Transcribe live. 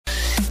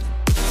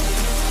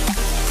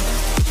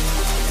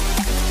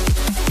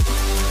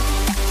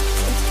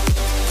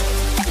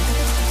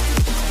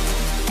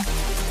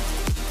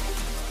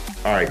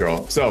All right,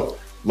 girl. So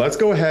let's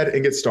go ahead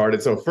and get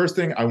started. So first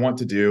thing I want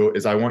to do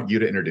is I want you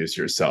to introduce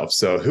yourself.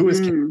 So who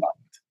is Kayla?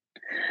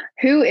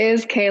 Who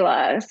is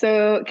Kayla?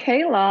 So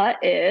Kayla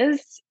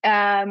is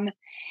Kayla,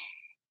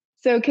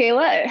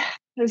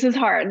 this is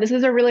hard. This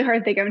is a really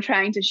hard thing I'm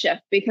trying to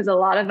shift because a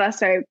lot of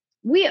us are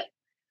we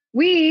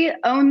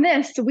own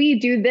this, we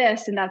do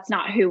this, and that's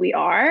not who we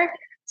are.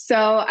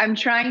 So I'm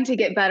trying to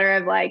get better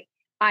of like,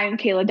 I'm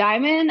Kayla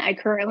Diamond. I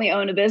currently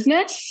own a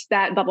business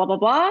that blah blah blah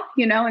blah,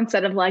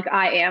 instead of like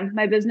I am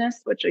my business,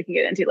 which we can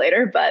get into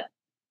later. But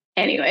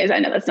anyways, I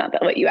know that's not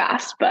what you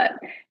asked, but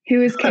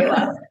who is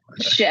Kayla?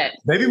 Shit.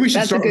 Maybe we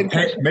should start with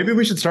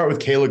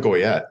Kayla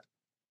Goyette.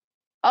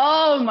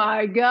 Oh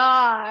my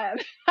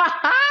God.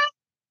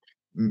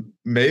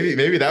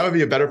 Maybe that would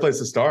be a better place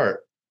to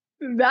start.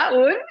 That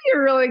would be a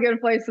really good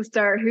place to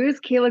start.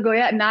 Who's Kayla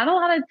Goyette? Not a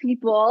lot of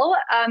people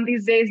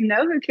these days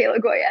know who Kayla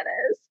Goyette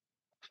is.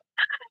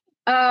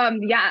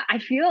 Yeah, I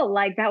feel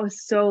like that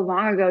was so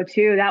long ago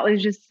too. That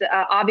was just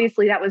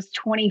obviously that was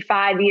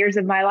 25 years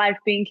of my life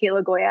being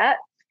Kayla Goyette.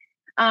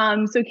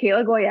 So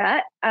Kayla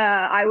Goyette,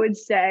 I would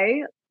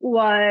say,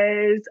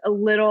 was a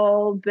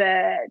little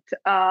bit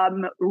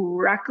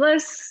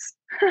reckless.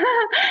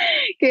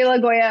 Kayla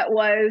Goyette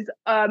was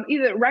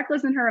either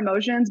reckless in her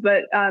emotions,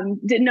 but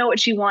didn't know what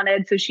she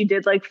wanted. So she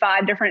did like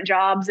 5 different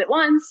jobs at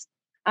once.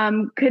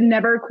 Could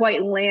never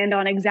quite land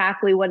on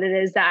exactly what it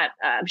is that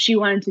she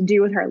wanted to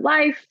do with her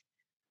life.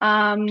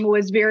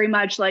 Was very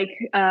much like,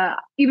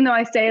 even though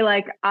I say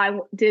like I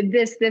did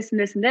this, this, and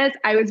this, and this,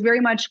 I was very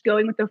much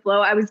going with the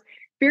flow. I was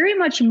very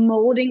much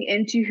molding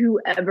into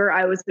whoever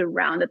I was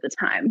around at the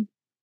time.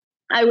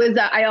 I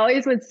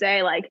always would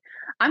say like,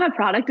 I'm a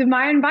product of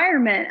my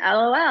environment,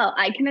 LOL.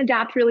 I can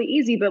adapt really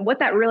easy. But what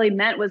that really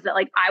meant was that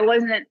like, I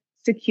wasn't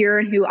secure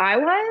in who I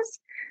was.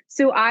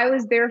 So I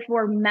was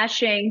therefore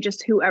meshing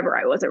just whoever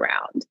I was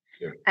around.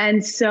 Yeah.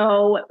 And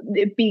so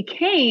it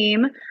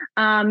became,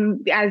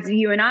 as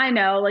you and I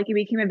know, like it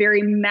became a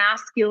very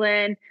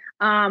masculine,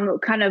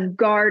 kind of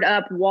guard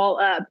up, wall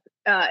up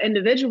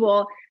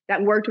individual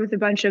that worked with a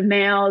bunch of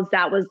males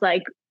that was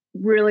like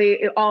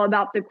really all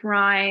about the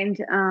grind.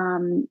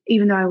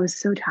 Even though I was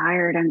so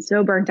tired and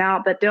so burnt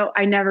out, but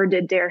I never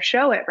did dare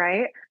show it.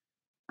 Right.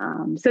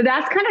 So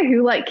that's kind of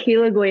who like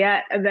Kayla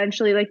Goyette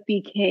eventually like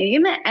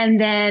became.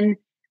 And then,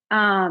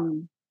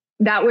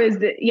 that was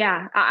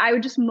I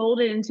would just mold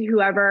it into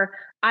whoever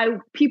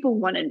people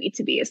wanted me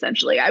to be.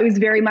 Essentially, I was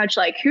very much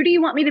like, who do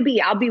you want me to be?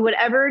 I'll be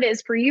whatever it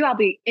is for you. I'll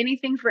be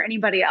anything for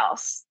anybody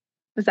else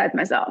besides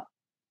myself.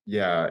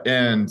 Yeah.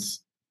 And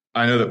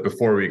I know that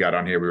before we got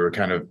on here, we were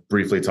kind of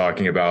briefly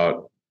talking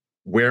about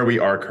where we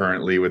are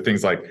currently with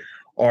things like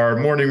our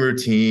morning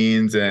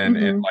routines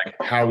and like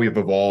how we've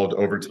evolved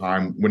over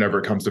time whenever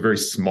it comes to very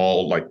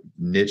small, like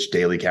niche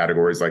daily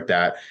categories like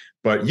that.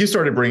 But you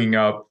started bringing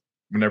up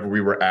whenever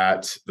we were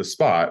at the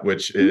Spot,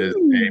 which is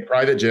a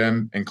private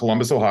gym in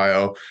Columbus,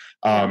 Ohio.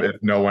 If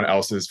no one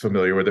else is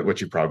familiar with it, which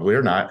you probably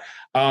are not.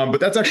 But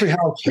that's actually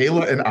how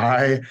Kayla and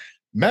I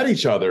met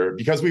each other,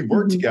 because we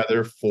worked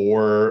together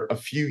for a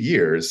few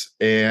years,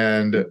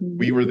 and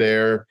we were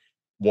there.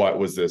 What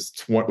was this?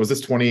 Was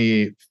this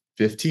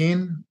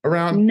 2015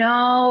 around?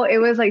 No, it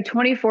was like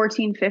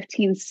 2014,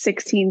 15,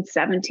 16,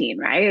 17,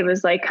 right? It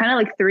was like kind of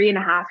like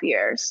 3.5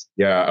 years.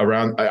 Yeah,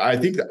 around. I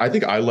think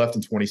I left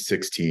in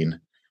 2016.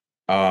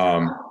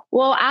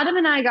 Well, Adam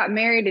and I got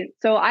married.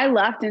 So I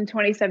left in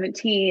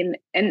 2017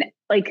 and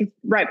like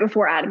right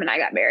before Adam and I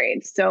got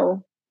married.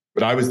 So,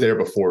 but I was there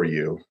before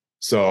you.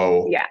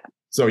 So yeah.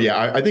 So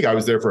yeah, I think I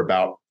was there for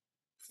about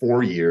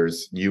 4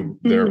 years. You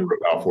there for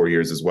about 4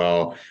 years as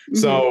well.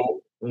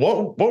 So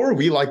what were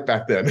we like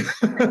back then?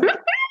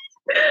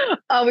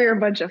 Oh, we were a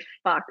bunch of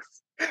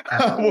fucks.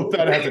 Well,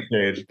 that hasn't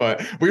changed,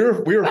 but we were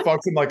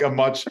fucks in like a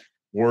much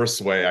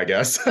worse way, I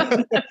guess.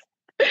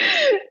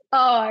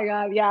 Oh my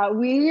God. Yeah.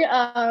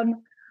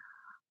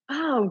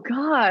 Oh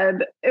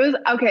God. It was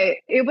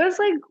okay. It was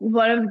like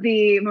one of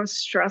the most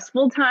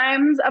stressful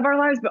times of our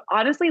lives. But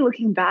honestly,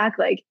 looking back,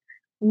 like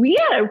we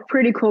had a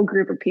pretty cool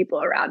group of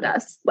people around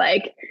us.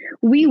 Like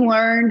we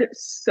learned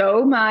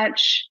so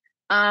much.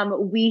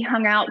 We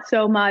hung out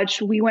so much.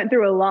 We went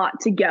through a lot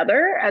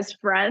together as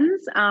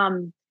friends.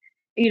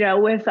 We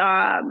went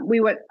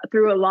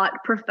through a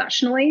lot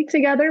professionally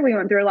together. We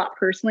went through a lot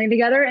personally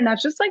together. And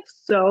that's just like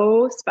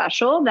so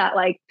special that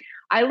like,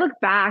 I look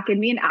back and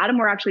me and Adam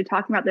were actually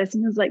talking about this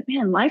and he was like,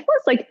 man, life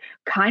was like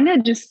kind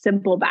of just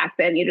simple back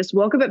then. You just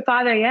woke up at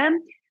 5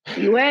 a.m.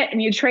 You went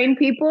and you trained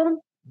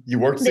people. You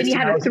worked 16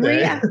 hours a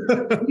day.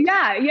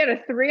 Yeah. You had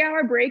a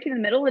 3-hour break in the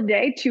middle of the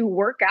day to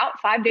work out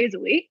 5 days a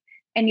week.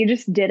 And you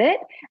just did it.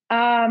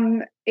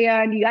 And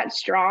you got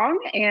strong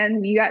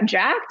and you got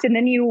jacked. And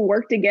then you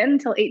worked again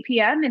until 8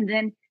 p.m. And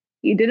then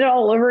you did it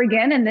all over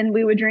again. And then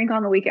we would drink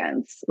on the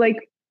weekends.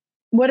 Like,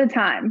 what a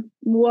time.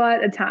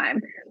 What a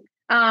time.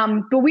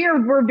 But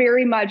we're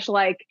very much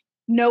like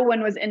no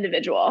one was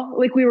individual.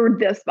 Like we were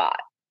the Spot.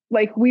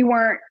 Like we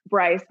weren't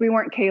Bryce. We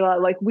weren't Kayla.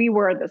 Like we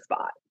were the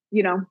Spot,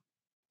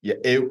 Yeah,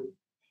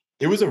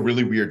 it was a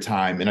really weird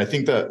time. And I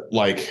think that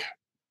like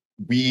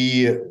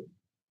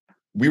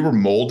we were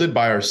molded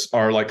by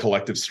our like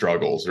collective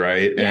struggles,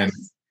 right? Yes.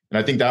 And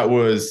I think that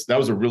was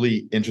a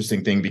really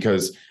interesting thing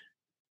because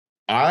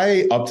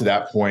up to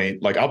that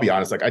point, like I'll be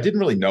honest, like I didn't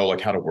really know like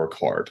how to work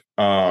hard.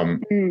 Like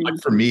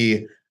Mm. for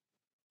me,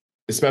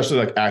 especially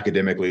like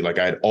academically, like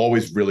I'd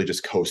always really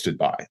just coasted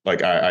by.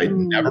 Like I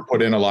never Mm.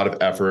 put in a lot of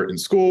effort in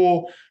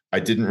school. I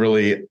didn't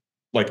really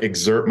like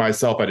exert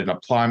myself. I didn't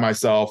apply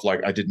myself.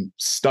 Like I didn't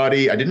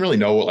study. I didn't really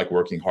know what like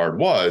working hard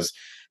was.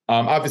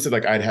 Obviously,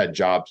 like I'd had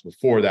jobs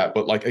before that,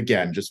 but like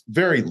again, just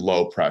very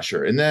low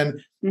pressure. And then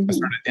I Mm-hmm.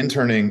 started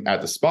interning at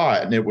the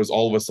spot, and it was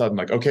all of a sudden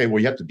like, okay, well,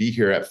 you have to be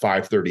here at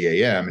 5:30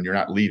 a.m. and you're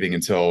not leaving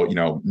until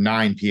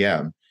 9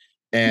 p.m.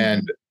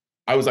 And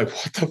I was like,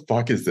 what the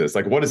fuck is this?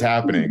 Like, what is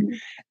happening? Mm-hmm.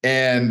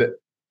 And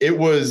it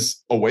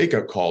was a wake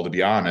up call, to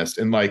be honest.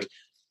 And like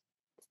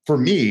for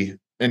me,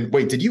 and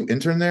wait, did you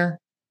intern there?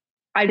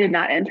 I did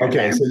not intern Okay,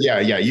 there. so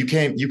yeah, you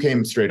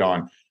came straight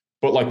on.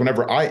 But like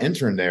whenever I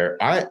interned there,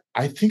 I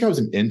think I was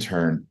an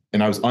intern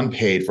and I was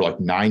unpaid for like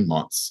 9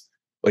 months.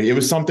 Like it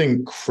was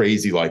something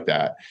crazy like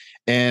that.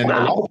 And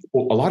Wow. a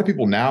lot of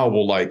people now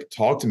will like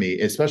talk to me,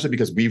 especially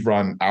because we've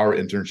run our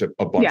internship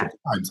a bunch Yeah. of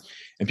times,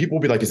 and people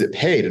will be like, "Is it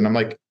paid?" And I'm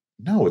like,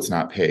 "No, it's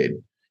not paid."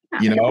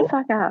 Yeah, You get the know?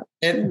 fuck out.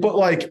 And but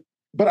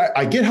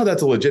I get how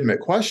that's a legitimate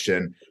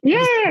question. Yeah,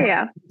 But yeah,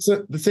 yeah.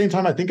 at the same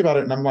time, I think about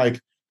it and I'm like,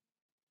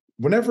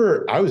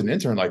 whenever I was an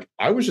intern, like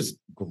I was just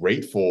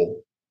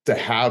grateful to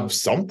have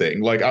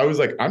something. Like I was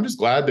like, I'm just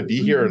glad to be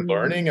here and Mm-hmm.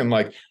 learning. And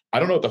like, I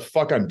don't know what the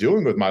fuck I'm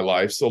doing with my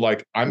life. So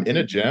like I'm in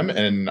a gym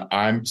and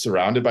I'm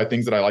surrounded by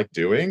things that I like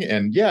doing.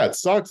 And yeah, it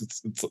sucks.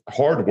 It's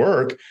hard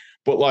work,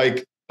 but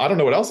like I don't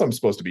know what else I'm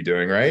supposed to be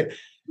doing. Right. Right.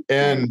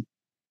 And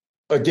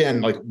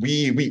again, like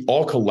we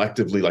all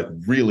collectively like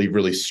really,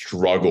 really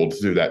struggled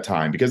through that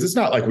time because it's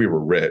not like we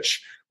were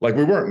rich. Like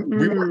we weren't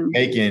Mm.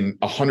 making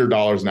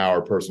 $100 an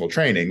hour personal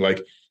training.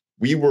 Like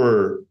we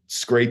were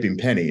scraping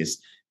pennies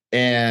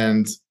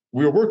and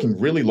we were working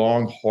really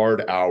long,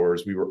 hard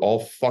hours. We were all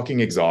fucking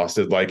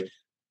exhausted. Like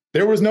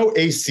there was no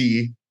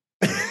AC,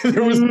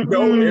 there was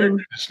no air Mm-mm.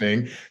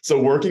 conditioning. So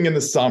working in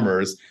the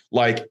summers,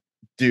 like,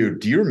 dude,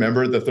 do you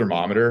remember the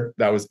thermometer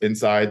that was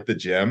inside the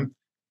gym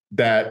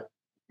that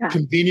Yeah.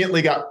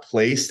 conveniently got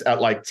placed at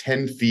like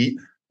 10 feet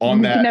on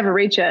You could that never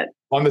reach it.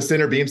 on the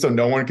center beam so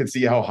no one could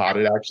see how hot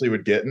it actually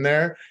would get in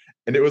there?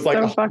 And it was like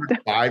So fucked up.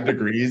 105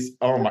 degrees.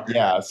 Oh my,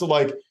 yeah. So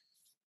like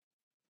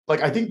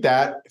I think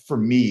that for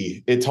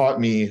me, it taught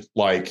me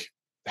like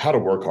how to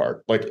work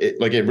hard. Like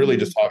it really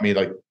just taught me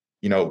like,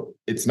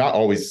 it's not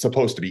always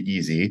supposed to be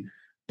easy,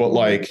 but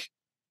like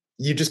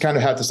you just kind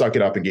of have to suck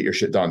it up and get your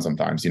shit done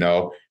sometimes.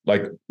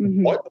 Like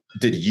Mm-hmm. what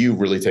did you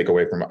really take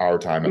away from our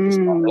time at the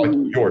spot? Or like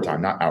Mm. your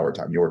time, not our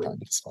time, your time at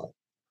the spot.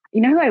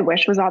 You know who I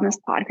wish was on this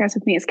podcast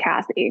with me is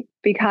Kathy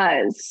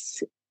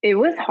because it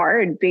was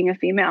hard being a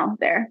female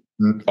there.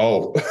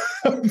 Oh.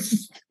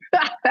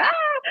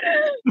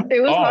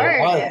 It was Oh,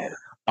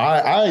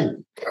 hard.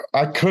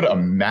 I could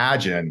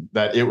imagine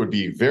that it would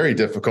be very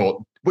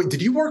difficult. Wait,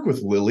 did you work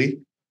with Lily?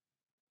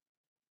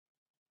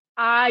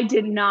 I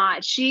did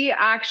not. She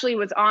actually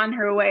was on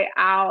her way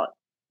out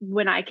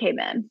when I came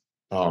in.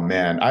 Oh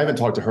man, I haven't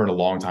talked to her in a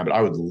long time, but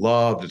I would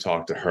love to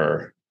talk to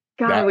her.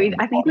 God, That would be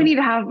I think we fun. need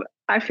to have,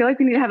 I feel like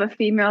we need to have a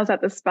females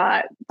at the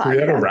spot Can we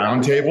have a podcast.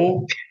 round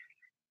table?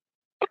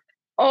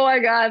 Oh my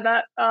God,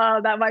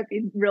 that might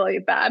be really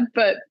bad,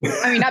 but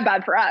I mean, not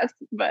bad for us,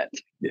 but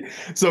Yeah.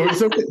 So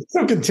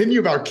continue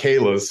about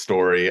Kayla's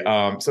story.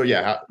 So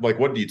yeah, like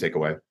what do you take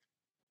away?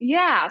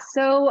 yeah.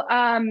 So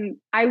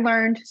I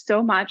learned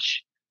so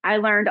much. I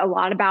learned a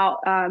lot about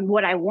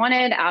what I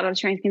wanted out of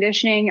strength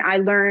conditioning. I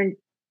learned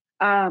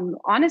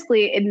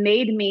honestly, it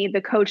made me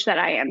the coach that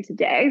I am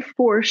today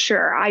for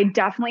sure. I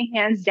definitely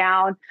hands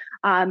down,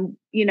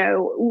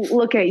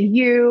 look at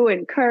you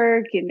and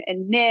Kirk and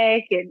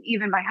Nick and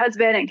even my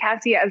husband and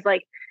Cassie as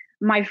like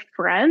my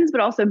friends,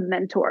 but also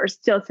mentors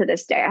still to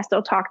this day. I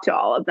still talk to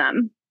all of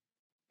them.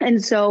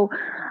 And so,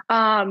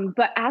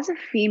 but as a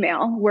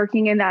female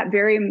working in that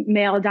very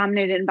male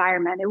dominated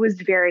environment, it was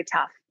very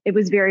tough. It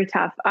was very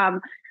tough.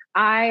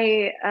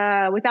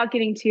 Without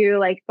getting too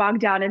like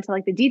bogged down into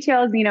like the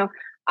details,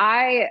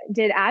 I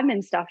did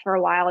admin stuff for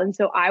a while. And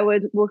so I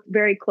would work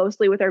very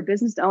closely with our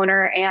business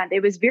owner. And it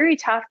was very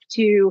tough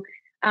to,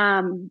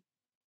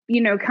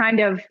 kind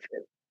of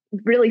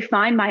really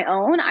find my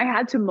own. I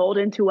had to mold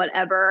into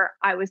whatever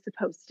I was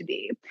supposed to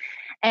be.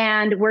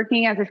 And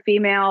working as a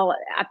female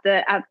at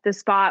the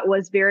spot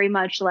was very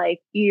much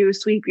like you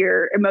sweep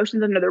your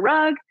emotions under the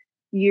rug.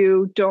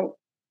 You don't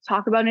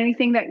talk about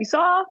anything that you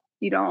saw.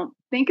 You don't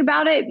think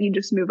about it. You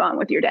just move on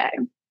with your day.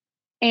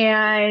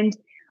 And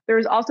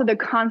there's also the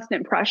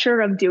constant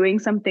pressure of doing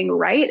something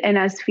right. And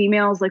as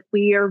females, like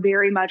we are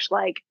very much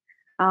like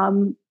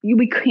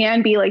we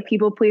can be like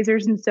people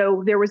pleasers. And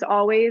so there was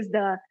always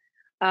the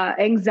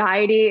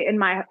anxiety in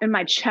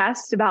my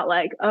chest about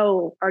like,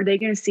 oh, are they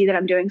going to see that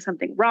I'm doing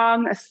something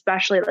wrong,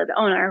 especially like the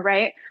owner,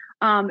 right?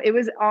 It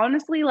was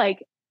honestly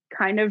like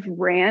kind of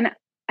ran.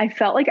 I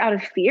felt like out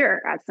of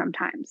fear at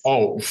sometimes.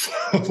 Oh,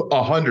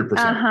 100%.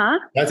 Uh-huh.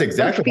 That's Of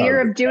exactly how I fear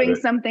would of doing describe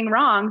it. something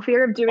wrong,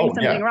 fear of doing Oh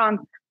something yeah.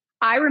 wrong.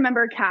 I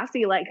remember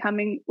Cassie like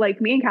me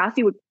and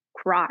Cassie would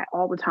cry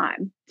all the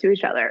time to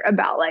each other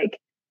about like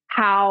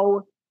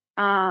how,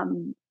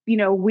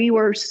 we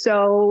were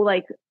so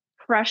like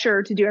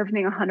pressure to do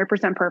everything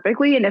 100%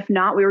 perfectly. And if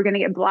not, we were going to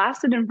get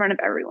blasted in front of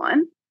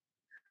everyone.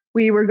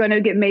 We were going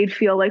to get made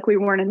feel like we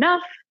weren't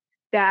enough,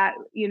 that,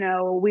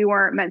 we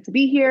weren't meant to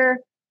be here.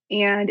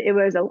 And it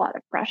was a lot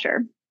of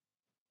pressure.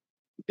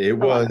 It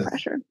was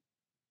pressure.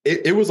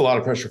 It was a lot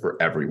of pressure for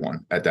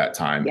everyone at that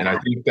time. Yeah. And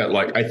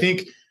I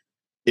think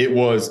it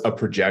was a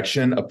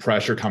projection of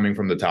pressure coming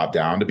from the top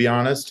down, to be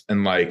honest.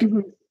 And like,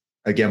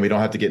 again, we don't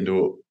have to get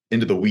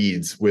into the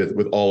weeds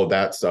with all of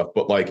that stuff.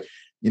 But like,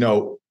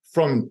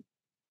 from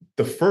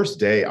the first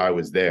day I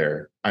was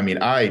there, I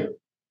mean, I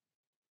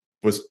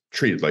was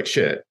treated like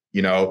shit,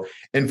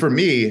 and for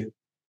me,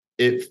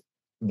 it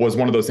was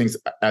one of those things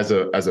as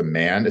a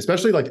man,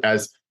 especially like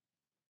as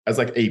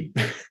like a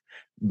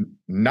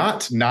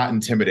not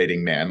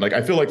intimidating man. Like,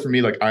 I feel like for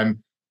me, like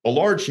I'm a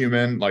large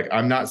human, like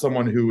I'm not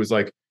someone who was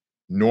like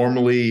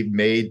normally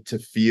made to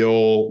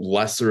feel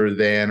lesser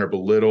than or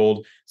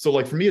belittled. So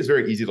like for me, it's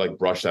very easy to like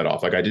brush that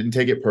off. Like I didn't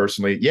take it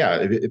personally. Yeah,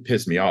 it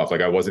pissed me off.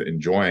 Like I wasn't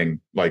enjoying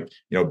like,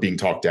 being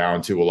talked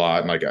down to a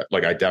lot. And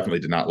like I definitely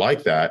did not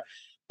like that.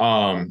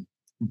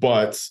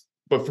 But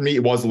for me,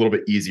 it was a little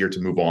bit easier to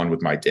move on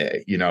with my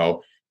day,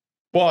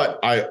 But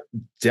I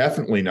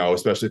definitely know,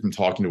 especially from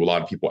talking to a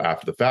lot of people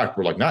after the fact,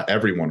 where like not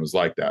everyone was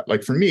like that.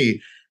 Like for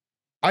me,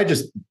 I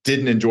just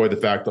didn't enjoy the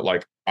fact that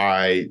like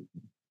I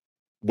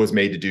was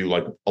made to do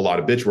like a lot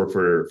of bitch work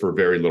for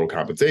very little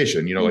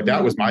compensation. Like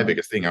that was my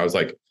biggest thing. I was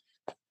like,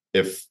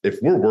 if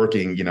we're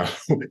working,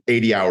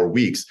 80-hour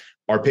weeks,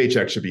 our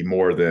paycheck should be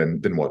more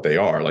than what they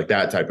are, like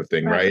that type of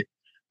thing, right?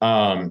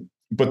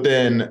 But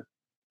then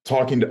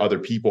talking to other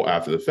people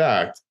after the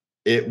fact,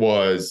 it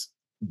was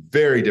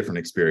very different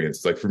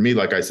experiences. Like for me,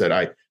 like I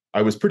said,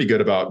 I was pretty good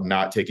about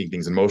not taking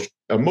things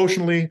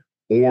emotionally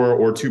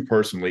or too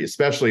personally,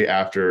 especially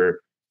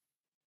after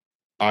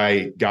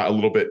I got a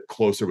little bit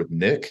closer with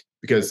Nick,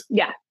 because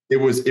it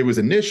was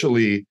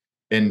initially,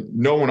 and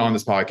no one on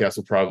this podcast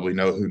will probably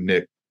know who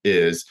Nick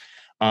is.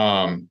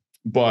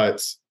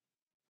 But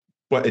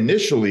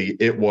initially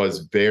it was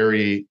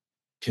very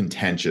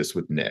contentious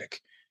with Nick.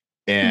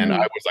 And I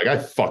was like, I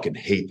fucking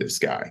hate this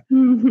guy.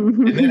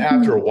 And then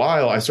after a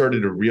while, I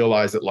started to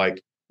realize that,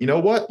 like, you know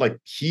what? Like,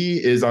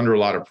 he is under a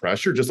lot of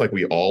pressure, just like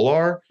we all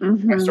are.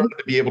 I started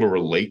to be able to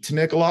relate to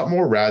Nick a lot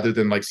more rather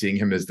than like seeing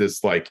him as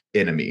this like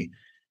enemy.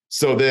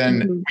 So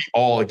then we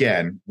all,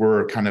 again,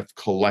 were kind of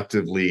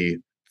collectively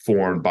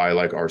formed by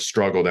like our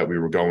struggle that we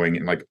were going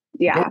and like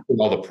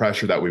all the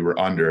pressure that we were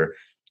under.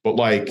 But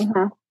like,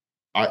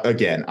 I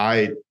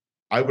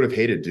would have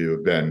hated to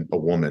have been a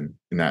woman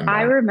in that environment.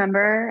 I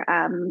remember,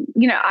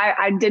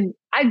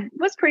 I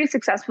was pretty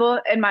successful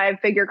in my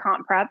figure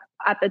comp prep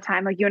at the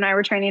time. Like you and I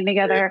were training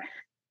together,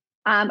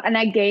 and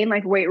I gained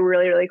like weight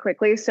really, really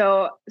quickly.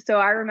 So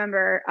I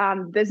remember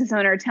business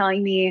owner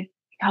telling me,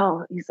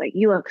 "Oh, he's like,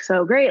 you look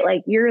so great.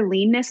 Like your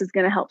leanness is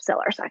going to help sell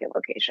our second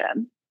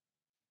location."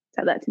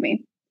 Said that to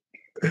me.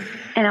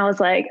 And I was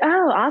like,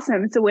 "Oh,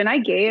 awesome." So when I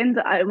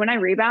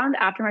rebound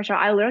after my show,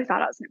 I literally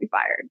thought I was going to be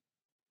fired.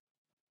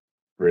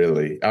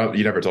 Really?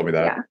 You never told me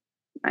that. Yeah,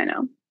 I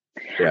know.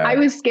 Yeah. I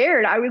was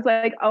scared. I was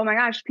like, oh my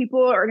gosh,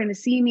 people are going to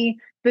see me.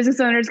 Business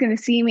owners going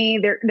to see me.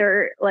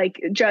 They're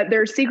like,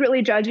 they're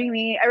secretly judging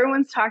me.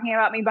 Everyone's talking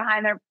about me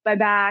behind my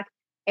back.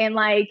 And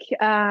like,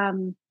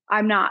 I'm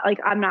not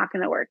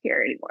going to work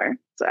here anymore.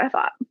 So I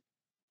thought.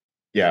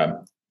 Yeah.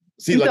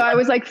 See, so I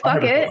was like,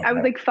 fuck it. I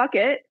was like, fuck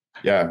it.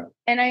 Yeah.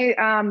 And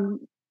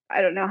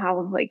I don't know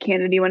how like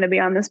candid you want to be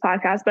on this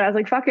podcast, but I was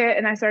like, fuck it.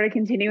 And I started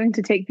continuing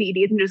to take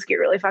PEDs and just get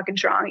really fucking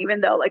strong, even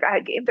though like I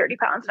had gained 30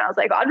 pounds and I was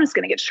like, I'm just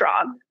going to get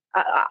strong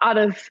out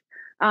of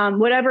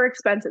whatever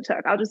expense it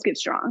took. I'll just get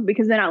strong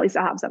because then at least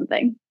I'll have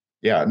something.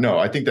 Yeah, no,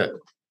 I think that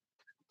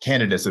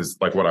candidness is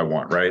like what I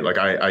want, right? Like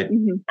I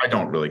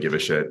don't really give a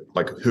shit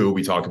like who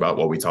we talk about,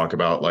 what we talk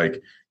about.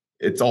 Like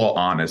it's all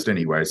honest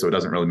anyway. So it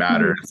doesn't really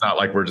matter. It's not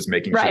like we're just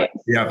making sure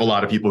we have a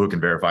lot of people who can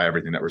verify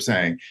everything that we're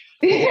saying.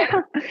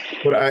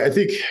 But I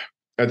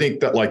think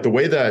that like the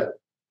way that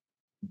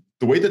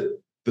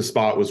the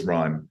spot was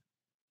run,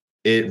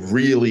 it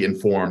really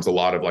informs a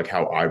lot of like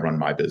how I run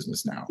my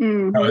business now.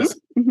 Because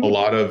a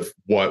lot of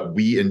what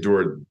we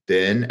endured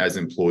then as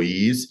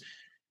employees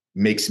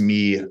makes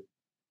me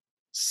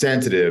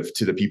sensitive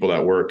to the people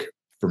that work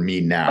for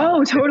me now.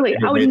 Oh, totally.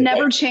 I would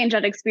never change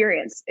that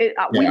experience. We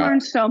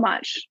learned so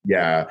much.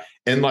 Yeah.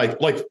 And like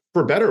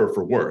for better or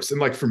for worse. And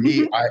like for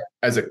me, I,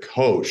 as a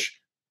coach,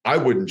 I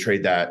wouldn't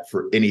trade that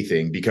for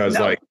anything because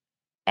like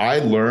I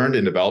learned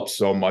and developed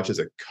so much as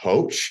a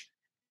coach.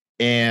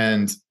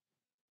 And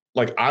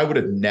like, I would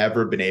have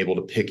never been able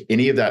to pick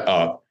any of that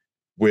up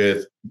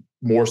with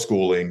more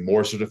schooling,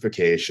 more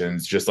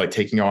certifications, just like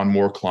taking on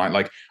more client.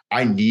 Like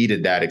I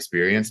needed that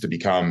experience to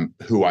become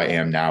who I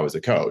am now as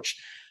a coach.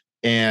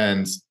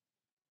 And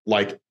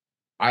like,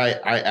 I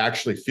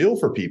actually feel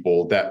for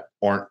people that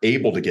aren't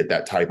able to get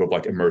that type of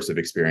like immersive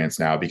experience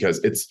now, because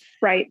it's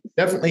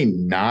definitely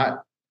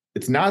not,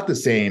 it's not the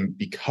same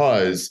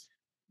because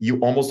you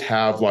almost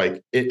have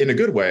like, in a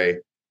good way,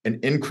 an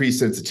increased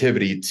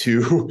sensitivity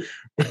to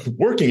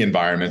working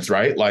environments,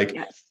 right? Like,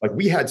 Yes. like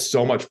we had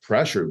so much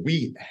pressure.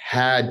 We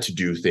had to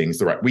do things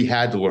the right. We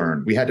had to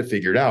learn. We had to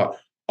figure it out.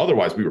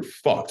 Otherwise, we were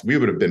fucked. We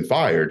would have been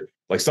fired.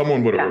 Like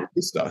someone would have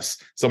replaced us.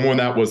 Someone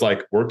that was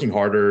like working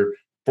harder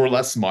for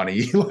less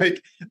money.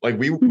 like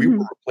we were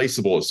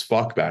replaceable as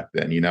fuck back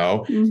then, you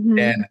know?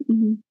 And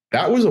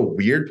that was a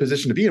weird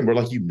position to be in where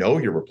like,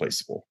 you're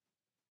replaceable.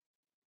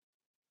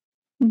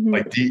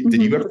 Like, did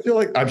you ever feel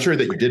like, I'm sure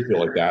that you did feel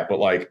like that, but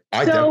like,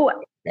 I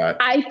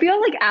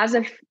feel like as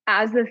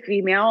a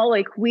female,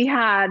 like we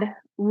had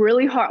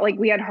really hard, like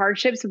we had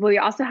hardships, but we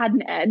also had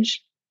an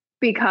edge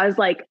because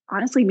like,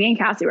 honestly, me and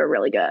Cassie were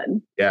really good.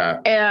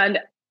 Yeah.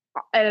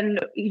 And,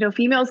 you know,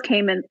 females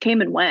came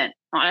and went,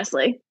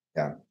 honestly.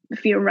 Yeah.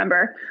 If you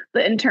remember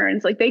the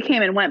interns, like they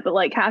came and went, but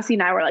like Cassie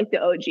and I were like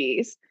the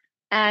OGs.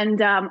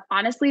 And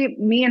honestly,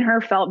 me and her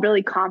felt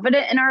really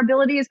confident in our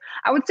abilities.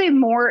 I would say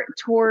more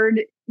toward,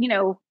 you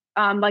know,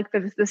 like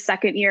the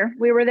second year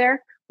we were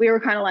there, we were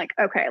kind of like,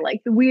 okay,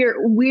 like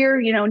we're,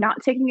 you know,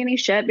 not taking any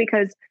shit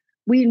because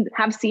we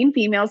have seen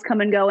females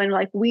come and go and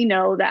like, we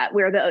know that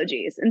we're the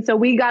OGs. And so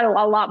we got a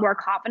lot more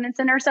confidence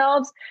in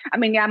ourselves. I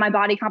mean, yeah, my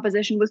body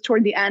composition was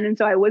toward the end. And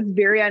so I was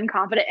very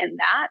unconfident in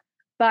that,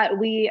 but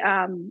we,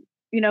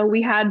 you know,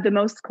 we had the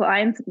most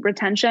clients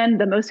retention,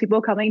 the most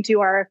people coming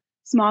to our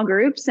small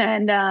groups.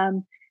 And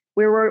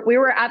we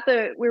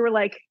were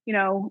like, you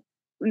know,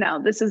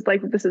 no, this is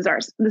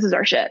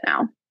our shit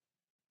now.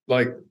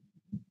 Like,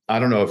 I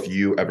don't know if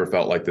you ever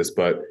felt like this,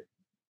 but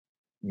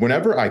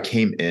whenever I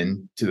came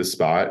in to the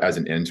spot as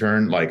an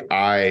intern, like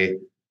I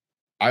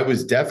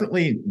was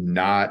definitely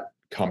not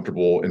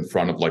comfortable in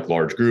front of like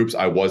large groups.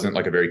 I wasn't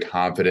like a very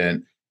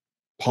confident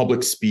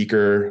public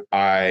speaker.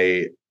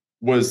 I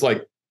was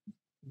like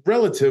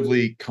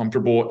relatively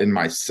comfortable in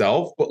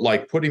myself, but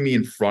like putting me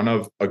in front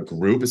of a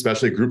group,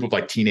 especially a group of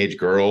like teenage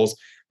girls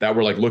that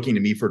were like looking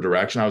to me for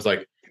direction, I was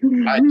like,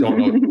 I don't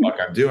know what the fuck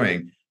I'm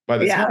doing. By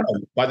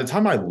the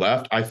time I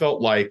left, I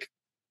felt like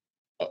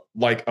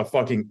a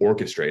fucking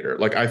orchestrator.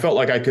 Like I felt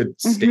like I could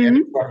stand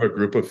in front of a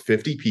group of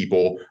 50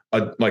 people,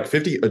 like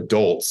 50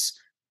 adults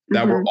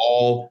that were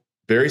all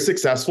very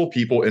successful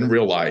people in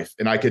real life.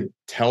 And I could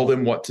tell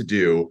them what to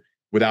do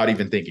without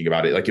even thinking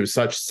about it. Like it was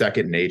such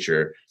second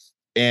nature.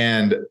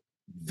 And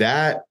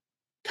that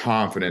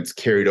confidence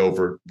carried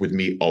over with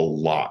me a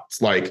lot.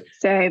 Like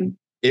same.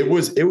 It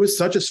was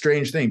such a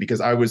strange thing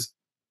because I was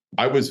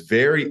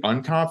very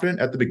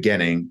unconfident at the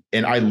beginning,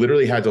 and I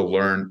literally had to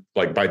learn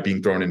like by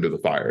being thrown into the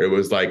fire. It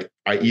was like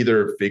I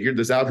either figured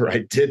this out or I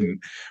didn't.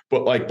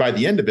 But like by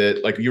the end of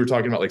it, like you were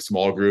talking about like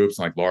small groups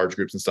and like large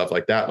groups and stuff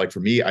like that. Like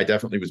for me, I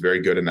definitely was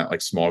very good in that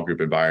like small group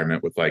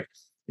environment with like,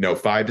 you know,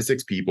 5 to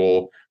 6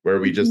 people where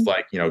we just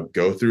like, you know,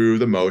 go through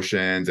the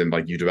motions and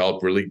like you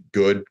develop really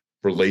good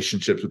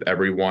relationships with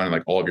everyone and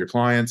like all of your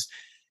clients.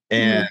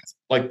 And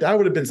like that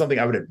would have been something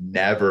I would have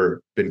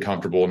never been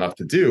comfortable enough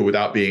to do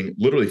without being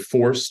literally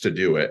forced to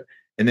do it.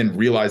 And then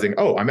realizing,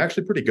 oh, I'm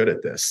actually pretty good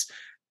at this.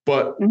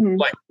 But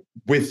like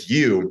with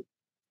you,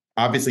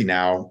 obviously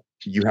now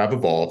you have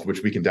evolved,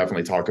 which we can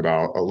definitely talk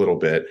about a little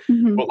bit.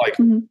 But like,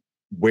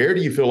 where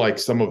do you feel like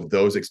some of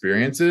those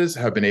experiences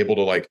have been able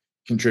to like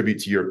contribute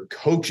to your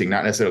coaching,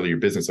 not necessarily your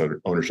business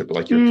ownership, but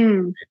like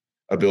your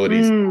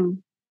abilities?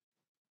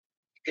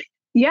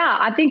 Yeah,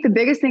 I think the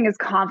biggest thing is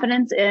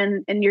confidence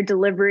in your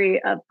delivery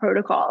of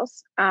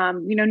protocols.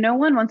 You know, no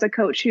one wants a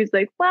coach who's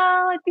like,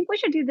 well, I think we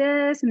should do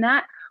this and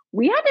that.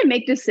 We had to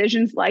make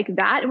decisions like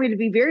that, and we had to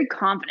be very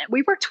confident.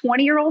 We were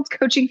 20-year-olds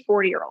coaching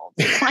 40-year-olds.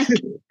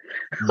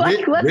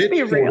 Like let's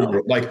be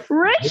real. Like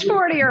rich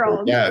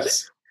 40-year-olds.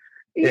 Yes.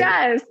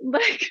 Yes.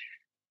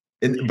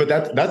 But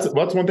that's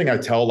one thing I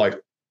tell like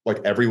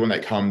everyone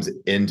that comes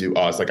into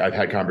us. Like I've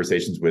had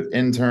conversations with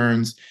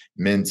interns,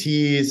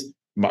 mentees,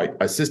 my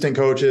assistant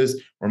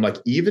coaches, where I'm like,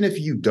 even if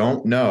you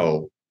don't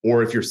know,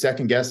 or if you're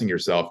second guessing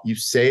yourself, you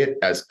say it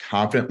as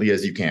confidently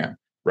as you can,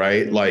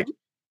 right? Like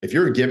if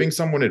you're giving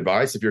someone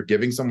advice, if you're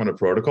giving someone a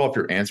protocol, if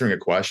you're answering a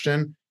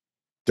question,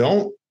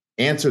 don't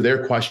answer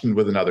their question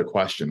with another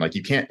question. Like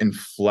you can't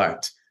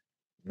inflect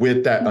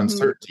with that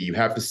uncertainty. You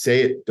have to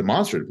say it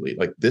demonstratively.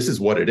 Like this is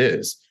what it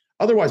is.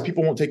 Otherwise,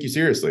 people won't take you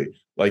seriously.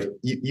 Like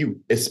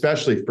you,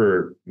 especially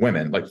for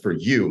women, like for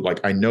you, like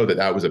I know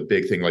that was a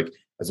big thing. Like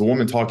as a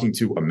woman talking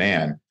to a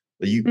man,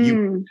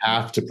 you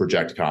have to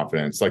project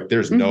confidence. Like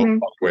there's no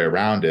way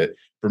around it.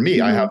 For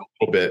me, I have a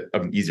little bit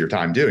of an easier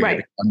time doing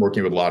it. I'm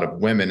working with a lot of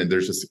women, and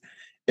there's just,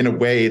 in a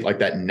way, like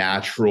that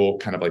natural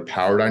kind of like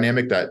power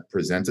dynamic that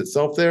presents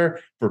itself there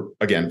for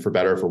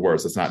better or for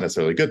worse. It's not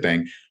necessarily a good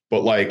thing,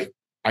 but like,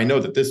 I know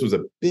that this was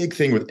a big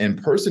thing with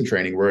in-person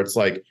training where it's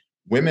like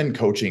women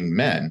coaching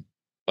men.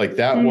 Like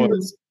that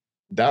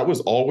was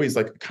always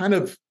like kind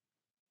of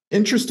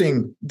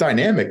interesting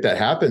dynamic that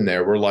happened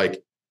there where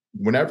like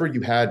whenever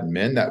you had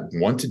men that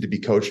wanted to be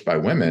coached by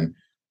women,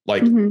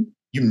 like you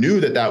knew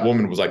that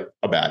woman was like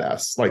a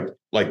badass.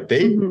 Like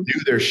they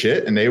knew their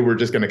shit and they were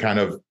just going to kind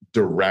of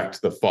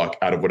direct the fuck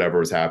out of whatever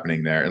was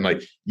happening there. And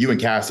like you and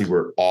Cassie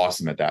were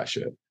awesome at that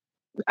shit.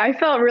 I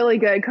felt really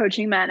good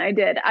coaching men. I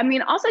did. I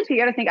mean, also you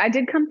got to think I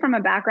did come from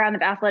a background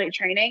of athletic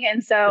training,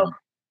 and so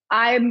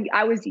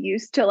I was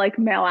used to like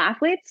male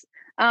athletes.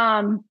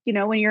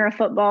 When you're a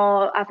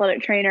football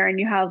athletic trainer and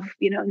you have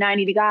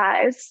 90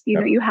 guys,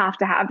 Yep. you have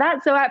to have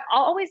that. So I've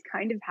always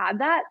kind of had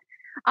that.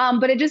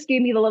 But it just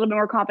gave me a little bit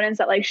more confidence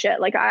that like shit,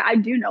 like I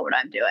do know what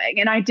I'm doing,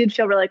 and I did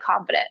feel really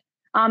confident.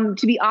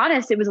 To be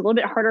honest, it was a little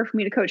bit harder for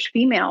me to coach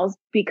females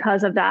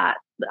because of that.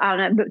 I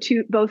don't know, but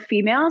both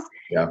females.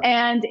 Yeah.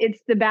 And it's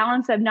the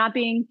balance of not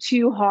being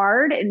too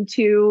hard and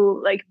too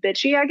like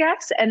bitchy, I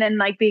guess, and then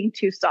like being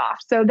too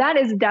soft. So that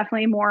is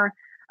definitely more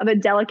of a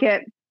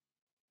delicate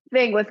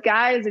thing. With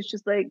guys. It's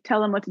just like tell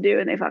them what to do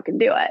and they fucking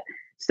do it.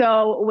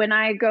 So when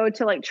I go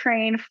to like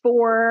train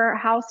for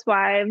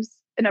housewives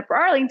in Upper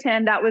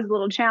Arlington, that was a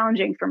little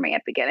challenging for me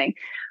at the beginning.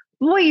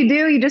 What you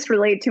do, you just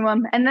relate to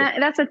them. And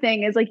that's the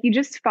thing is like, you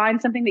just find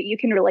something that you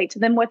can relate to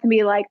them with and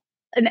be like,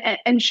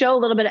 and show a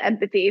little bit of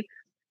empathy.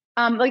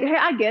 Like, hey,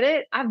 I get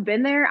it. I've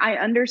been there. I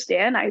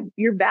understand.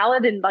 You're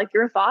valid in like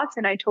your thoughts,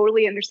 and I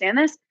totally understand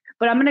this.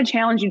 But I'm going to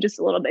challenge you just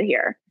a little bit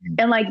here,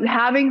 and like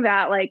having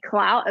that like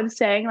clout of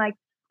saying like,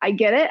 I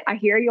get it. I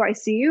hear you. I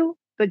see you.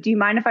 But do you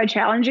mind if I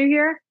challenge you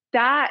here?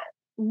 That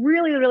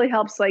really, really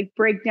helps like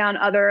break down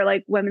other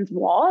like women's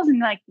walls and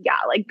like, yeah,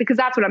 like, because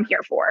that's what I'm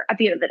here for at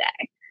the end of the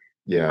day.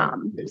 Yeah.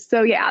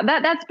 So yeah,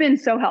 that's been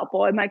so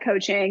helpful in my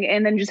coaching,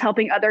 and then just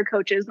helping other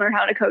coaches learn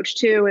how to coach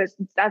too.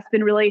 That's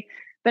been really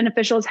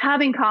beneficial, is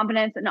having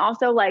confidence, and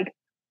also like,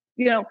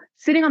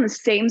 sitting on the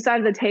same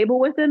side of the table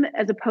with them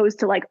as opposed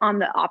to like on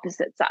the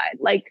opposite side,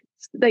 like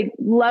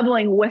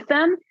leveling with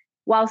them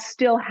while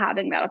still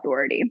having that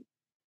authority.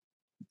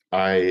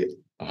 I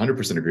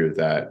 100% agree with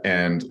that.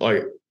 And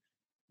like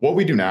what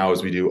we do now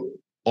is we do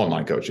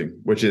online coaching,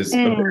 which is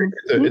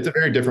it's a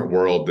very different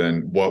world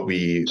than what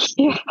we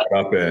grew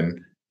up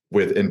in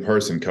with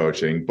in-person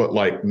coaching. But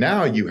like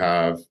now you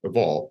have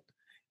evolved.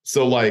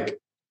 So like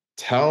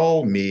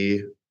tell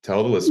the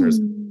listeners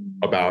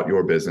about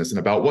your business and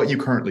about what you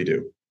currently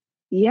do.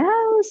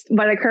 Yes,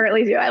 what I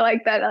currently do. I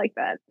like that. I like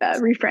that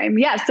reframe.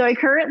 Yeah. So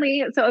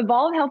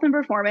Evolve Health and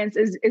Performance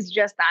is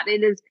just that.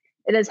 It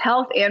is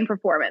health and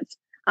performance.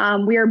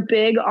 We are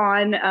big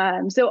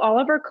on, so all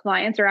of our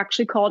clients are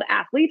actually called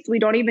athletes. We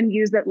don't even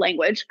use that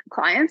language,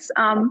 clients,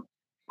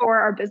 for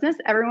our business.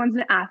 Everyone's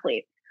an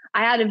athlete.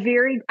 I had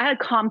a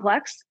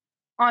complex,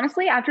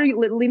 honestly, after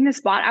leaving the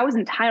spot, I was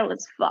entitled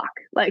as fuck.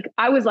 Like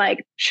I was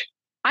like,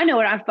 I know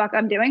what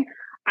I'm doing.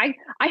 I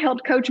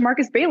helped coach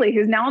Marcus Bailey,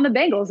 who's now on the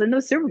Bengals in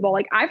the Super Bowl.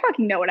 Like I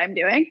fucking know what I'm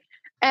doing.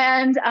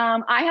 And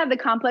I had the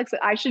complex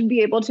that I should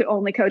be able to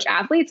only coach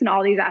athletes and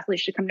all these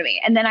athletes should come to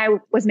me. And then I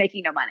was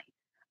making no money.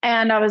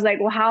 And I was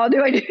like, well, how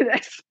do I do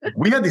this?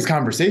 We had these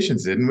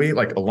conversations, didn't we?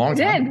 Like a long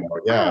time ago.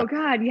 Yeah. Oh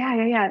God.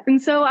 Yeah. And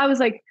so I was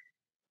like,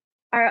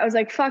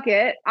 fuck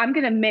it. I'm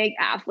going to make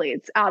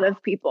athletes out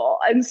of people.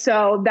 And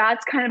so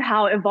that's kind of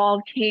how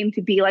Evolve came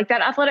to be. Like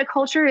that athletic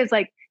culture is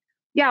like,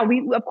 yeah,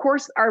 we, of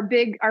course, our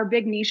big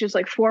niche is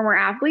like former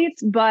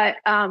athletes, but,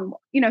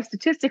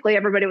 statistically,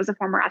 everybody was a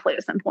former athlete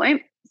at some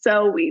point.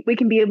 So we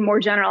can be more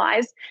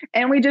generalized,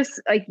 and we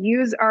just like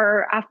use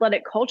our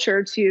athletic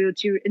culture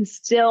to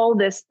instill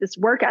this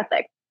work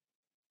ethic.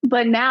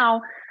 But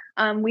now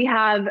we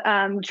have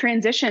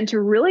transitioned to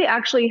really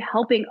actually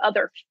helping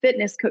other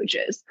fitness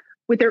coaches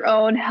with their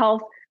own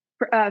health,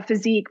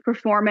 physique,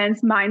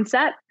 performance,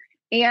 mindset,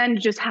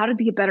 and just how to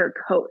be a better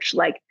coach.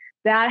 Like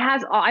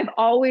I've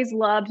always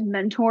loved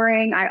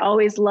mentoring. I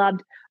always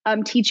loved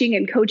teaching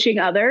and coaching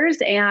others,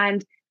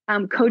 and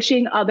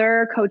coaching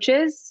other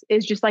coaches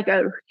is just like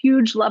a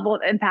huge level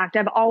of impact.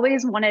 I've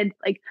always wanted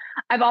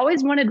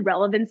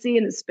relevancy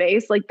in the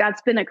space. Like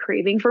that's been a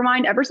craving for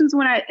mine ever since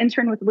when I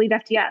interned with Elite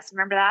FTS.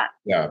 Remember that?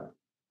 Yeah.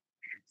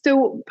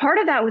 So part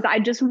of that was I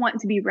just want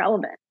to be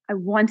relevant. I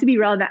want to be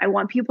relevant. I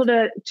want people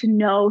to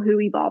know who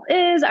Evolve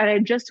is. And I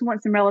just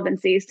want some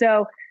relevancy.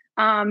 So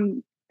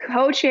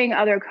coaching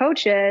other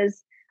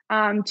coaches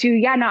to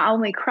not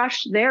only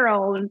crush their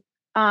own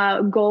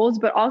goals,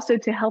 but also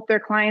to help their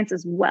clients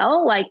as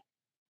well. Like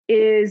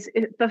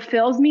it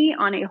fulfills me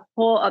on a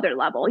whole other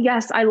level.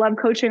 Yes, I love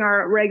coaching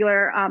our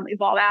regular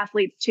Evolve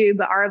athletes too,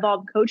 but our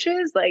Evolve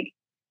coaches, like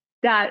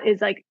that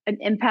is like an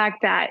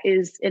impact that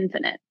is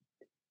infinite.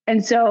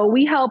 And so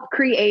we help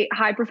create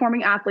high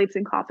performing athletes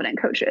and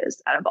confident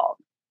coaches at Evolve.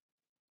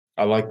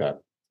 I like that.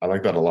 I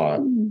like that a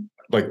lot.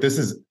 Like this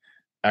is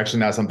actually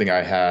not something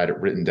I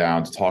had written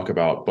down to talk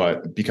about,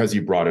 but because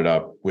you brought it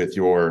up with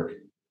your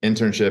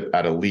internship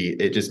at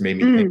Elite, it just made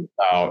me think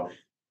about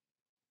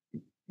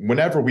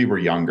whenever we were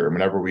younger,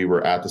 whenever we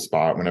were at the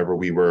spot, whenever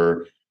we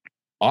were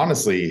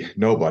honestly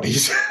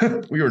nobodies.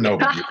 We were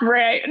nobodies.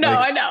 Right. No,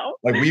 like, I know.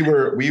 Like we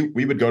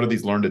would go to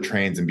these learn to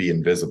trains and be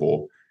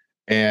invisible.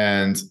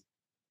 And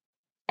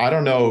I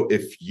don't know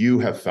if you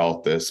have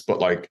felt this, but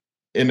like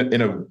in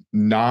a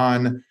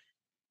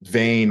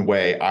non-vain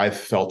way, I've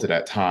felt it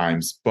at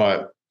times.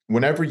 But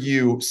whenever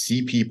you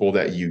see people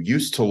that you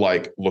used to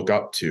like look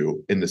up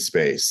to in the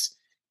space,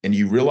 and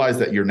you realize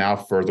that you're now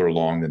further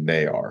along than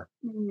they are,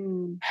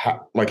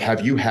 like,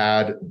 have you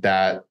had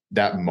that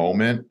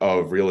moment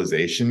of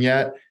realization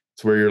yet,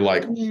 to where you're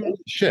like, holy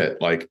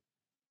shit, like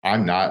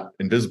I'm not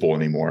invisible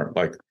anymore.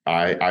 Like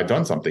I've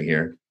done something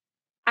here.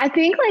 I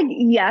think like,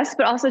 yes,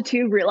 but also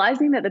too,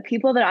 realizing that the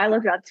people that I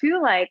looked up to,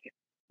 like,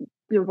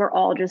 we're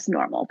all just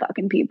normal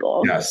fucking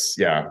people. Yes.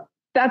 Yeah.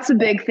 That's a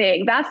big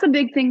thing. That's the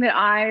big thing that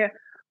I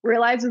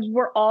realize is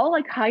we're all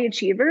like high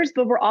achievers,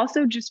 but we're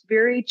also just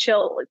very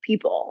chill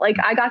people. Like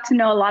I got to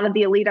know a lot of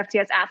the elite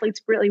FTS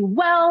athletes really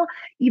well,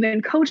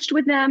 even coached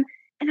with them.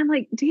 And I'm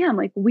like, damn,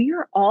 like we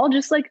are all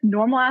just like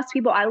normal ass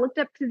people. I looked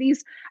up to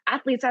these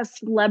athletes as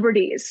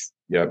celebrities.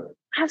 Yep.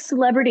 As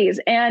celebrities.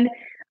 And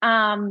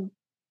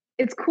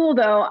it's cool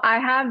though. I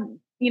have,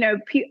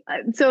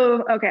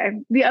 so okay.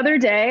 The other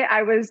day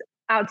I was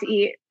out to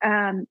eat,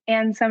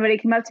 and somebody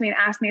came up to me and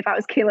asked me if I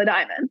was Kayla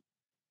Diamond.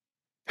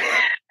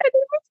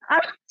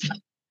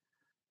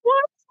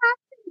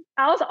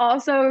 I was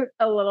also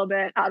a little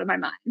bit out of my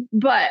mind,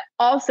 but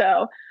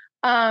also,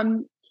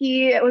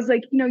 he was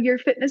like, your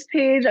fitness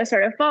page, I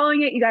started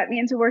following it. You got me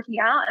into working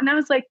out. And I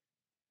was like,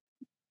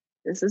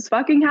 this is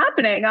fucking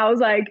happening. I was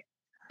like,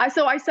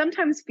 I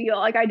sometimes feel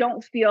like I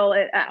don't feel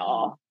it at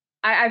all.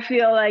 I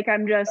feel like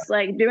I'm just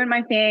like doing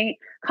my thing,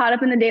 caught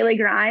up in the daily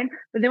grind.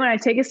 But then when I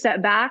take a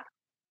step back,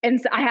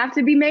 and so I have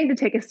to be made to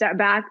take a step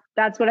back.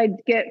 That's what I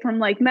get from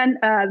like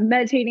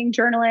meditating,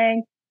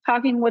 journaling,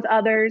 talking with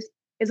others.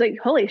 Is like,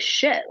 holy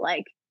shit,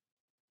 like,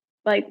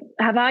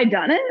 have I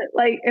done it?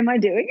 Like, am I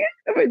doing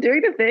it? Am I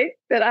doing the thing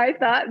that I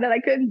thought that I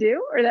couldn't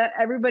do, or that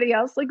everybody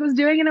else like was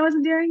doing and I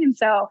wasn't doing? And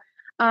so,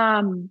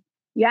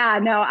 yeah,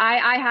 no,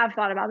 I have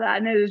thought about that,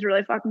 and it is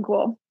really fucking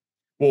cool.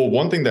 Well,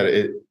 one thing that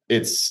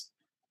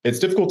it's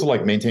difficult to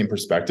like maintain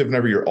perspective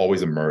whenever you're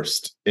always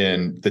immersed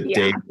in the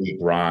daily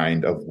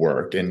grind of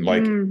work, and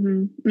like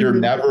you're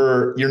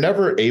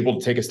never able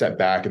to take a step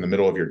back in the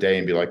middle of your day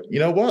and be like, you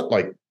know what,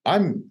 like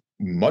I'm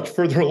much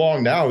further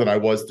along now than I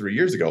was 3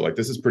 years ago. Like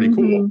this is pretty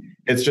cool.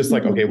 It's just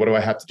like, okay, what do I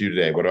have to do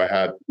today? What do I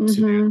have to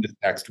do this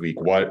next week?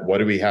 What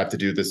do we have to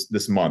do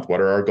this month? What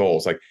are our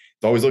goals? Like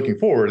it's always looking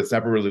forward. It's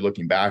never really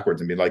looking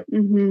backwards and being like,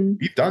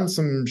 we've done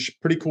some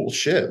pretty cool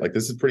shit. Like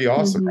this is pretty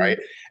awesome, right?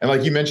 And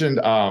like you mentioned,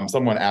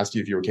 someone asked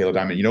you if you were Kayla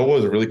Diamond. You know what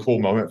was a really cool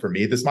moment for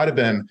me? This might have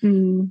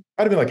been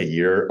like a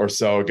year or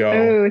so ago.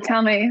 Oh,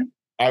 tell me.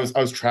 I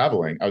was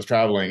traveling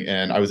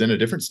and I was in a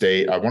different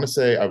state. I want to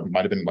say I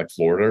might have been like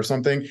Florida or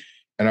something.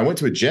 And I went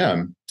to a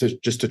gym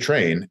to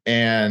train,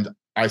 and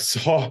I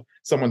saw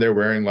someone there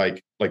wearing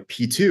like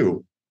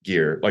P2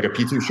 gear, like a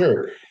P2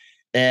 shirt.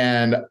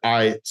 And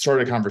I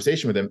started a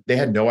conversation with them. They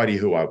had no idea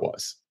who I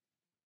was.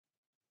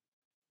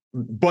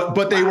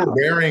 But they were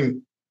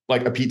wearing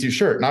like a P2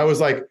 shirt. And I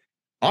was like,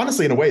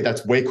 honestly, in a way,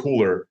 that's way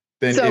cooler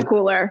than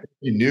cooler.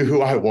 You knew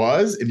who I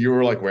was and you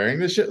were like wearing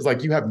this shit. It's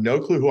like you have no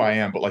clue who I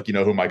am, but like you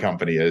know who my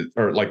company is,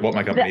 or like what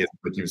my company is,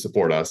 but you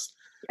support us.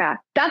 Yeah,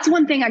 that's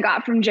one thing I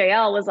got from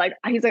JL was like,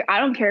 he's like, I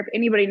don't care if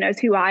anybody knows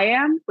who I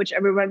am, which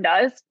everyone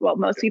does. Well,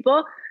 most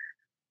people.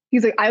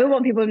 He's like, I would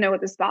want people to know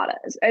what the spot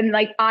is. And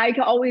like, I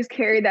always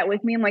carry that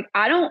with me. I'm like,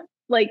 I don't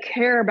like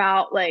care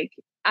about like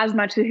as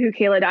much as who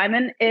Kayla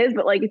Diamond is,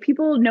 but like if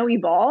people know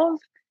Evolve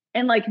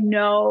and like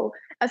know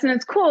us, and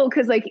it's cool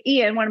because like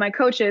Ian, one of my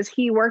coaches,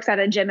 he works at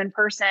a gym in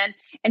person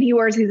and he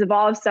wears these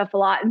Evolve stuff a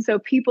lot. And so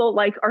people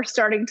like are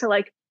starting to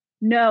like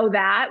know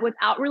that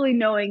without really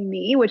knowing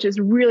me, which is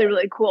really,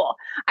 really cool.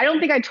 I don't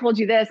think I told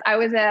you this. I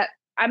was at,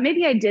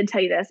 maybe I did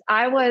tell you this.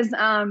 I was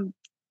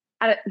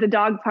at the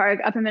dog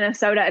park up in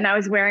Minnesota and I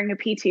was wearing a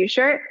P2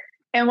 shirt.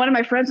 And one of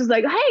my friends was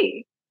like,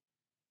 hey,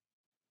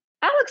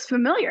 that looks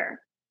familiar.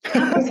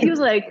 He was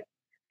like,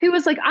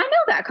 I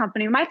know that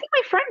company. I think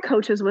my friend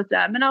coaches with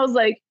them. And I was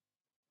like,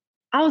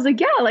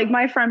 yeah, like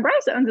my friend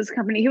Bryce owns this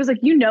company. He was like,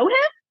 you know him?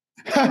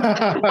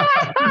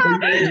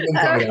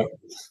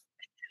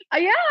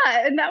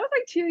 Yeah, and that was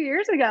like 2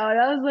 years ago. And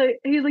I was like,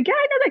 he was like, yeah,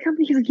 I know that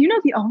company. He's like, you know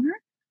the owner?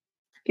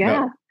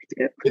 Yeah.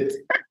 No,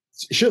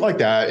 shit like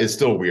that is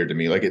still weird to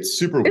me. Like it's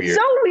super weird. It's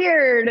so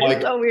weird. Like,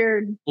 it's so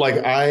weird. Like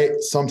I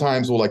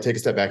sometimes will like take a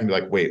step back and be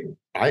like, wait,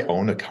 I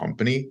own a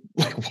company?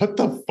 Like what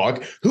the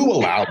fuck? Who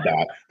allowed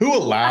that? Who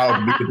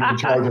allowed me to be in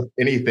charge of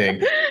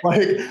anything?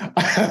 Like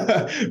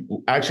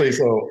actually,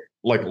 so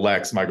like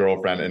Lex, my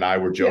girlfriend, and I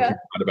were joking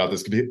about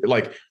this.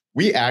 Like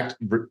we act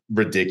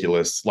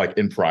ridiculous, like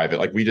in private.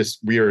 Like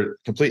we are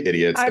complete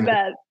idiots. I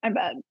bet.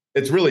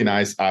 It's really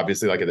nice,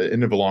 obviously, like at the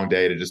end of a long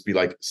day to just be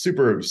like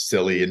super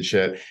silly and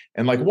shit.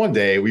 And like one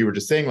day we were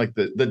just saying like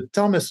the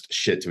dumbest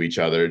shit to each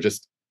other,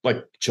 just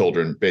like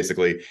children,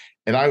 basically.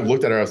 And I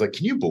looked at her, I was like,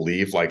 can you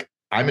believe like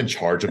I'm in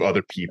charge of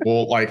other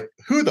people? Like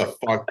who the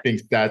fuck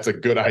thinks that's a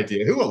good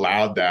idea? Who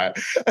allowed that?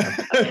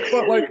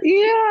 But like,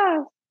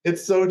 yeah,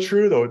 it's so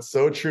true though. It's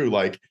so true.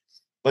 Like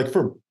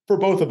for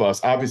both of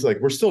us, obviously,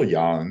 like we're still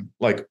young.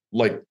 Like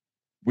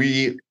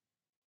we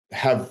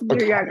have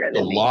accomplished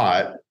a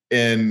lot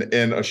in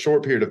a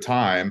short period of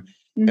time.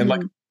 And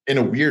like in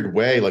a weird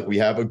way, like we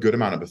have a good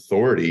amount of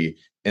authority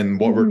in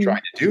what we're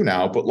trying to do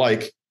now, but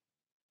like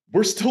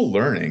we're still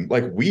learning.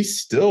 Like we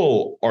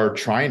still are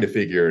trying to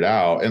figure it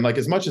out. And like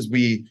as much as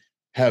we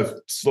have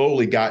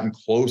slowly gotten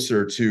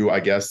closer to, I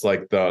guess,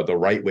 like the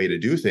right way to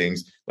do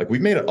things, like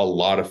we've made a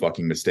lot of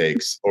fucking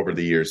mistakes over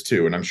the years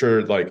too. And I'm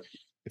sure like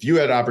if you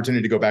had an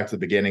opportunity to go back to the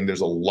beginning,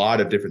 there's a lot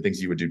of different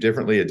things you would do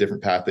differently, a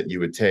different path that you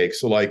would take.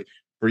 So like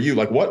for you,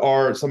 like what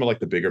are some of like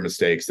the bigger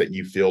mistakes that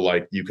you feel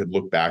like you could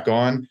look back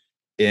on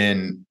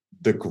in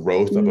the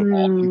growth of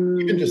evolving,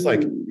 even just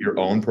like your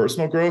own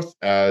personal growth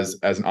as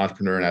an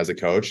entrepreneur and as a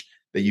coach,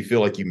 that you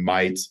feel like you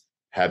might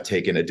have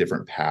taken a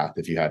different path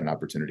if you had an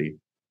opportunity?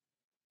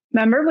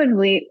 Remember when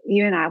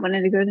you and I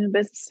wanted to go into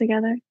business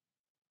together?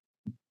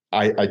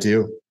 I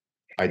do.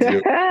 I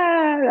do.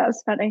 That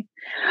was funny.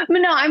 But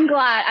no, I'm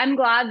glad. I'm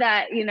glad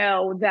that,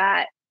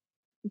 that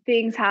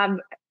things have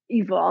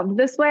evolved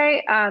this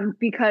way.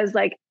 Because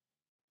like,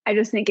 I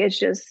just think it's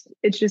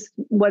just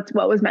what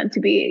was meant to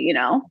be,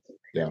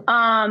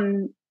 Yeah.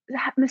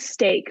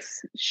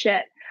 Mistakes,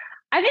 shit.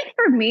 I think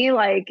for me,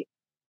 like,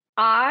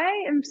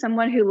 I am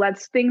someone who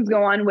lets things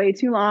go on way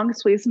too long,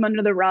 sweeps them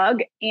under the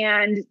rug,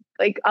 and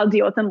like I'll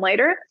deal with them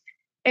later.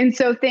 And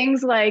so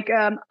things like,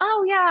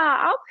 oh yeah,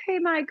 I'll pay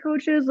my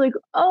coaches like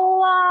a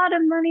lot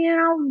of money and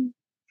I'll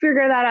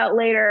figure that out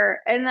later.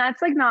 And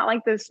that's like not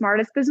like the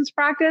smartest business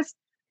practice.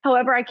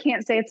 However, I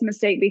can't say it's a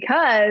mistake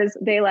because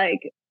they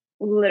like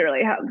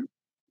literally have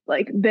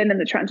like been in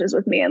the trenches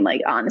with me and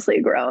like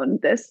honestly grown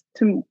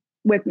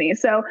with me.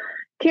 So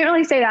can't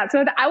really say that.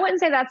 So I wouldn't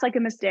say that's like a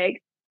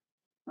mistake.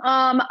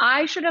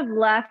 I should have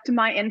left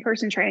my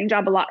in-person training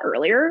job a lot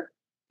earlier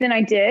than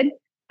I did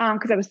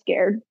because I was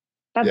scared.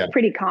 That's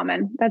pretty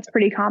common.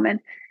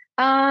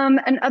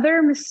 And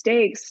other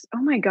mistakes.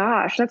 Oh my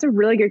gosh, that's a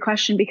really good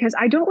question because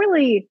I don't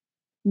really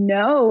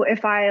know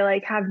if I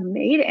like have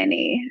made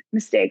any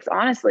mistakes,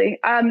 honestly.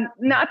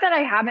 Not that I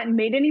haven't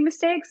made any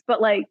mistakes, but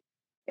like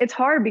it's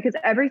hard because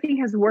everything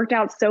has worked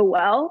out so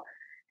well.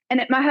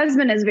 And my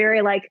husband is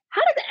very like,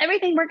 how does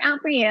everything work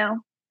out for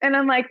you? And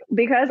I'm like,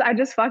 because I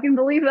just fucking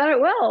believe that it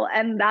will.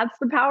 And that's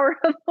the power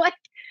of like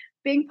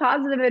being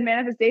positive in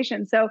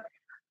manifestation. So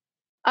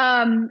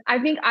I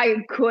think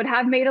I could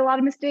have made a lot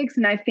of mistakes.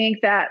 And I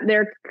think that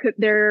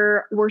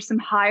there were some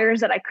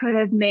hires that I could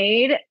have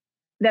made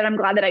that I'm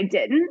glad that I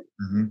didn't.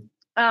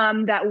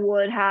 Mm-hmm. That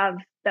would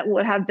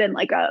have been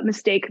like a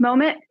mistake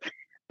moment.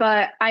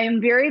 But I am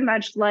very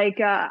much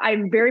like,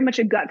 I'm very much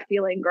a gut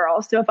feeling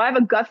girl. So if I have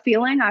a gut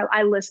feeling,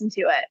 I listen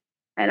to it.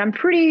 And I'm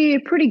pretty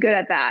good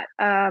at that.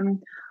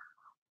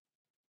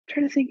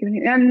 Trying to think of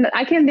anything. And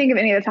I can't think of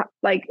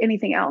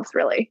anything else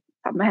really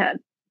off my head.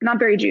 Not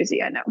very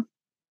juicy, I know.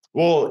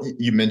 Well,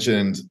 you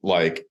mentioned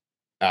like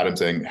Adam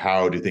saying,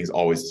 how do things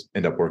always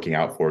end up working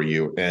out for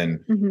you?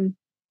 And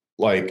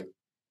like,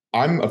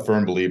 I'm a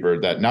firm believer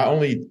that not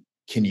only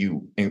can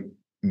you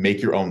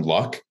make your own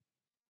luck,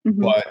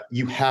 but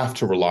you have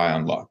to rely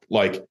on luck.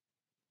 Like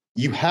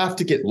you have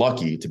to get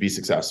lucky to be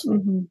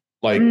successful.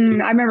 Like I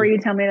remember you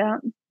telling me that.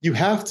 You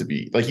have to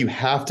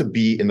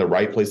be in the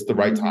right place at the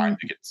right time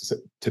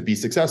to be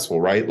successful,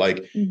 right?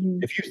 Like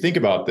if you think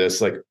about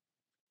this, like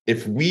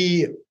if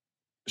we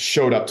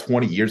showed up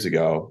 20 years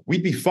ago,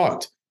 we'd be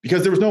fucked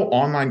because there was no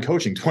online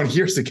coaching 20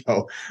 years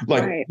ago.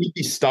 Like we'd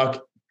be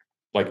stuck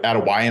like at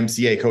a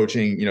YMCA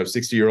coaching,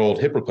 60-year-old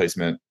hip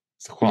replacement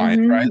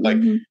client, right? Like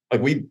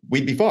we'd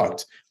be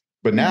fucked.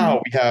 But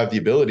now we have the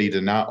ability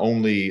to not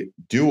only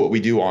do what we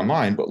do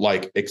online, but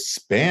like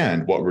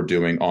expand what we're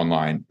doing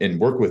online and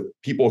work with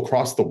people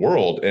across the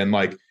world and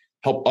like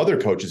help other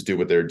coaches do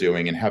what they're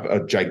doing and have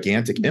a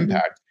gigantic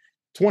impact.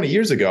 20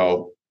 years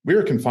ago, we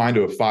were confined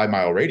to a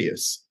 5-mile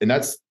radius, and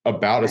that's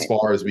about as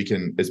far as we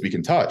can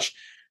touch.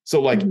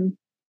 So like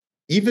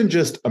even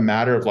just a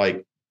matter of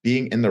like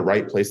being in the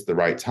right place at the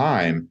right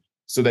time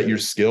so that your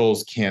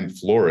skills can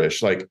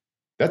flourish, like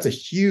that's a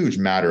huge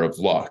matter of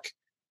luck.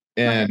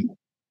 And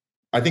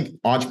I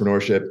think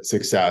entrepreneurship,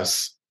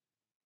 success,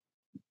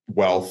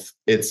 wealth,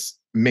 it's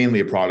mainly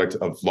a product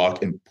of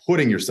luck and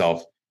putting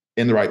yourself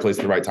in the right place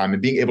at the right time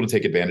and being able to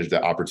take advantage of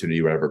that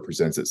opportunity wherever it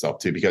presents itself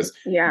to, because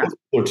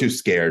people are too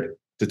scared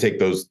to take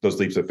those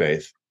leaps of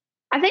faith.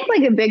 I think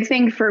like a big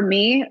thing for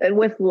me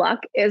with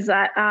luck is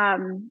that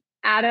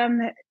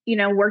Adam,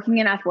 working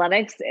in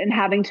athletics and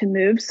having to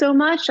move so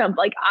much,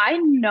 I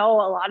know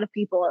a lot of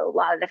people at a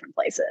lot of different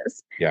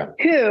places. Yeah.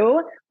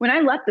 Who, when I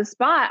left the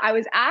spot, I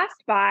was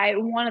asked by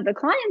one of the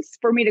clients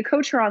for me to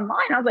coach her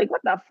online. I was like,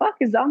 what the fuck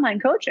is online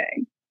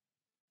coaching?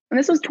 And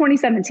this was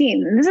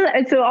 2017.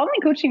 And so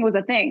online coaching was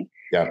a thing.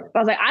 Yeah. But I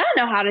was like, I don't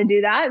know how to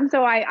do that. And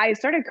so I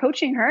started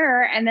coaching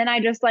her, and then I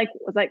just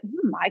was like,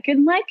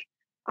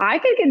 I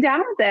could get down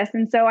with this.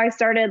 And so I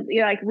started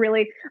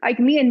really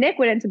me and Nick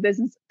went into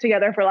business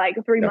together for like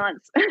 3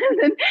 months.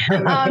 And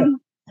then,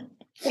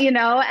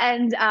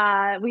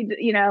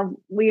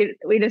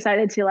 we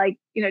decided to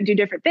do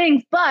different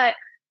things, but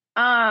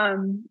that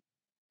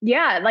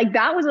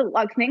was a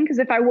luck thing. Cause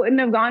if I wouldn't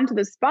have gone to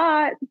the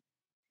spot,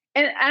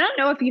 and I don't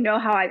know if you know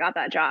how I got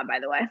that job, by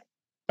the way.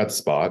 At the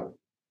spot.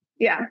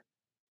 Yeah.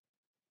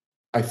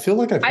 I feel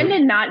like I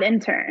did not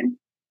intern.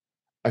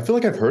 I feel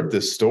like I've heard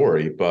this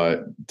story,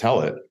 but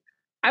tell it.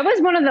 I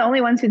was one of the only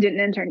ones who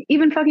didn't intern.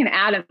 Even fucking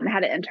Adam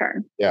had an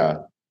intern. Yeah.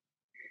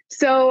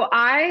 So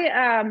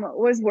I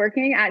was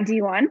working at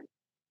D1. Do you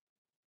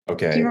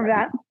Okay. remember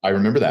that? I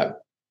remember that.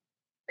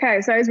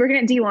 Okay, so I was working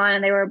at D1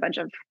 and they were a bunch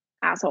of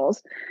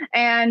assholes.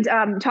 And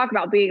talk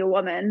about being a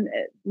woman,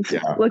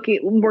 Yeah.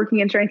 working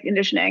in strength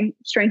conditioning,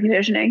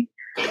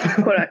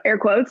 quote air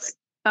quotes,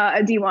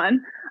 at D1.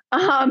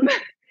 Um,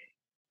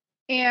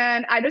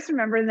 and I just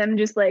remember them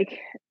just like,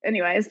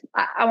 anyways,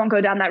 I won't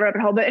go down that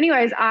rabbit hole. But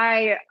anyways,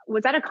 I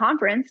was at a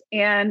conference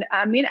and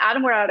me and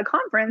Adam were at a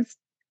conference.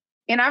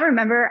 And I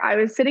remember I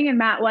was sitting in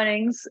Matt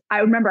Lenning's. I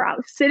remember I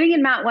was sitting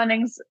in Matt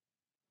Lenning's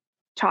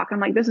talk. I'm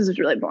like, this is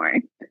really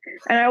boring.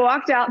 And I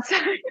walked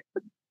outside.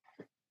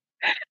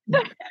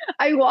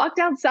 I walked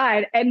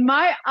outside and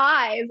my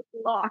eyes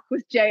locked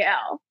with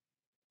JL.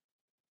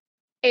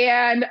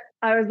 And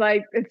I was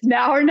like, it's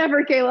now or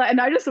never, Kayla. And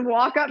I just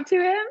walk up to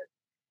him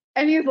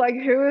and he's like,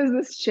 who is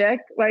this chick?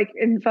 Like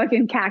in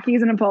fucking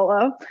khakis and a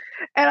polo.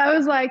 And I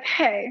was like,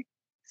 hey,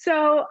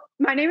 so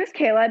my name is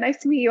Kayla. Nice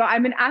to meet you.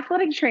 I'm an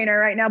athletic trainer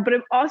right now, but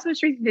I'm also a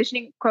strength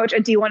conditioning coach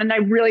at D1 and I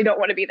really don't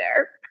want to be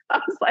there. I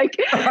was like,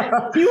 I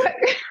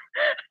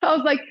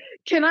was like,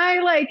 can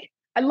I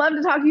I'd love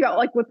to talk to you about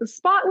like what the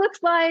spot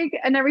looks like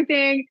and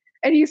everything.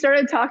 And he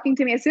started talking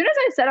to me. As soon as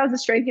I said I was a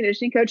strength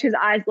conditioning coach, his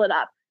eyes lit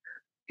up.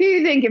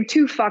 He didn't give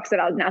two fucks that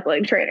I was an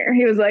athletic trainer.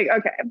 He was like,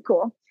 okay,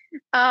 cool.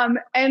 And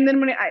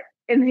then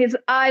and his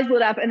eyes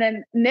lit up, and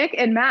then Nick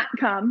and Matt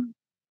come,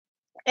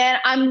 and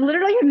I'm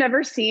literally have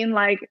never seen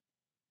like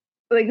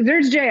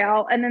there's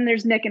JL and then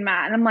there's Nick and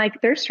Matt, and I'm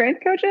like, they're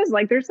strength coaches,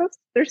 like they're so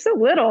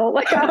little.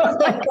 Like I was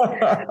like,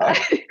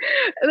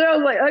 and I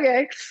was like,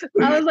 okay.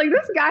 I was like,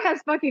 this guy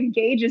has fucking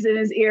gauges in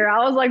his ear. I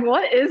was like,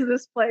 what is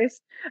this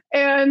place?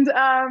 And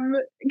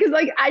because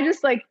like I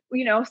just like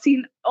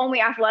seen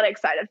only athletic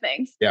side of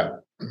things. Yeah.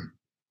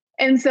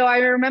 And so I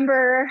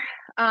remember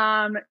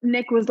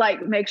Nick was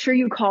like, make sure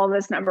you call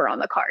this number on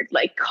the card.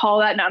 Like, call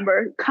that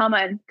number. Come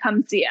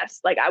see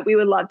us. Like, we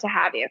would love to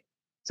have you.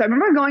 So I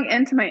remember going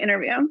into my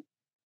interview.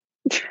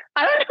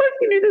 I don't know if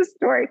you knew this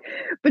story,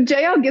 but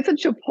JL gets a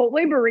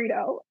Chipotle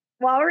burrito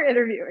while we're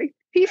interviewing.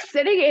 He's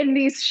sitting in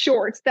these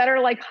shorts that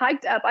are like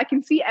hiked up. I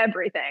can see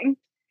everything.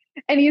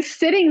 And he's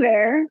sitting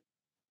there.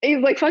 He's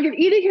like fucking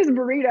eating his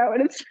burrito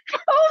and it's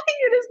falling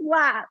in his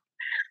lap.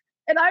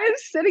 And I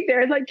was sitting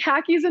there in like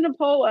khakis and a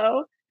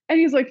polo. And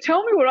he's like,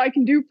 tell me what I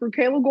can do for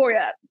Kayla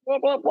Goyette, blah,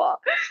 blah, blah.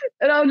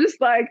 And I was just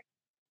like,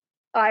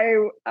 I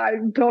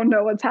don't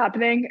know what's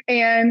happening.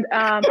 And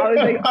I was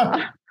like,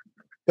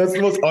 that's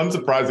the most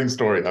unsurprising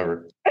story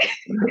ever.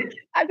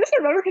 I just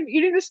remember him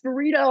eating this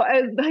burrito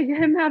and like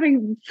him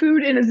having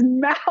food in his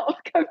mouth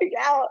coming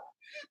out.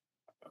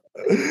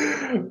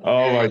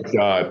 Oh my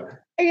God.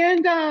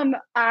 And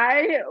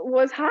I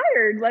was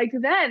hired like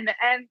then,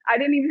 and I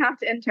didn't even have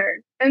to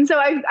intern. And so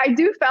I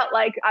do felt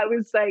like I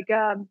was like,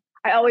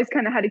 I always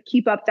kind of had to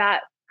keep up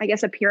that, I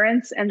guess,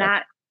 appearance and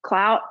that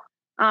clout.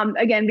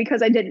 Again,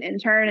 because I didn't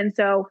intern. And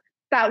so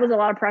that was a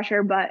lot of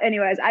pressure. But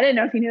anyways, I didn't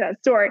know if you knew that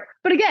story.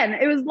 But again,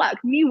 it was luck.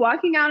 Me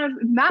walking out of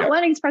Matt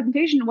Lenning's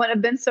presentation wouldn't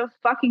have been so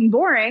fucking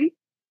boring.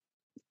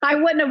 I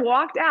wouldn't have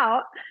walked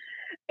out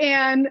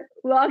and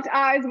locked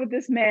eyes with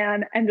this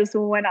man and just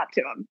went up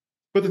to him.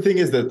 But the thing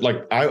is that,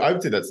 like, I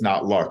would say that's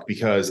not luck,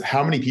 because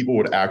how many people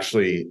would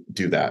actually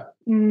do that?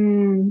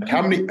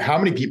 How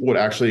many people would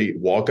actually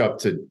walk up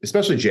to,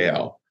 especially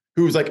JL,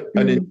 who's like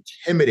an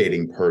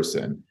intimidating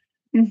person,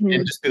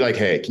 and just be like,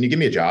 "Hey, can you give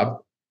me a job?"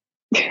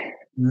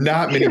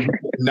 Not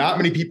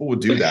many people would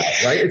do that,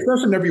 right?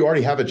 Especially whenever you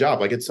already have a job.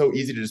 Like, it's so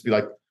easy to just be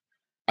like,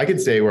 "I can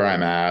stay where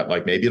I'm at.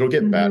 Like, maybe it'll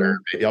get better.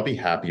 Maybe I'll be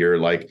happier."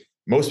 Like,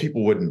 most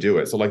people wouldn't do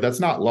it. So like,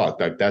 that's not luck.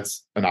 Like,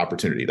 that's an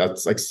opportunity.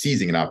 That's like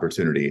seizing an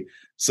opportunity.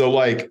 So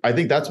like, I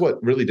think that's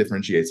what really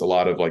differentiates a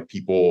lot of like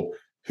people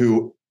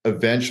who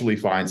eventually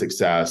find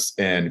success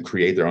and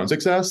create their own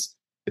success.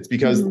 It's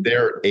because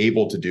they're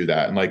able to do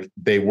that. And like,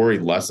 they worry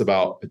less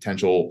about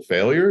potential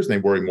failures. And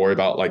they worry more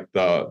about like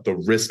the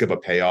risk of a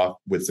payoff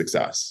with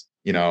success,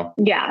 you know?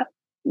 Yeah.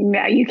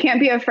 Yeah. You can't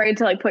be afraid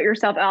to like put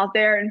yourself out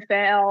there and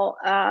fail,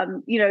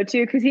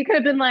 too. Cause he could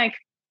have been like,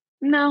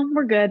 no,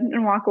 we're good,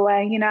 and walk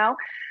away,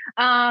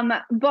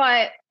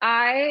 But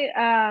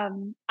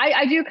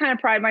I do kind of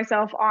pride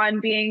myself on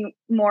being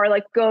more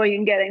like going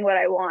and getting what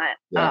I want,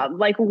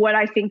 like what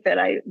I think that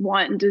I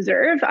want and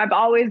deserve. I've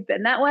always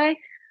been that way.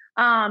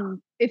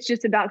 It's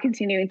just about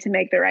continuing to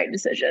make the right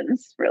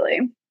decisions,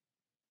 really.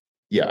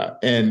 Yeah.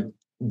 And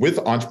with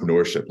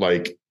entrepreneurship,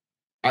 like,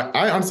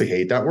 I honestly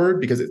hate that word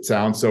because it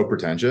sounds so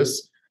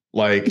pretentious.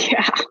 Like,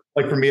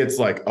 like for me, it's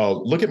like,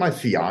 oh, look at my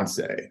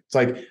fiance. It's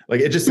like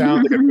it just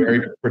sounds like a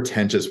very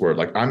pretentious word.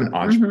 Like, I'm an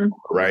entrepreneur,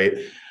 right?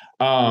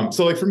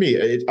 So like for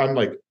me, I'm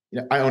like,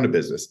 I own a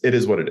business. It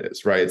is what it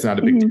is, right? It's not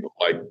a big deal.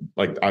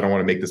 Like I don't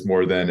want to make this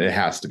more than it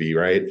has to be,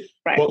 right?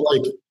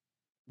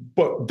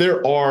 But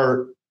there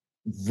are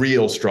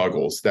real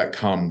struggles that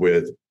come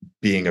with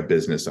being a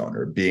business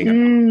owner,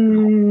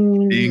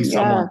 being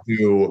someone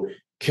who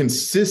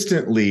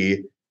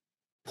consistently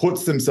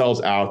puts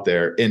themselves out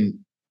there and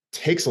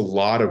takes a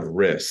lot of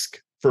risk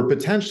for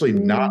potentially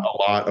not a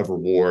lot of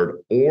reward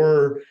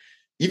or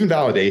even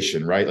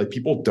validation, right? Like,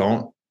 people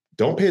don't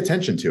don't pay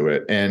attention to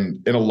it.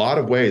 And in a lot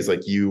of ways,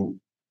 like you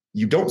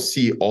don't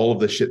see all of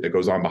the shit that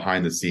goes on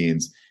behind the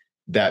scenes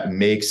that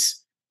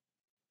makes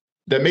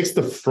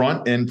the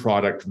front end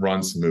product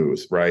run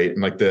smooth, right?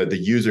 And like the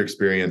user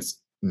experience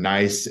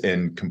nice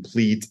and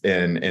complete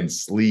and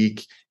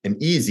sleek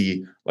and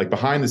easy. Like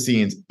behind the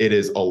scenes, it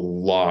is a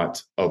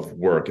lot of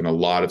work and a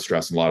lot of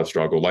stress and a lot of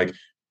struggle. Like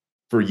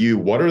for you,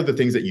 what are the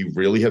things that you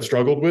really have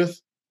struggled with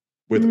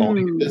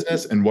owning a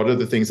business, and what are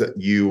the things that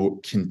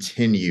you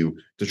continue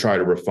to try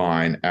to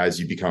refine as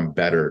you become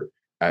better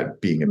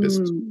at being a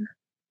business owner?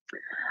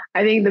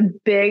 I think the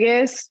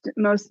biggest,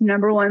 most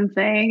number one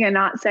thing, and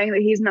not saying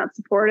that he's not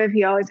supportive,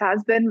 he always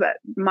has been, but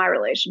my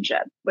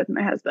relationship with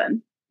my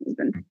husband has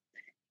been.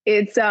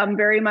 It's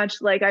very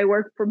much like I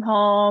work from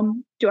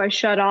home. Do I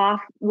shut off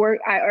work?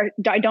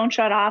 I don't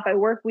shut off. I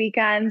work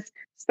weekends,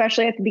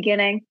 especially at the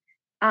beginning.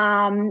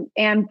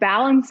 And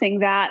balancing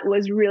that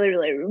was really,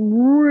 really,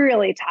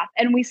 really tough.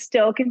 And we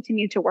still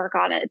continue to work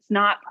on it. It's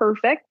not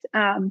perfect.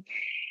 And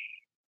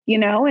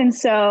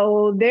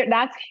so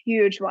that's a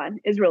huge one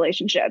is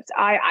relationships.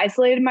 I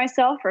isolated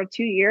myself for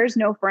 2 years,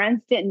 no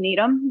friends, didn't need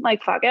them.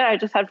 Like, fuck it. I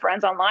just had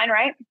friends online.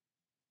 Right.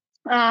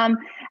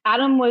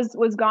 Adam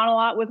was gone a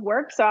lot with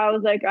work. So I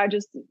was like, I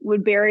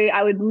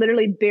would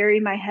literally bury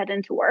my head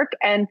into work,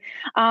 and,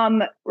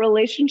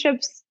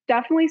 relationships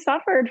definitely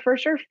suffered for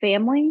sure.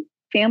 Family,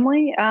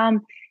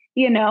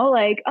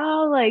 like,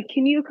 oh, like,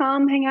 can you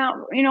come hang out,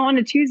 on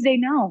a Tuesday?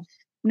 No,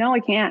 I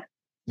can't.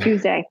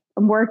 Tuesday,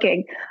 I'm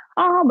working.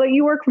 Oh, but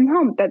you work from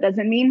home. That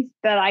doesn't mean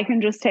that I can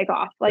just take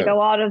off. Like a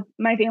lot of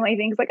my family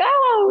thinks like,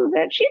 oh,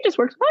 that she just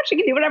works from home. She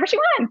can do whatever she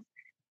wants.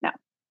 No.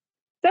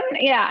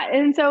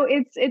 And so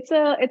it's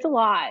a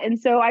lot. And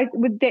so I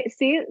would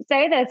say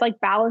that it's like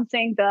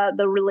balancing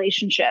the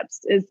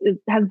relationships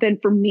has been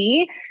for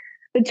me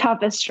the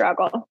toughest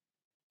struggle.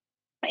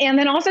 And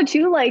then also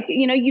too, like,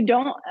 you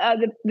don't,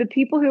 the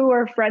people who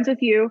are friends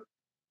with you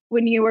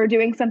when you are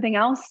doing something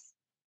else,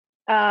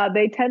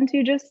 they tend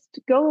to just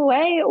go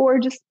away or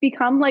just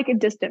become like a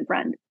distant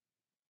friend.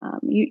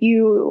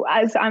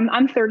 As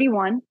I'm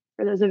 31,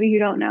 for those of you who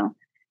don't know.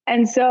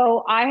 And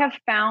so I have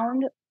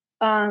found,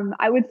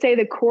 I would say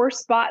the core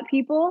spot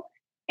people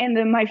and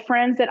then my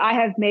friends that I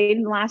have made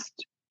in the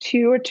last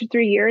 2 to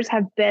 3 years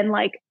have been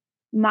like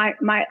my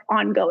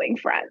ongoing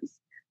friends.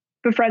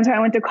 The friends who I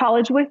went to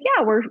college with,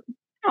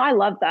 I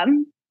love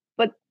them,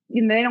 but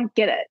they don't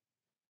get it.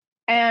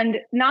 And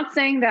not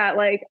saying that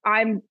like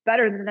I'm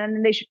better than them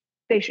and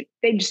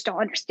they just don't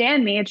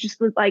understand me. It's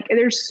just like,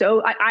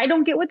 I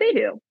don't get what they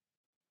do.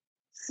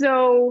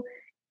 So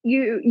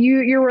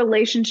your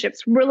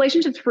relationships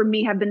for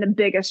me have been the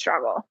biggest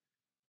struggle.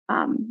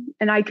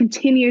 And I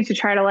continue to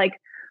try to like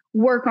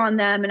work on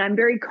them, and I'm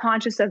very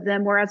conscious of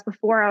them. Whereas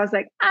before I was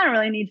like, I don't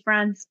really need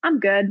friends. I'm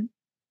good.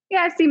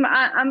 Yeah.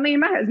 My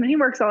husband, he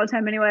works all the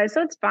time anyway,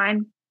 so it's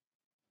fine.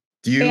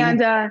 Do you?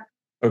 And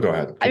oh, go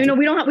ahead.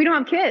 we don't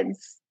have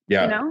kids.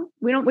 Yeah.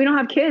 We don't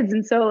have kids.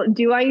 And so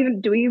do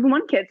we even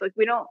want kids? Like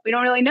we don't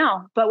really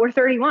know, but we're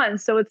 31.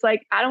 So it's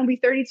like, I don't be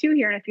 32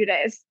 here in a few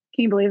days.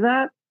 Can you believe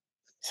that?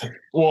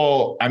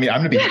 Well, I mean, I'm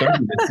going to be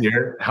 30 this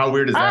year. How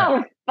weird is that?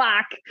 Oh,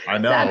 fuck. I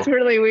know. That's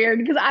really weird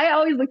because I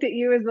always looked at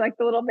you as like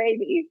the little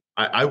baby.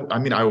 I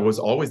mean, I was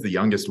always the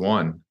youngest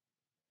one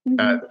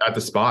at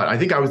the spot. I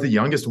think I was the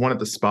youngest one at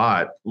the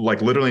spot,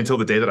 like literally until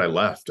the day that I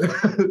left.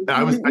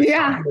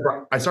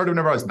 I started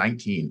whenever I was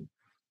 19.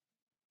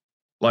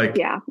 Like,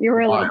 yeah, you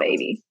were a little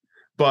baby.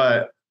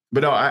 But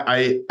no,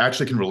 I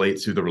actually can relate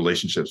to the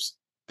relationships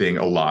thing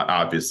a lot.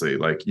 Obviously,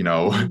 like,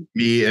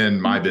 me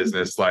and my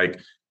business, like,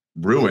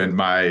 ruined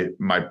my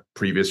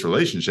previous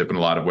relationship in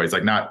a lot of ways.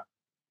 Like, not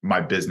my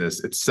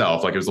business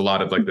itself. Like, it was a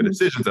lot of like the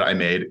decisions that I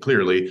made,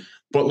 clearly,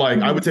 but like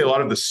I would say a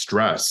lot of the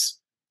stress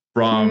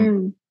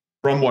from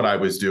what I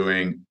was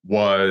doing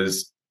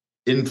was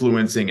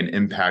influencing and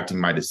impacting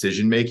my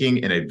decision making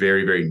in a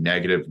very, very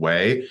negative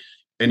way.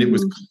 And it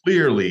was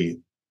clearly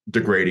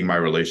degrading my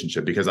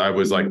relationship because I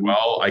was like,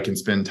 well, I can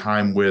spend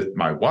time with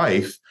my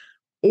wife,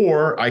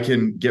 or I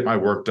can get my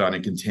work done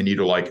and continue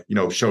to like,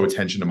 show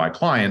attention to my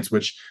clients,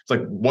 which it's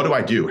like, what do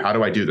I do? How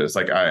do I do this?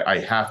 Like, I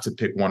have to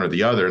pick one or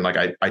the other. And like,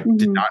 I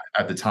did not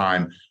at the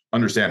time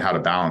understand how to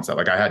balance that.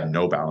 Like, I had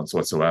no balance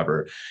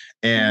whatsoever.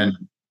 And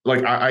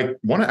like, I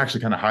want to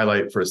actually kind of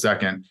highlight for a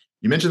second,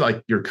 you mentioned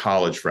like your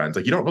college friends,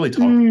 like you don't really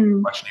talk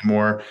much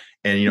anymore.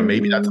 And,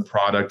 maybe that's a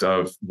product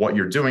of what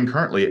you're doing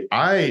currently.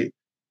 I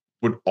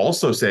would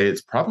also say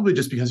it's probably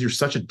just because you're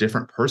such a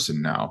different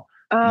person now.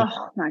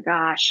 Oh my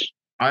gosh.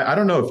 I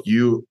don't know if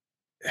you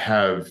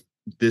have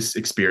this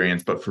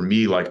experience, but for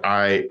me, like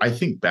I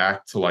think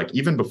back to like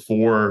even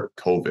before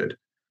COVID,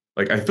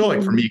 like I feel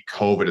like for me,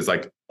 COVID is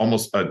like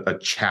almost a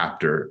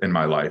chapter in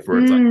my life where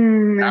it's like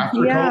after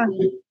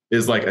COVID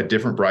is like a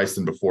different Bryce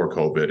than before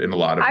COVID in a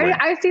lot of ways.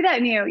 I see that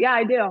in you. Yeah,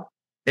 I do.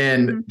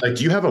 And like,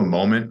 do you have a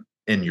moment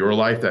in your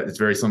life that is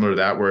very similar to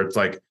that, where it's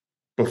like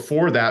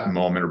before that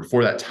moment or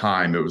before that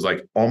time, it was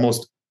like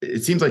almost,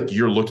 it seems like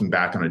you're looking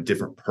back on a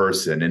different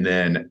person. And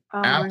then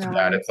after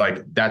that, it's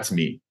like, that's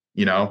me,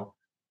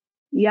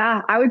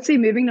 Yeah. I would say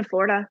moving to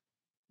Florida.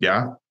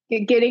 Yeah.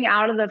 getting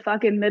out of the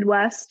fucking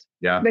Midwest,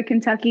 Yeah. the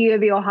Kentucky,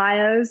 the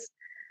Ohio's,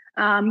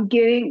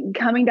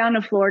 coming down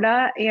to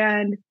Florida.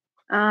 And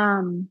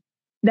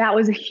that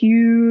was a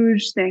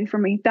huge thing for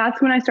me.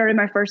 That's when I started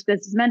my first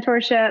business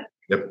mentorship.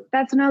 Yep.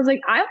 That's when I was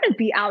like, I want to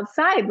be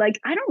outside. Like,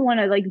 I don't want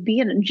to like be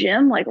in a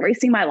gym, like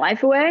racing my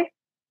life away.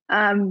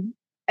 And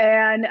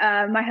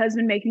my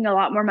husband making a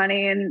lot more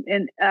money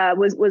and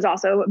was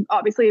also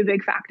obviously a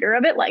big factor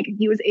of it. Like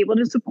he was able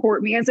to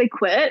support me as I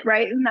quit.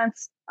 Right. And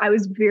I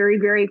was very,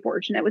 very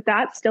fortunate with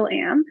that. Still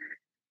am.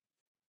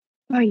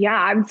 Oh yeah,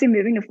 I would say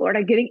moving to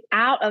Florida, getting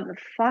out of the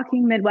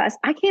fucking Midwest.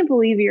 I can't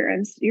believe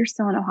you're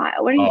still in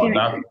Ohio. What are you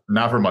doing?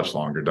 Not for much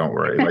longer. Don't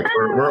worry. Like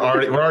we're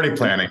already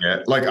planning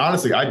it. Like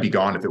honestly, I'd be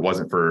gone if it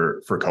wasn't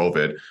for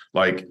COVID.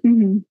 Like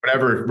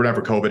whenever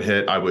COVID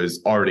hit, I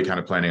was already kind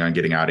of planning on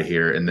getting out of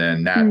here, and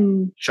then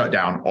that shut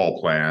down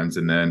all plans.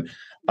 And then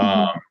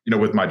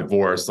with my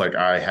divorce, like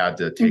I had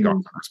to take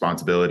on some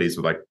responsibilities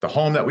with like the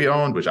home that we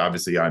owned, which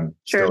obviously I'm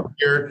still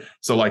here.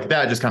 So like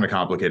that just kind of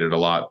complicated a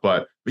lot.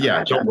 But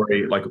yeah, don't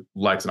worry. Like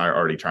Lex and I are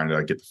already trying to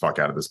like, get the fuck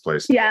out of this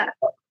place. Yeah.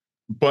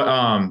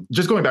 But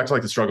just going back to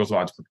like the struggles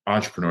of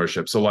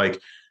entrepreneurship. So like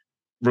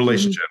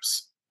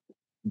relationships,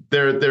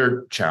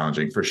 they're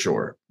challenging for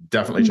sure.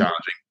 Definitely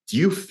challenging. Do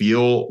you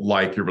feel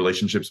like your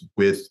relationships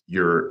with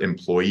your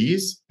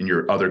employees and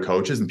your other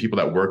coaches and people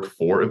that work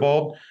for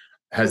Evolved,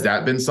 has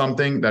that been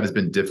something that has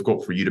been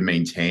difficult for you to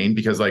maintain?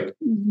 Because like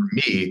for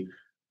me,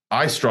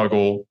 I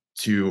struggle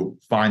to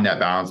find that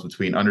balance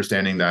between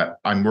understanding that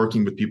I'm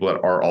working with people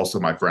that are also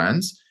my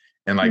friends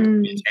and like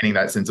maintaining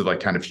that sense of like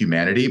kind of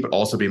humanity, but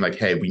also being like,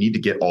 hey, we need to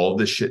get all of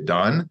this shit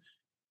done.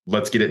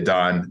 Let's get it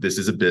done. This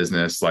is a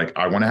business. Like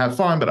I want to have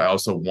fun, but I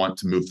also want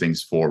to move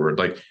things forward.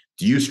 Like,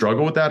 do you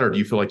struggle with that? Or do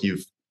you feel like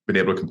you've been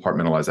able to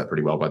compartmentalize that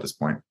pretty well by this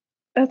point?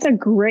 That's a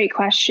great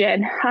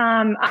question.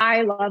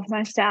 I love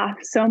my staff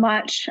so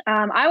much.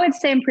 I would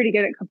say I'm pretty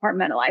good at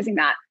compartmentalizing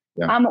that.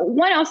 Yeah.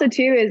 One also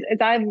too is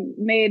I've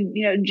made,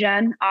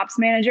 Jen ops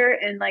manager,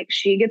 and like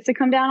she gets to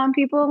come down on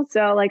people.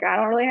 So like I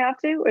don't really have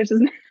to, which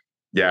is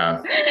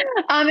yeah.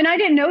 And I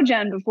didn't know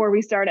Jen before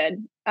we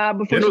started. Jen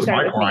was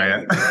my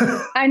client.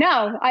 I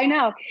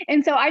know.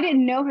 And so I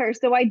didn't know her.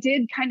 So I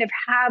did kind of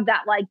have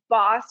that like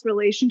boss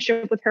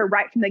relationship with her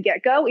right from the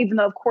get-go, even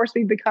though of course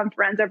we've become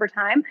friends over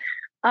time.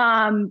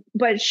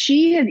 But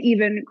she has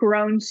even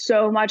grown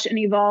so much and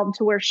evolved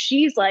to where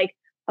she's like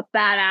a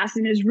badass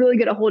and is really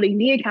good at holding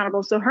me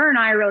accountable. So her and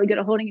I are really good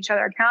at holding each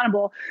other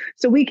accountable.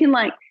 So we can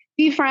like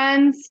be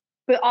friends,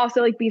 but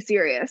also like be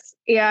serious.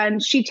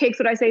 And she takes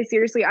what I say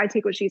seriously. I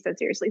take what she said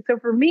seriously. So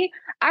for me,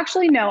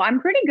 actually, no, I'm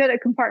pretty good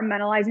at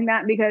compartmentalizing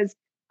that because,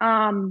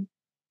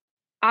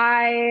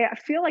 I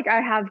feel like I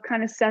have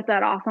kind of set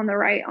that off on the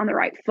right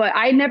foot.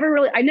 I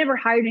never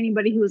hired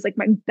anybody who was like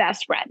my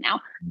best friend. Now,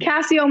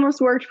 Cassie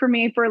almost worked for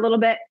me for a little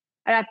bit.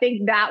 And I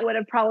think that would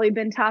have probably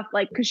been tough,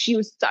 like, cause she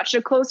was such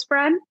a close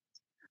friend.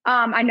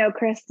 I know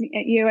Chris,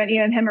 you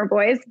and him are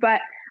boys,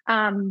 but,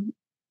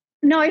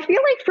 no, I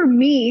feel like for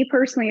me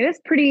personally, it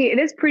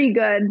is pretty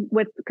good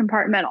with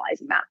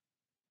compartmentalizing that.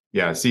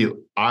 Yeah. See,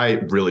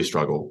 I really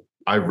struggle.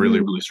 I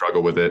really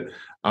struggle with it.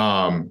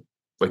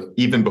 Like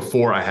even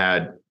before I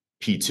had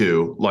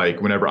P2, like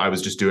whenever I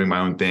was just doing my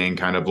own thing,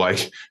 kind of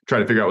like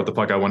trying to figure out what the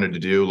fuck I wanted to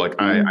do. Like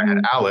I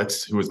had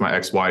Alex, who was my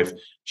ex-wife.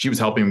 She was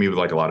helping me with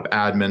like a lot of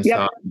admin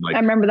stuff. Like, I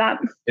remember that.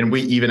 And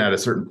we even at a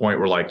certain point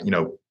were like,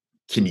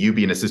 can you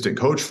be an assistant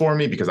coach for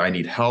me? Because I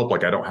need help.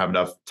 Like I don't have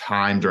enough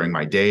time during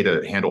my day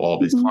to handle all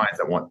of these clients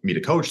that want me to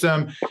coach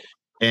them.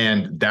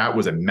 And that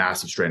was a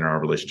massive strain on our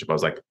relationship. I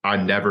was like,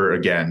 I'm never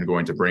again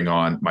going to bring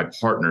on my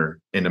partner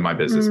into my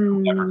business. I'll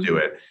never do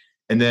it.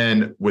 And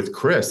then with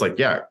Chris, like,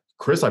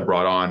 Chris I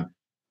brought on,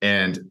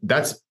 and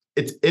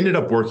it's ended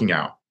up working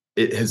out.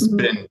 It has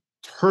been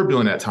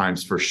turbulent at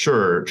times for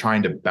sure,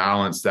 trying to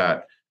balance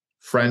that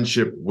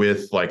friendship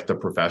with like the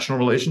professional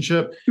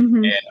relationship.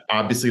 And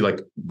obviously like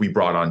we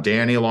brought on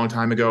Danny a long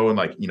time ago. And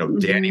like,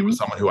 Danny was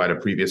someone who I had a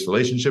previous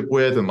relationship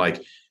with, and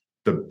like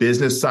the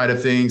business side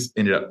of things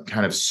ended up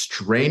kind of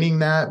straining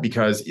that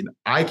because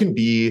I can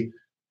be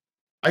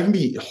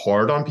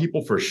hard on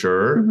people for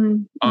sure.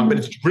 But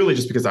it's really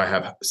just because I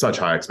have such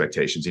high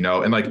expectations,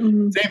 and like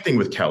same thing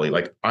with Kelly.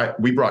 Like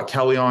we brought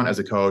Kelly on as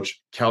a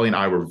coach. Kelly and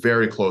I were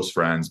very close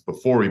friends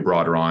before we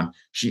brought her on.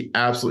 She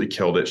absolutely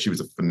killed it. She was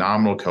a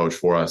phenomenal coach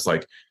for us.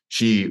 Like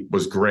she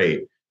was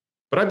great,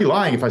 but I'd be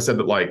lying if I said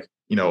that like,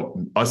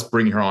 us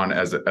bringing her on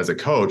as a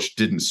coach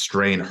didn't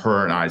strain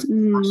her and I's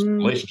personal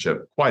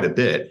relationship quite a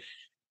bit.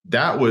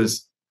 That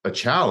was a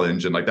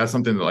challenge. And like, that's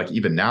something that like,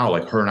 even now,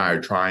 like her and I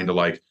are trying to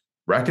like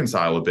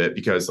reconcile a bit,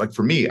 because like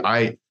for me,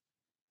 I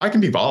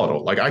can be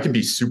volatile. Like I can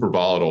be super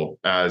volatile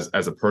as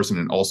a person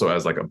and also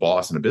as like a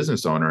boss and a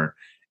business owner.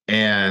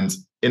 And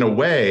in a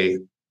way,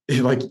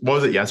 like, what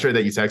was it yesterday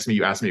that you texted me?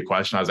 You asked me a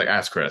question. I was like,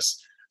 ask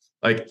Chris.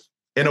 Like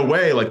in a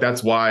way, like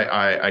that's why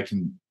I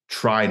can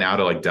try now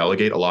to like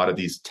delegate a lot of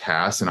these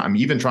tasks. And I'm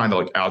even trying to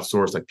like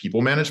outsource like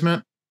people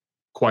management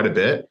quite a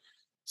bit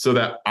so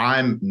that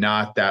I'm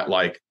not that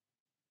like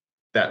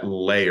that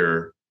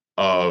layer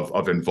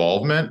of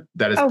involvement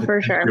that is Oh,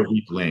 for potentially sure. a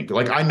weak link.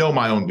 Like I know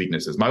my own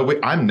weaknesses.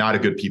 I'm not a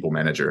good people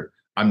manager.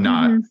 I'm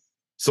not. Mm-hmm.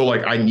 So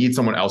like I need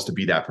someone else to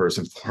be that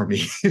person for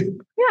me.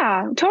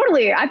 Yeah,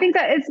 totally. I think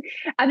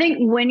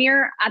when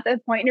you're at the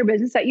point in your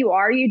business that you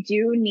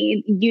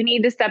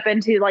need to step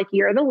into like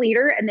you're the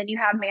leader and then you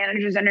have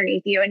managers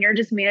underneath you and you're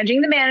just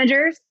managing the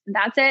managers. And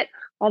that's it.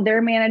 While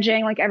they're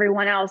managing like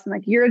everyone else. And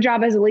like your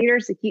job as a leader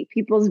is to keep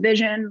people's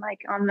vision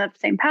like on the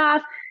same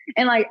path.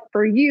 And like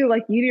for you,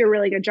 like you do a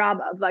really good job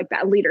of like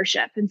that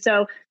leadership. And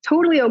so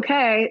totally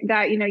okay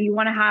that, you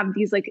want to have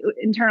these like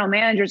internal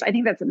managers. I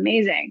think that's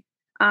amazing.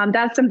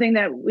 That's something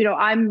that,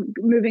 I'm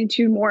moving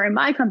to more in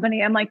my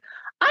company. I'm like,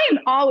 I am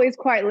always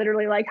quite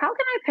literally like, how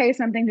can I pay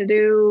something to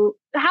do?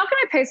 How can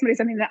I pay somebody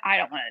something that I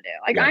don't want to do?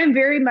 Like, Yeah. I'm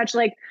very much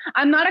like,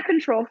 I'm not a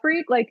control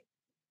freak.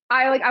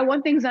 I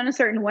want things done a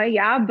certain way.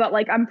 Yeah. But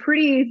I'm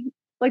pretty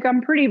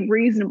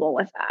reasonable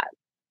with that.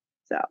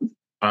 So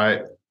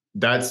I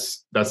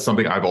that's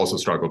something I've also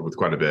struggled with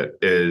quite a bit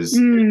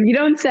you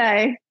don't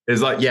say.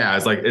 Is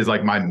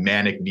like my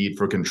manic need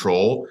for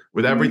control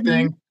with Mm-hmm.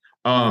 everything.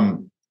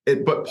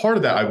 But part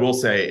of that I will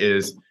say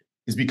is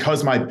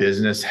because my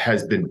business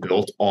has been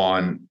built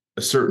on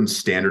a certain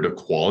standard of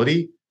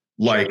quality,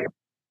 like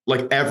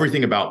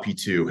everything about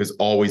P2 has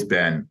always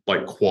been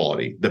like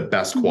quality, the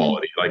best Mm-hmm.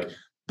 quality, like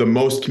the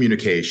most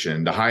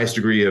communication, the highest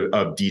degree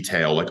of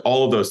detail, like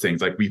all of those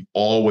things. Like we've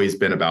always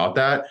been about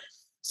that.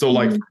 So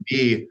like Mm-hmm. for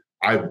me,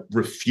 I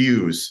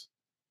refuse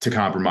to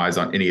compromise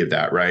on any of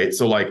that, right?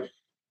 So like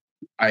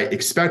I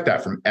expect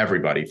that from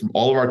everybody, from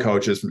all of our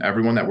coaches, from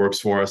everyone that works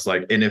for us.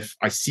 Like, and if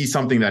I see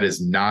something that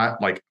is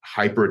not like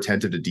hyper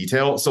attentive to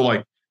detail, so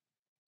like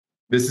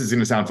this is going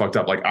to sound fucked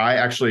up. Like I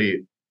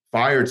actually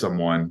fired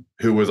someone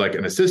who was like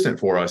an assistant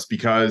for us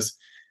because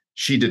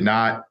she did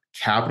not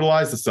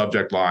capitalize the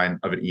subject line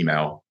of an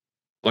email,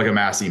 like a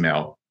mass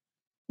email.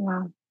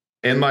 Wow.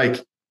 And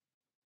like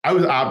I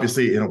was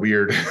obviously in a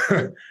weird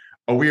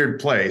a weird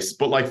place,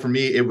 but like for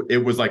me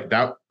it was like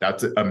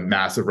that's a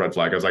massive red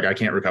flag. I was like I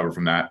can't recover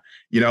from that.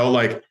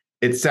 Like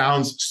it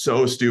sounds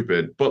so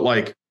stupid, but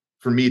like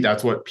for me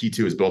that's what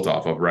P2 is built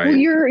off of, Well, right?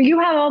 you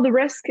have all the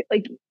risk,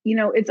 like,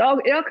 it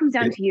all comes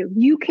down It, to you.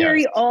 You yes.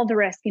 carry all the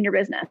risk in your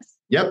business.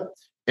 Yep.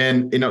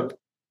 And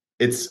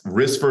it's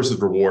risk versus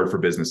reward for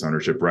business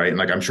ownership, right? And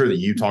like I'm sure that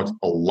you talked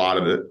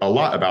Mm-hmm. a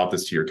lot about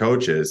this to your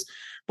coaches,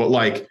 but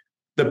like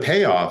the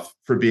payoff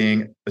for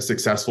being a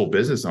successful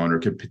business owner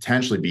could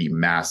potentially be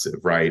massive,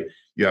 right?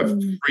 You have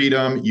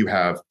freedom, you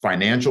have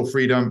financial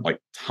freedom, like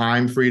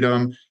time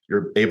freedom.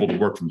 You're able to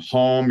work from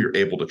home, you're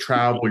able to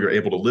travel, you're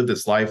able to live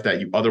this life that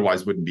you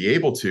otherwise wouldn't be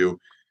able to.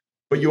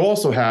 But you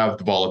also have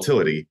the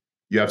volatility.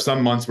 You have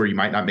some months where you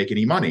might not make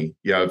any money.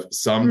 You have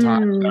some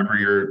times Mm. whenever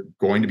you're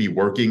going to be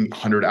working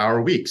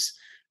 100-hour weeks.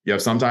 You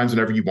have sometimes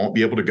whenever you won't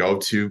be able to go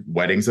to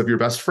weddings of your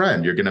best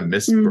friend. You're going to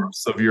miss Mm.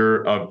 births of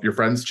your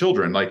friend's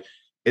children. Like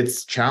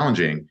it's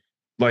challenging.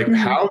 Like Mm-hmm.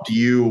 how do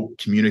you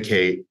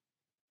communicate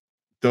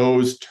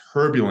those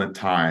turbulent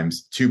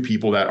times to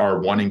people that are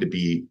wanting to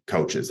be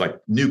coaches, like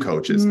new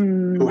coaches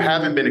who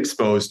haven't been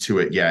exposed to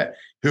it yet,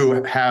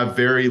 who have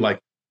very like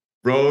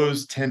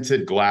rose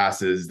tinted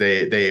glasses.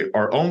 They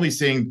are only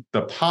seeing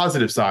the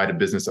positive side of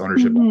business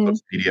ownership on Mm-hmm.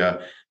 social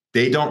media.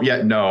 They don't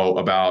yet know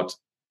about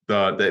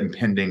the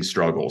impending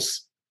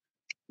struggles.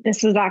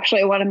 This was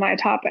actually one of my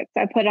topics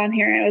I put on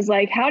here. It was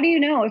like, how do you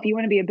know if you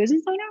want to be a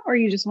business owner or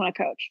you just want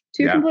to coach?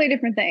 Two Yeah. completely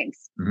different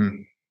things. Mm-hmm.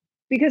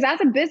 Because as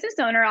a business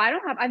owner, I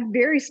have a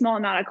very small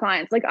amount of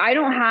clients. Like I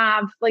don't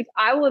have, like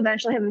I will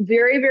eventually have a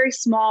very, very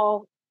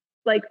small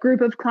like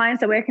group of clients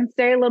that way I can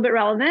stay a little bit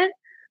relevant,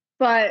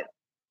 but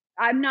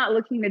I'm not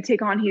looking to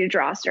take on huge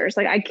rosters.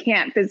 Like I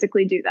can't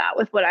physically do that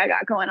with what I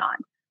got going on.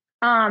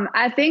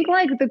 I think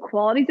like the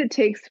qualities it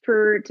takes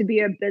to be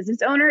a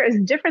business owner is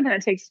different than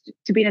it takes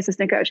to be an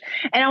assistant coach.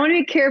 And I want to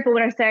be careful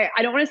when I say,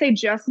 I don't want to say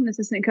just an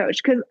assistant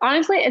coach, because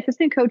honestly,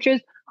 assistant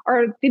coaches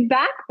are the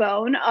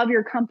backbone of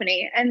your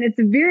company. And it's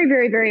a very,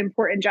 very, very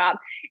important job.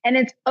 And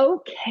it's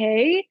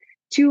okay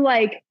to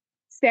like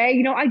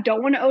say, I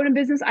don't want to own a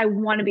business. I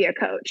want to be a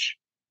coach.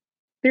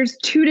 There's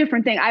two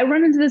different things. I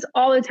run into this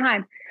all the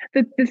time.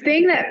 The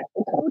thing that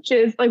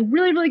coaches, like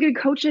really, really good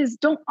coaches,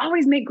 don't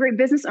always make great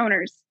business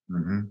owners.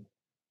 Mm-hmm.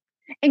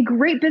 And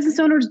great business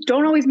owners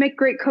don't always make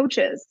great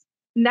coaches.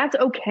 And that's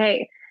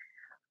okay.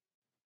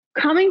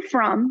 Coming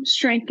from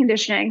strength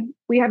conditioning,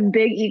 we have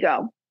big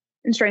ego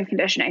in strength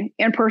conditioning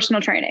and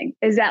personal training,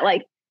 is that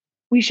like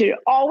we should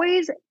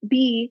always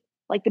be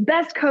like the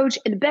best coach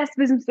and the best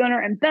business owner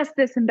and best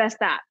this and best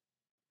that.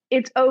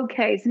 It's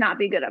okay to not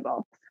be good at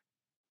both.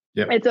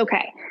 Yep. It's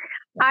okay.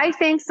 I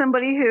think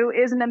somebody who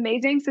is an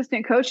amazing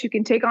assistant coach who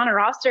can take on a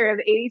roster of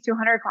 80 to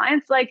 100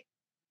 clients, like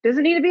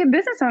doesn't need to be a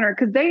business owner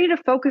because they need to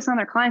focus on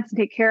their clients and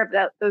take care of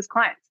those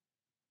clients.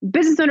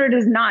 Business owner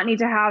does not need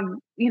to have,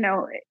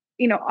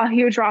 a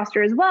huge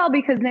roster as well,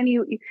 because then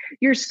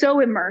you're so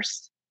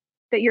immersed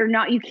that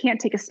you can't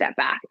take a step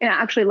back and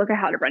actually look at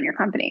how to run your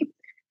company.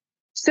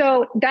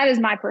 So that is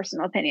my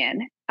personal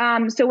opinion.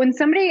 So when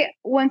somebody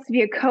wants to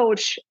be a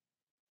coach,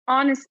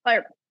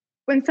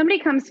 when somebody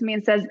comes to me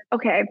and says,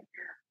 okay,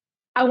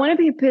 I want to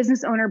be a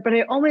business owner, but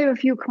I only have a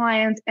few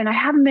clients and I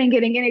haven't been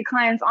getting any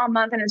clients all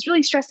month and it's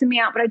really stressing me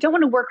out, but I don't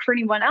want to work for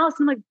anyone else.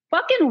 I'm like,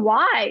 fucking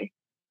why?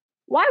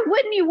 Why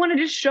wouldn't you want to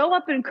just show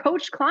up and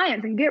coach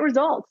clients and get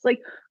results? Like,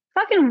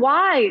 fucking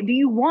why do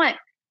you want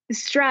the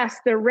stress,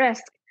 the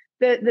risk,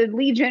 the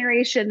lead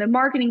generation, the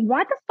marketing?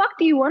 Why the fuck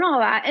do you want all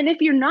that? And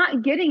if you're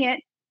not getting it,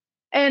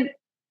 and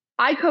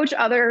I coach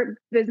other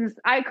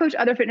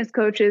fitness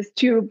coaches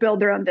to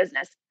build their own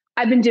business.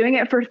 I've been doing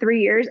it for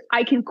 3 years.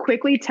 I can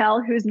quickly tell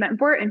who's meant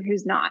for it and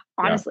who's not,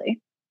 honestly.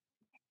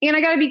 Yeah.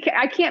 And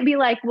I can't be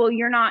like, well,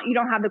 you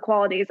don't have the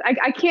qualities.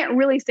 I can't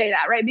really say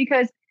that, right?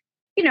 Because,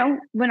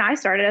 when I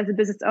started as a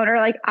business owner,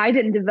 like I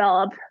didn't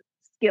develop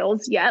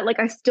skills yet. Like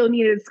I still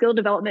needed skill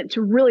development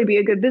to really be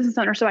a good business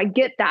owner. So I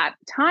get that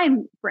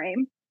time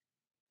frame,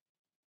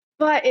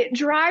 but it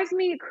drives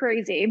me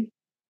crazy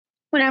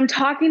when I'm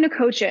talking to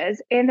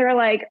coaches and they're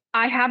like,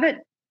 I haven't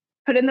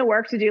put in the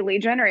work to do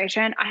lead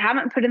generation. I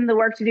haven't put in the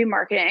work to do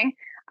marketing.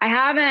 I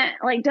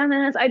haven't done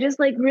this. I just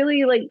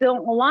really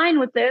don't align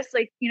with this,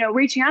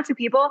 reaching out to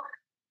people.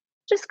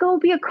 Just go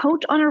be a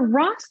coach on a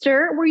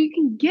roster where you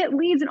can get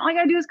leads and all you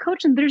gotta do is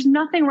coach them. There's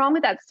nothing wrong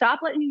with that.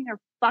 Stop letting your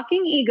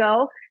fucking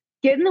ego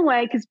get in the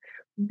way, because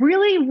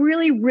really,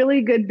 really,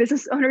 really good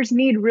business owners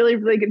need really,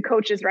 really good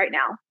coaches right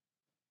now.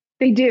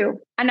 They do.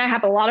 And I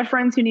have a lot of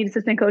friends who need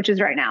assistant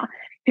coaches right now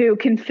who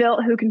can fill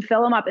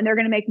them up, and they're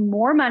going to make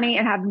more money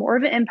and have more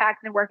of an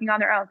impact than working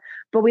on their own.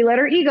 But we let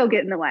our ego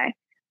get in the way.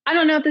 I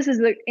don't know if this is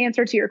the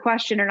answer to your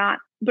question or not,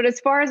 but as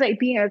far as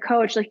being a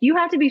coach, you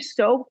have to be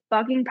so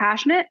fucking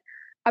passionate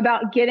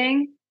about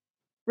getting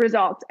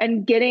results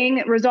and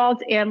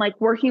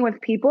working with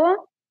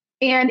people.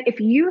 And if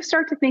you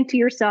start to think to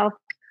yourself,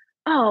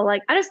 oh, I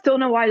just don't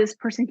know why this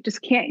person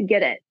just can't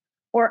get it,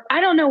 or I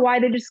don't know why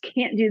they just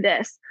can't do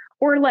this,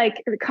 or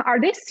are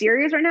they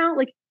serious right now?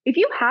 If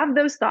you have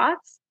those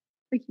thoughts,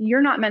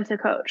 you're not meant to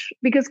coach,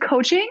 because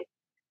coaching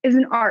is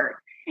an art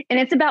and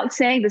it's about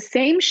saying the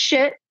same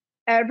shit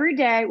every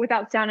day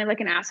without sounding like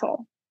an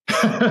asshole.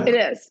 It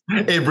is.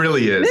 It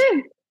really is.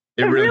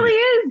 It really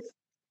is.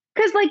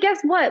 Because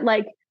guess what?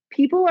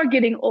 People are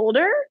getting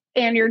older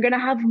and you're going to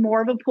have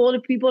more of a pool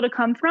of people to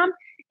come from.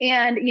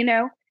 And,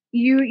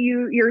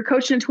 you're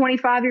coaching a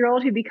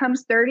 25-year-old who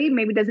becomes 30,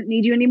 maybe doesn't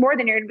need you anymore.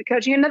 Then you're going to be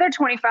coaching another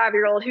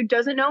 25-year-old who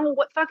doesn't know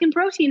what fucking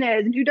protein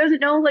is and who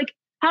doesn't know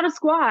how to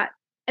squat.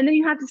 And then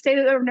you have to stay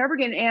there over and over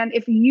again. And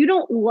if you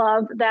don't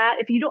love that,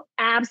 if you don't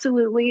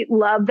absolutely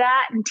love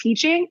that in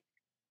teaching,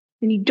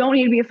 then you don't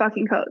need to be a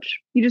fucking coach.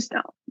 You just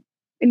don't.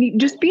 And you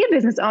just be a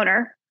business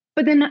owner.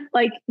 But then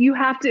you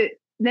have to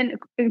then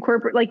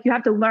incorporate, you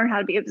have to learn how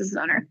to be a business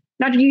owner.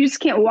 You just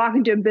can't walk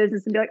into a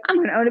business and be like, I'm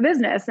going to own a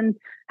business and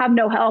have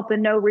no help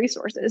and no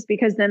resources,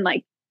 because then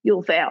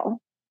you'll fail.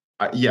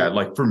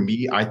 For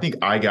me, I think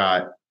I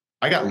got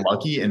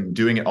lucky in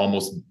doing it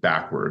almost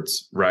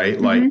backwards, right?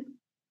 Mm-hmm.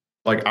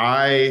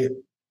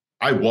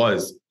 I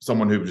was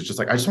someone who was just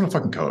I just want to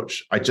fucking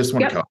coach. I just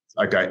want to coach.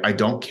 I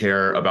don't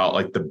care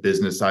about the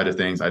business side of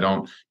things. I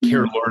don't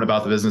care to learn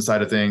about the business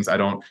side of things. I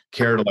don't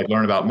care to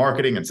learn about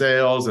marketing and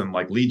sales and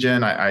lead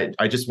gen.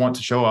 I just want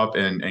to show up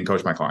and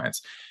coach my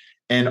clients.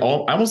 And I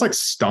almost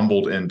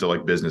stumbled into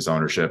business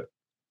ownership.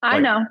 I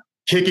know.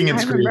 Kicking and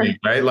screaming,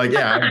 right? I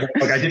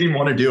didn't even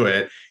want to do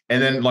it.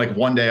 And then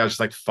one day I was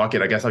just fuck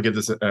it. I guess I'll give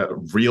this a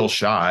real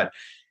shot.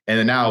 And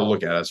then now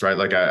look at us, right?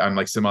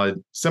 I'm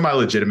semi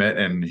legitimate,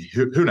 and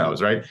who knows,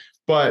 right?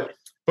 But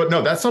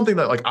no, that's something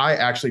that I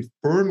actually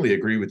firmly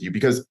agree with you,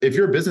 because if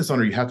you're a business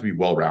owner, you have to be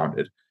well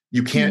rounded.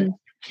 You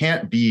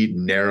can't be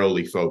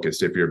narrowly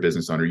focused. If you're a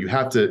business owner, you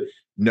have to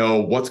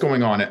know what's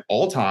going on at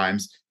all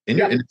times in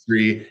your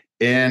industry,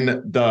 in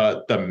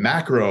the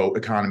macro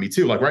economy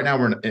too. Right now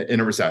we're in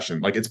a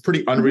recession. It's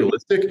pretty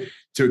unrealistic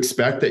to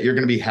expect that you're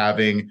going to be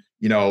having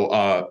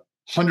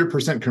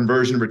 100%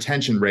 conversion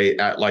retention rate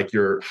at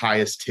your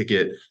highest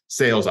ticket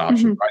sales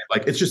option,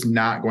 right? It's just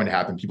not going to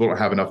happen. People don't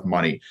have enough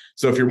money.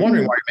 So if you're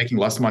wondering why you're making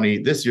less money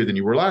this year than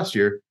you were last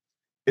year,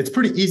 it's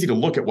pretty easy to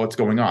look at what's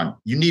going on.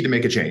 You need to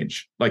make a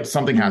change.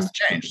 Something has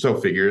to change. So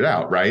figure it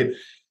out, right?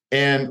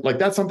 And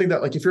that's something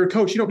that if you're a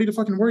coach, you don't need to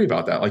fucking worry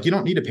about that. You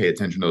don't need to pay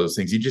attention to those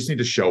things. You just need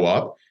to show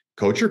up,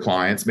 coach your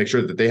clients, make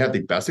sure that they have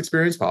the best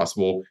experience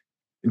possible,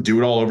 and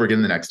do it all over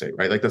again the next day,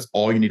 right? That's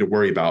all you need to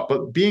worry about.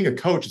 But being a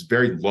coach is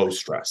very low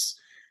stress.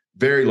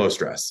 Very low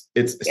stress.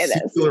 It's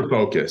singular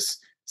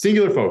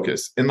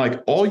focus. And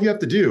all you have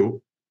to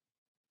do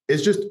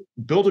is just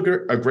build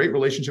a great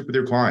relationship with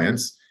your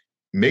clients,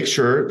 make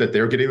sure that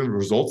they're getting the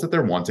results that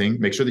they're wanting,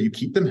 make sure that you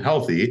keep them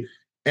healthy,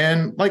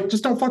 and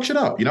just don't fuck shit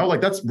up.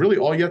 That's really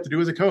all you have to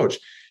do as a coach.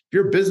 If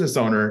you're a business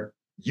owner,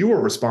 you are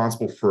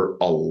responsible for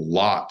a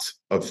lot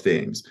of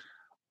things.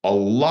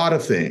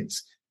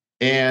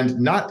 And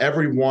not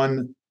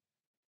everyone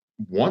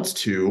wants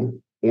to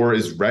or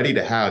is ready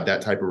to have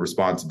that type of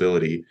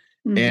responsibility.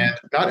 And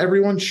not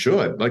everyone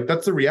should.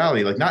 That's the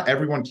reality. Not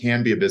everyone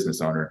can be a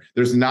business owner.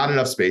 There's not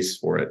enough space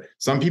for it.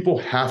 Some people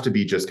have to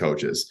be just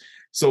coaches.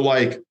 So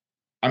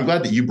I'm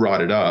glad that you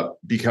brought it up,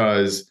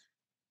 because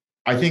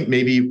I think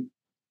maybe,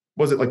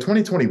 was it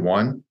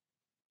 2021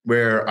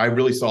 where I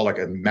really saw like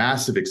a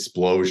massive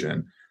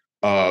explosion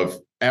of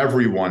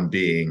everyone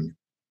being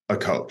a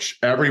coach,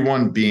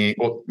 everyone being,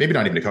 well, maybe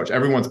not even a coach,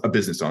 everyone's a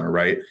business owner,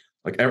 right?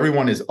 Like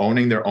everyone is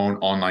owning their own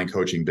online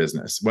coaching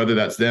business, whether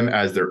that's them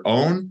as their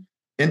own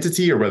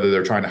entity or whether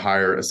they're trying to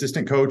hire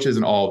assistant coaches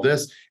and all of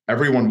this.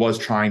 Everyone was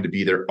trying to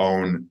be their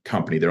own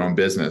company, their own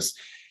business.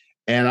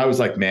 And I was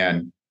like,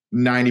 man,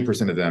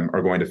 90% of them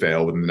are going to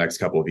fail within the next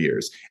couple of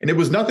years. And it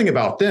was nothing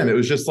about them. It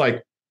was just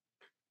like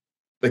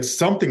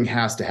something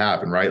has to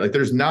happen, right? Like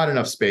there's not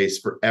enough space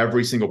for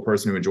every single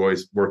person who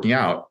enjoys working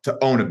out to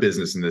own a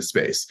business in this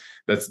space.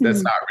 That's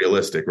not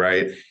realistic,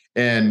 right?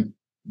 And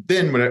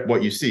then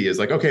what you see is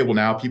like, okay, well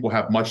now people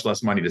have much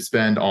less money to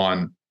spend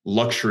on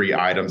luxury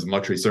items and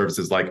luxury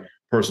services like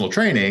personal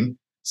training.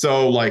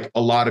 So like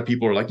a lot of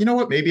people are like, you know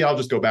what, maybe I'll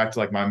just go back to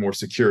like my more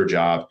secure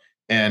job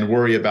and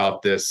worry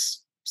about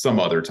this some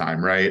other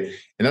time, right?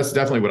 And that's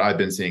definitely what I've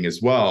been seeing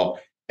as well.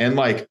 And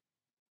like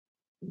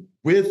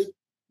with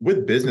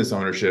business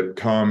ownership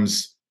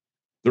comes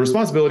the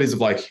responsibilities of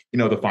like, you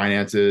know, the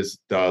finances,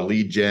 the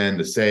lead gen,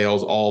 the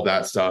sales, all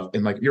that stuff.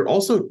 And like, you're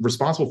also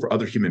responsible for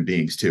other human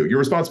beings too. You're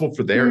responsible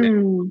for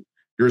you're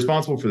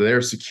responsible for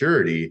their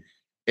security.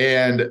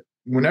 And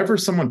whenever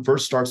someone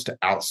first starts to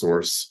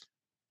outsource,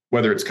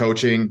 whether it's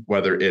coaching,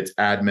 whether it's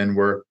admin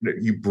work,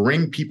 you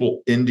bring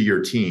people into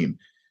your team.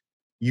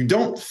 You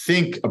don't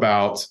think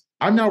about,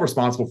 I'm now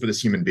responsible for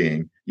this human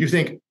being. You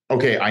think,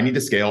 okay, I need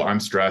to scale. I'm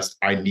stressed.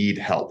 I need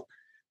help.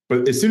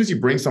 But as soon as you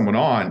bring someone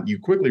on, you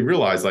quickly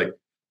realize like,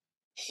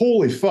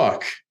 holy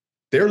fuck,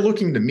 they're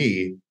looking to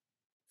me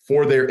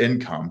for their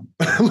income.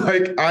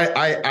 Like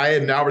I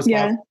am now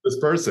responsible for this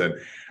person.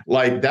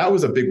 Like that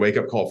was a big wake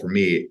up call for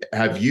me.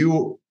 Have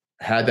you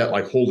had that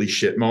like holy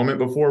shit moment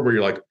before where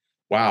you're like,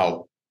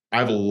 wow, I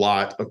have a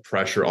lot of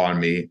pressure on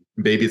me.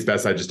 Maybe it's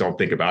best I just don't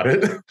think about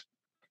it.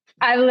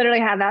 I've literally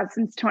had that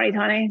since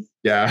 2020.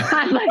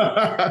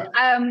 Yeah.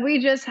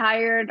 We just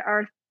hired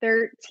our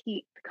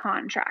 13th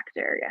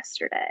contractor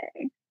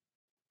yesterday.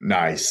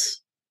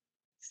 Nice.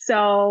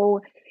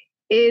 So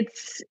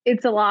it's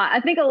a lot. I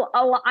think a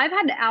lot, I've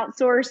had to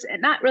outsource,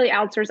 and not really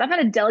outsource. I've had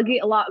to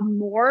delegate a lot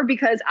more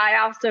because I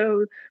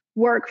also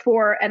work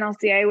for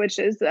NLCA, which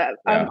is an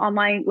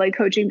online like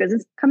coaching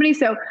business company.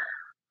 So,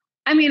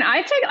 I mean,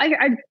 I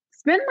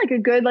spend like a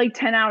good like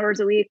 10 hours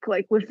a week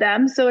like with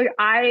them. So like,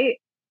 I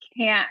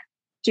can't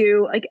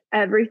do like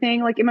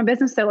everything like in my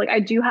business. So like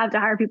I do have to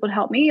hire people to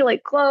help me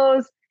like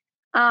close.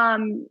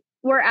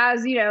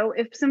 Whereas, you know,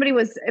 if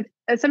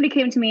somebody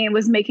came to me and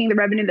was making the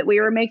revenue that we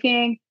were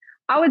making,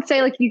 I would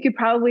say like you could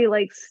probably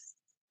like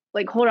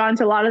hold on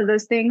to a lot of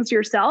those things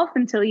yourself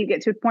until you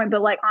get to a point.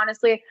 But like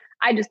honestly,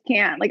 I just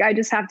can't. Like I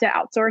just have to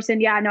outsource.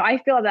 And yeah, no, I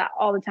feel that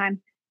all the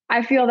time.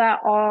 I feel that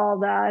all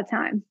the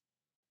time.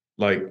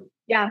 Like,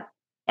 yeah.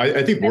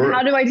 I think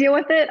how do I deal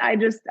with it? I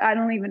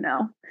don't even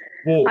know.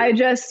 Well, I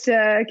just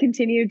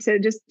continue to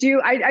just do,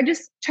 I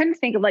just try to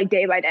think of like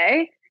day by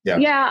day.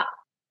 Yeah.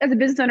 As a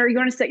business owner, you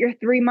want to set your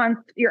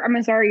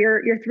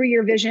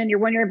 3-year vision, your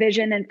 1-year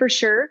vision. And for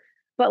sure,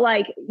 but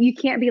like, you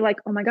can't be like,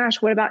 oh my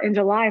gosh, what about in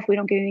July if we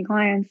don't get any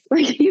clients?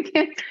 Like you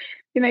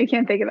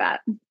can't think of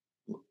that.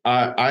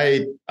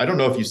 I don't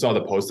know if you saw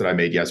the post that I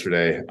made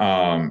yesterday.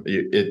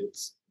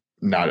 It's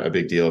not a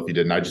big deal if you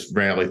didn't. I just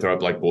randomly throw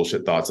up like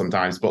bullshit thoughts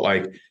sometimes, but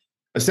like,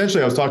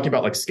 essentially I was talking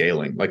about like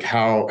scaling, like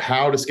how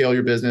to scale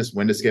your business,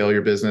 when to scale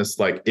your business,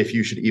 like if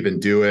you should even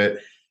do it.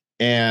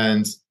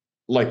 And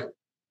like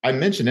I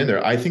mentioned in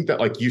there, I think that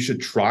like you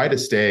should try to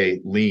stay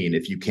lean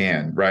if you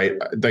can, right?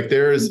 Like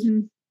there is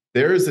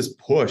this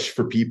push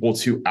for people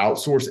to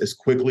outsource as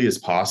quickly as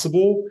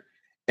possible.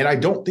 And I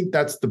don't think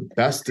that's the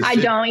best decision.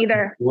 I don't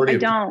either. I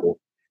don't.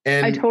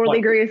 And I totally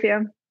agree with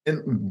you.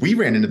 And we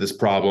ran into this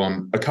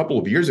problem a couple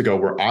of years ago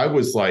where I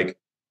was like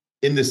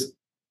in this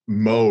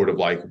mode of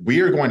like,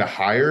 we are going to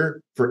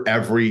hire for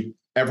every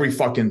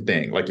fucking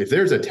thing. Like if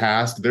there's a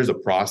task, there's a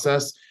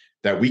process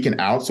that we can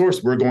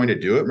outsource, we're going to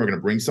do it. And we're going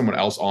to bring someone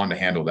else on to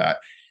handle that.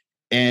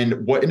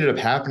 And what ended up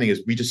happening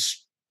is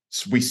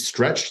we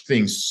stretched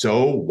things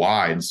so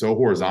wide and so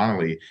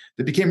horizontally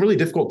that it became really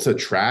difficult to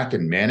track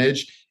and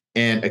manage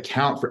and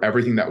account for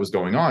everything that was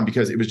going on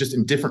because it was just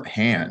in different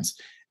hands.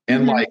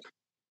 And like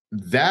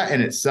that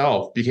in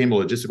itself became a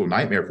logistical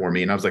nightmare for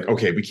me. And I was like,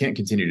 okay, we can't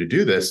continue to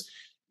do this.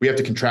 We have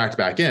to contract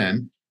back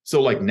in.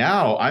 So like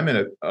now I'm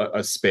in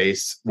a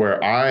space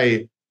where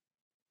I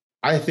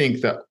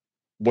think that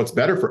what's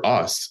better for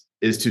us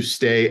is to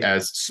stay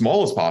as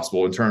small as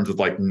possible in terms of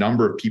like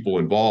number of people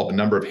involved, the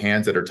number of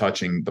hands that are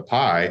touching the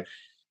pie,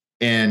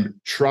 and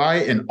try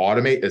and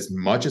automate as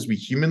much as we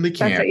humanly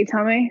can. That's what you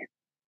tell me.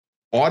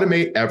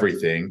 Automate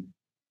everything,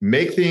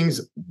 make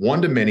things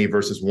one-to-many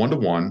versus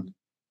one-to-one.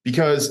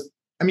 Because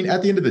I mean,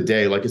 at the end of the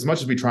day, like as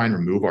much as we try and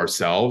remove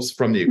ourselves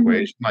from the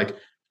equation, like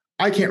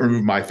I can't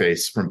remove my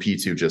face from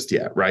P2 just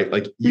yet, right?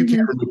 Like you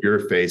can't remove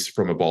your face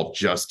from Evolve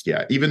just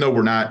yet. Even though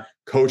we're not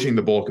coaching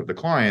the bulk of the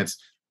clients,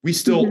 we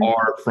still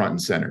are front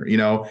and center, you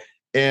know?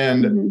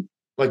 And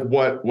like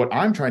what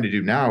I'm trying to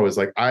do now is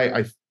like,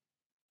 I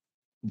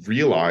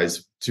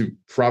realize to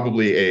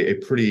probably a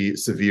pretty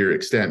severe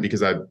extent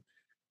because I've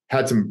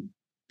had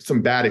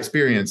some bad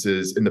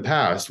experiences in the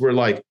past where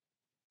like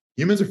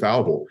humans are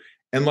fallible.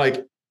 And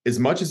like as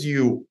much as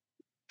you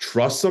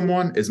trust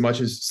someone, as much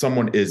as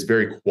someone is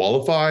very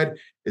qualified,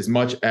 as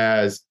much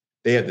as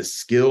they have the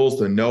skills,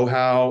 the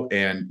know-how,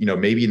 and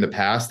maybe in the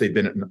past they've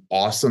been an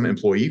awesome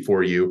employee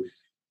for you,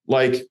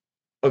 like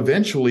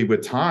eventually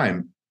with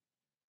time,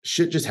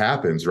 shit just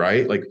happens,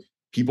 right? Like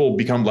people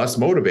become less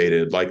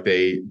motivated, like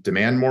they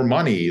demand more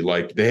money,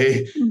 like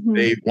they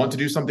want to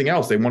do something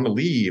else, they want to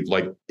leave,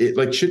 like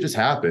shit just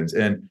happens.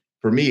 And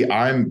for me,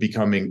 I'm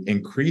becoming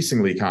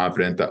increasingly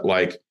confident that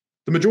like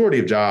the majority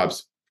of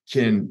jobs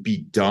can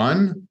be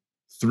done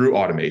through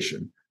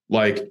automation.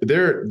 Like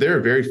there are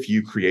very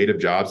few creative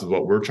jobs of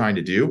what we're trying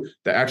to do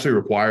that actually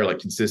require like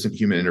consistent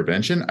human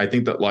intervention. I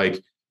think that like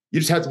you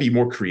just have to be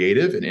more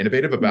creative and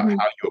innovative about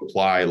how you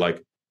apply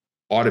like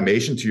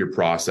automation to your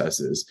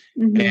processes.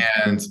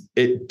 And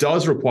it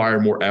does require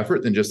more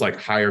effort than just like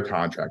hire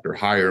contractor,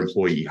 hire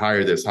employee,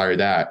 hire this, hire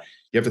that.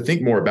 You have to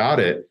think more about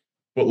it.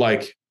 But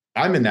like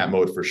I'm in that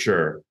mode for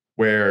sure,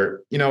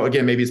 where,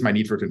 again, maybe it's my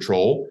need for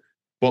control,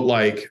 but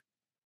like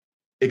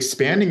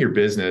expanding your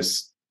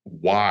business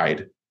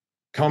wide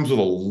comes with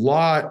a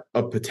lot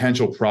of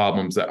potential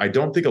problems that I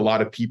don't think a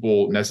lot of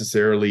people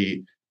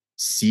necessarily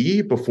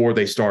see before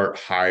they start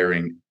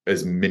hiring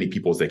as many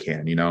people as they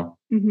can,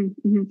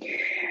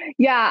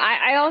 Yeah,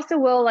 I also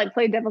will like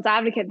play devil's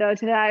advocate though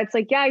to that. It's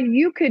like, yeah,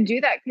 you could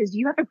do that because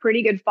you have a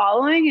pretty good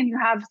following and you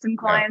have some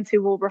clients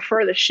who will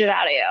refer the shit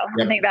out of you.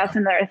 Yep. I think that's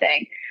another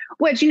thing,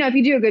 which, if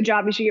you do a good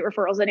job, you should get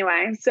referrals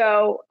anyway.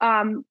 So,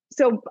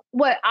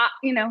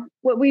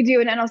 what we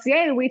do in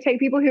NLCA, we take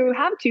people who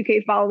have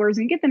 2K followers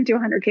and get them to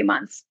 100K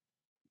months.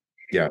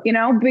 Yeah.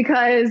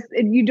 Because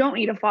you don't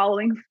need a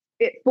following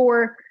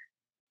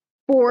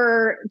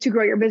to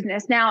grow your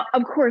business. Now,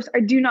 of course, I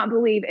do not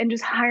believe in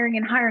just hiring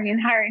and hiring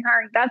and hiring.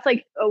 That's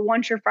like a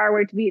one surefire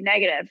way to be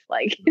negative,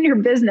 like in your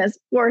business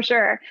for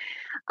sure.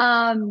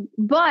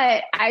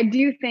 But I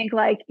do think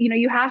like,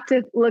 you have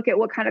to look at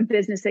what kind of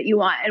business that you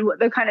want, and what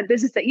the kind of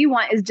business that you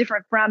want is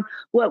different from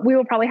what we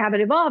will probably have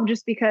it evolve,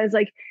 just because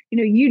like,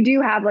 you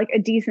do have like a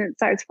decent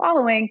sized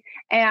following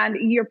and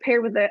you're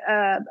paired with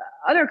a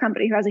other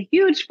company who has a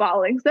huge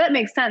following. So that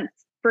makes sense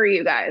for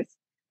you guys.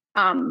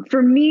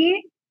 For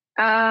me,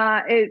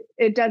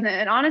 it doesn't.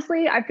 And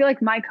honestly, I feel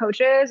like my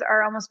coaches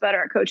are almost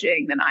better at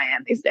coaching than I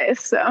am these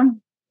days. So,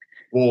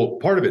 well,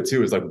 part of it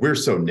too is like, we're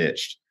so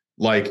niched,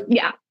 like,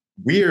 yeah,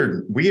 we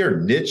are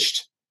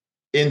niched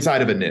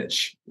inside of a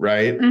niche,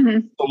 right?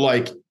 So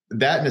like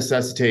that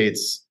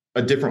necessitates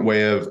a different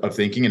way of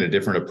thinking and a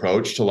different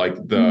approach to like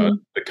the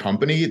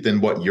company than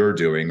what you're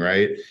doing.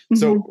 Right.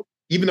 So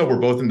even though we're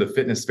both in the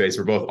fitness space,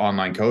 we're both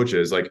online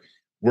coaches, like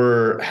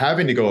we're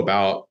having to go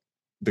about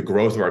the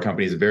growth of our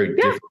companies in very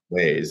different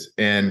ways.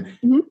 And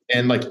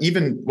like,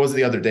 even was it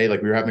the other day,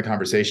 like we were having a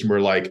conversation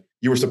where like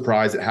you were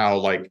surprised at how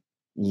like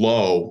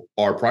low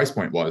our price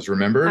point was.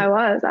 Remember? I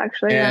was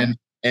actually.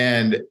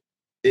 And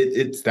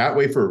it's that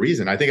way for a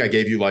reason. I think I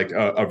gave you like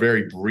a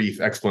very brief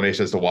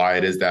explanation as to why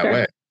it is that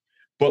way.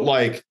 But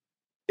like,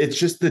 it's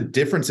just the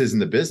differences in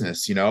the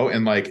business,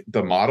 and like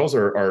the models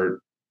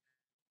are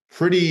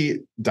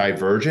pretty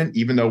divergent,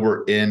 even though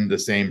we're in the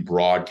same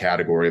broad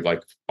category of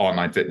like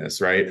online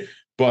fitness, right?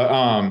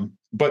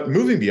 But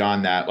moving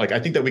beyond that, like I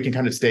think that we can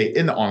kind of stay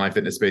in the online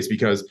fitness space,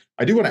 because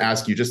I do want to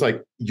ask you, just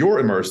like you're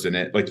immersed in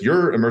it, like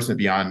you're immersed in it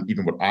beyond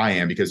even what I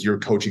am, because you're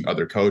coaching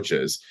other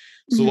coaches.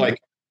 So like,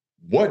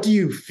 what do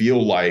you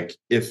feel like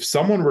if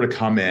someone were to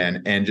come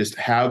in and just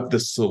have the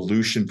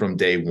solution from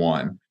day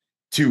one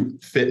to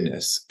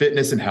fitness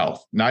and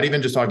health, not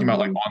even just talking about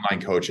like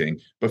online coaching,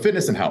 but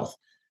fitness and health?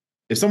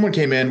 If someone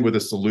came in with a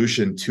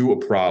solution to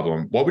a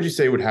problem, what would you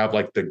say would have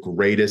like the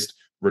greatest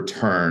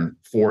return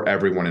for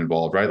everyone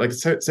involved, right? Like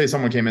say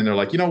someone came in, they're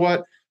like, you know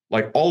what?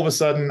 Like all of a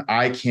sudden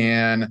I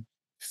can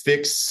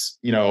fix,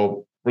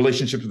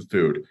 relationships with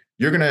food.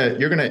 You're going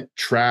to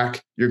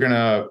track your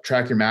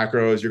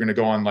macros. You're going to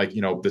go on like,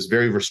 this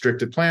very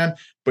restricted plan,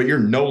 but you're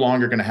no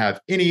longer going to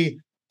have any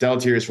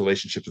deleterious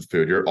relationships with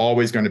food. You're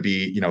always going to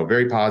be,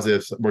 very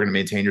positive. We're going to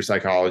maintain your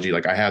psychology.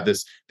 Like I have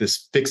this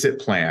fix it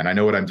plan. I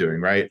know what I'm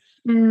doing, right?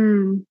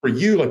 For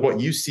you, like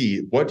what you see,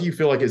 what do you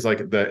feel like is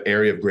like the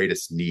area of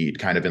greatest need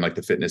kind of in like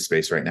the fitness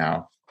space right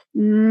now?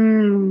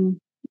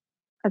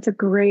 That's a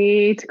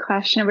great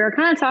question. We were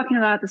kind of talking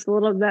about this a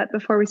little bit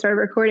before we started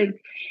recording.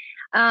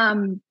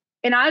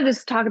 And I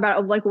just talk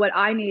about like what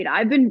I need.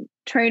 I've been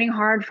training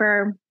hard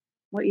for,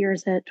 what year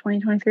is it?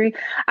 2023.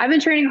 I've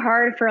been training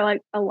hard for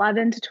like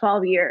 11 to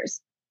 12 years.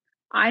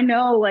 I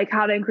know like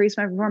how to increase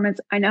my performance.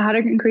 I know how to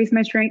increase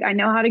my strength. I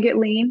know how to get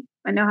lean.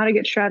 I know how to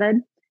get shredded.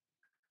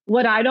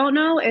 What I don't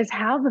know is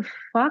how the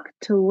fuck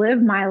to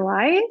live my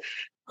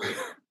life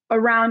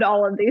around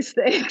all of these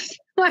things.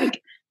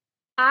 Like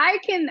I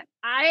can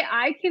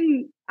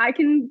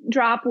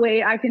drop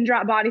weight. I can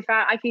drop body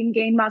fat. I can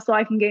gain muscle.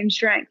 I can gain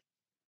strength.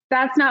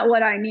 That's not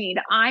what I need.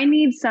 I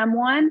need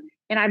someone,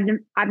 and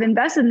I've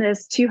invested in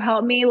this to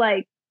help me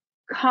live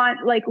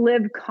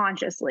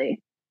consciously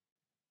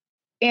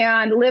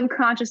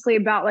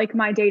about like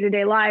my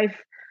day-to-day life.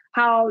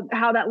 how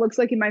that looks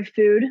like in my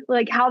food,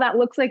 like how that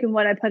looks like in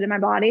what I put in my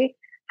body,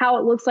 how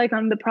it looks like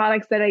on the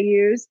products that I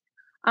use,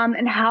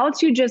 and how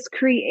to just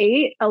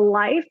create a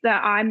life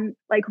that I'm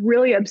like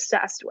really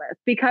obsessed with.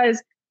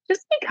 Because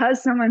just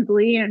because someone's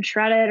lean and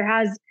shredded or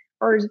has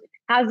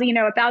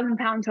 1,000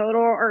 pound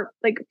total, or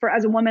like for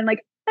as a woman,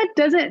 like that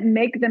doesn't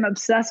make them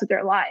obsessed with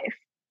their life.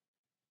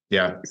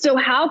 Yeah. So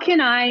how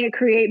can I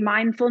create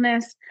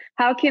mindfulness?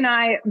 How can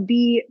I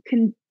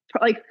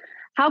like,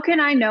 how can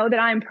I know that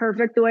I'm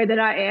perfect the way that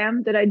I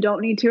am, that I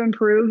don't need to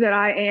improve, that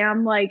I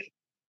am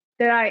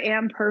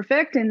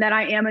perfect and that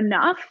I am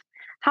enough?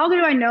 How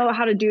do I know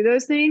how to do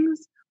those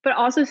things, but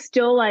also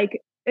still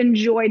like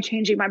enjoy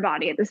changing my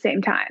body at the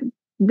same time?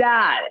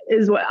 That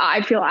is what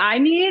I feel I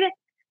need.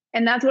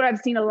 And that's what I've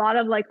seen a lot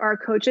of like our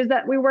coaches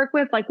that we work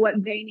with, like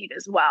what they need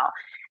as well.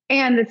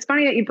 And it's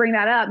funny that you bring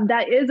that up.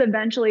 That is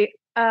eventually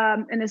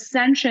an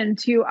ascension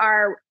to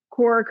our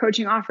core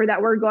coaching offer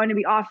that we're going to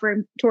be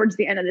offering towards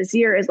the end of this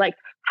year, is like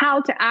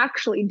how to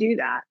actually do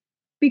that.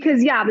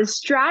 Because yeah, the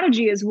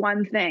strategy is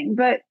one thing,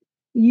 but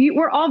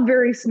we're all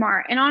very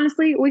smart. And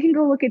honestly, we can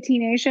go look at T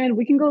Nation,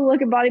 we can go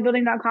look at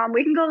bodybuilding.com,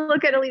 we can go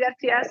look at Elite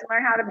FTS and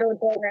learn how to build a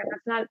program.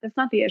 That's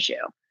not the issue.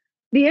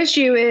 The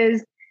issue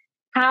is,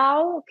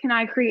 how can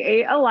I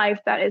create a life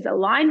that is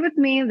aligned with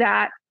me,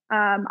 that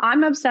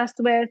I'm obsessed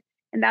with?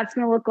 And that's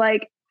going to look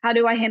like, how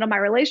do I handle my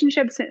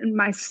relationships and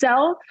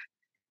myself,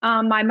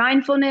 my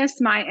mindfulness,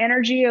 my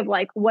energy of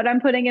like what I'm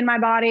putting in my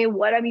body,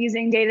 what I'm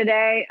using day to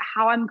day,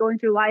 how I'm going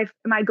through life.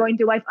 Am I going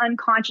through life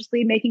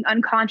unconsciously, making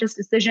unconscious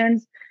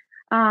decisions?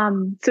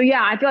 So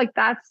yeah, I feel like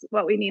that's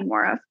what we need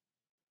more of.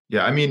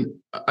 Yeah. I mean,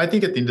 I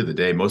think at the end of the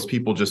day, most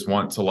people just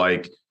want to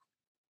like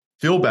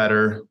feel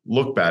better,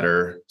 look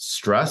better,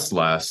 stress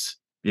less,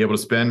 be able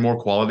to spend more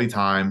quality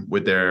time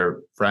with their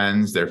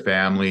friends, their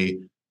family,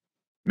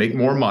 make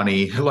more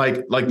money. That's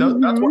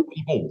what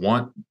people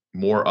want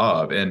more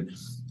of. And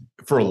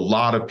for a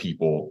lot of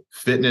people,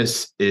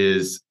 fitness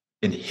is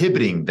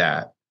inhibiting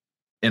that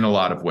in a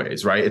lot of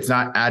ways, right? It's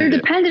not additive. They're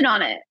dependent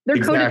on it. They're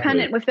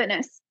codependent with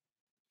fitness.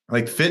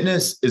 Like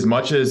fitness, as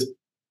much as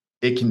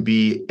it can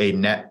be a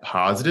net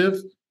positive,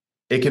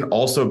 it can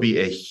also be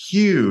a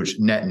huge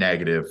net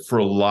negative for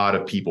a lot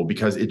of people,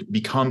 because it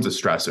becomes a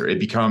stressor. It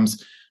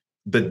becomes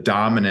the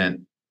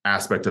dominant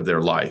aspect of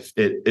their life.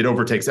 It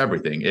overtakes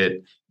everything.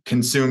 It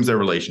consumes their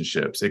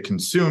relationships. It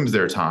consumes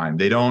their time.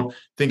 They don't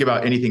think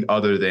about anything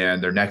other than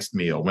their next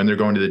meal, when they're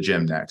going to the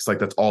gym next. Like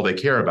that's all they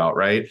care about,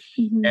 right?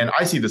 And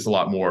I see this a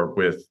lot more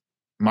with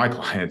my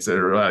clients that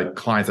are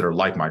clients that are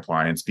like my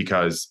clients,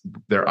 because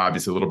they're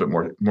obviously a little bit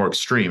more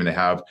extreme and they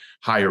have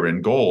higher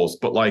end goals.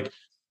 But like,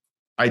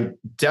 I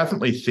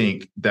definitely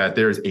think that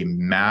there's a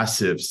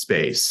massive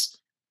space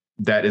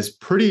that is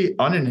pretty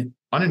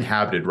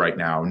uninhabited right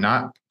now.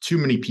 Not too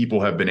many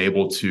people have been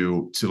able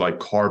to like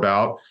carve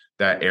out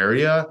that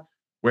area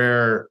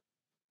where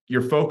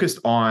you're focused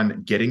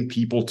on getting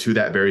people to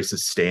that very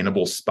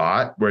sustainable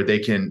spot where they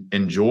can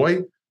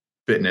enjoy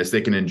fitness, they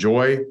can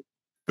enjoy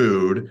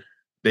food,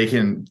 they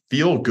can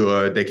feel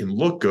good, they can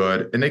look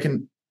good, and they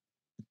can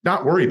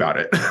not worry about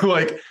it.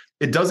 Like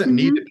it doesn't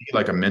need to be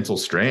like a mental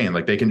strain.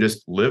 Like they can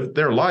just live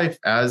their life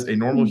as a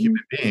normal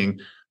human being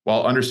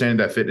while understanding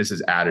that fitness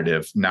is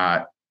additive,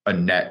 not a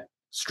net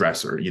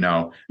stressor.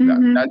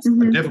 That's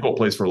a difficult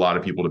place for a lot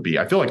of people to be.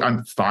 I feel like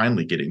I'm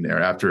finally getting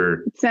there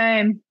after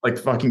like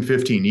fucking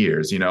 15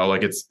 years,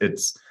 like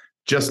it's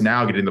just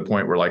now getting to the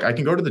point where like I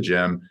can go to the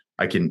gym,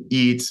 I can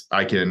eat,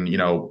 I can,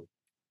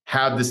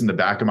 have this in the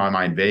back of my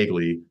mind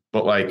vaguely,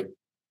 but like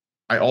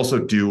I also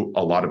do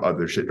a lot of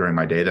other shit during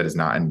my day that is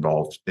not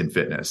involved in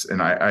fitness.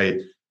 And I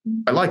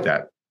like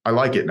that. I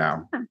like it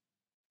now.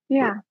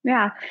 Yeah.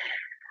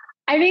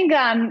 I think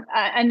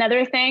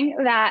another thing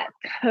that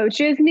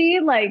coaches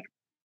need, like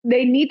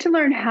they need to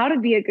learn how to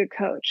be a good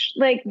coach.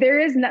 Like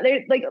there's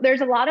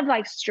a lot of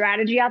like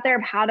strategy out there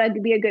of how to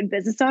be a good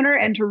business owner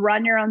and to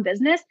run your own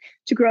business,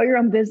 to grow your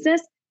own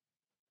business.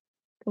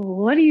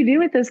 What do you do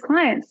with those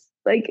clients?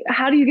 Like,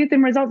 how do you get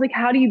them results? Like,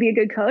 how do you be a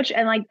good coach?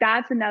 And like,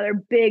 that's another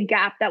big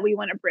gap that we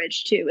want to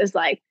bridge to, is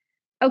like,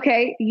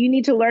 okay, you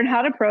need to learn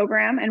how to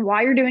program and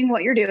why you're doing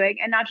what you're doing,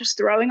 and not just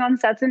throwing on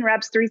sets and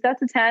reps, 3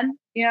 sets of 10,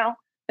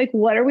 like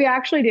what are we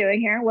actually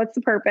doing here? What's the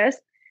purpose?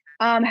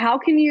 How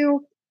can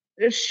you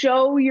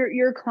show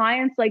your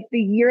clients like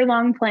the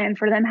year-long plan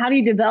for them? How do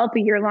you develop a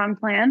year-long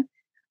plan?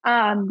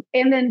 And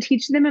then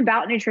teach them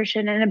about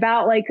nutrition and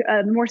about like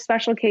more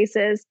special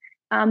cases.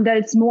 That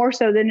it's more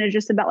so than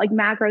just about like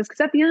macros.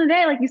 Because at the end of the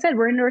day, like you said,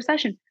 we're in a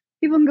recession.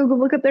 People can go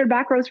look up their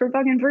macros for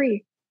fucking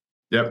free.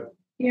 Yep.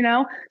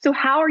 So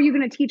how are you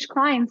going to teach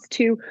clients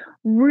to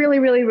really,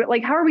 really,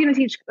 like, how are we going to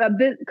teach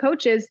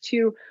coaches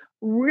to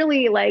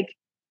really like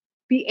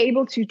be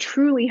able to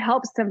truly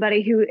help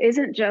somebody who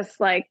isn't just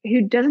like, who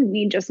doesn't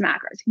need just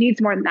macros, who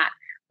needs more than that?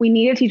 We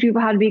need to teach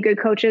people how to be good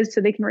coaches so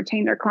they can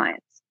retain their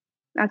clients.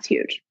 That's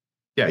huge.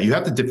 Yeah. You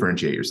have to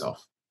differentiate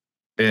yourself.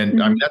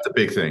 And I mean, that's a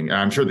big thing. And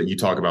I'm sure that you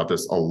talk about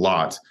this a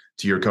lot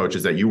to your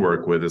coaches that you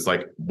work with, is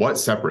like, what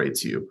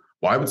separates you?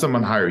 Why would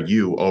someone hire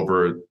you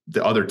over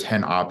the other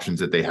 10 options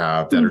that they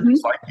have that are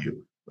just like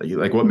you?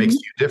 Like what makes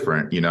Mm-hmm. you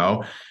different, you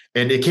know?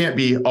 And it can't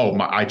be, oh,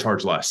 I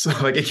charge less.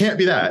 Like it can't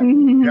be that. You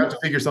Mm-hmm. have to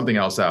figure something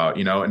else out,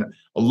 you know? And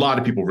a lot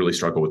of people really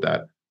struggle with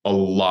that. A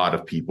lot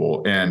of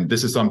people. And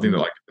this is something that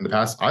like in the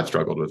past I've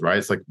struggled with, right?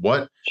 It's like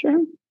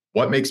Sure.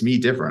 what makes me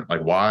different?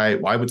 Like why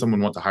would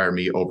someone want to hire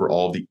me over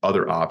all of the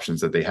other options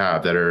that they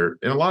have that are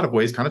in a lot of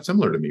ways kind of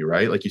similar to me,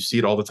 right? Like you see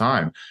it all the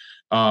time.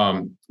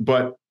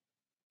 But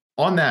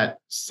on that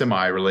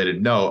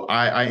semi-related note,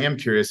 I am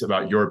curious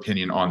about your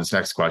opinion on this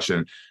next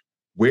question.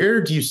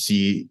 Where do you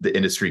see the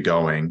industry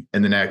going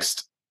in the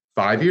next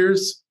 5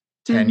 years,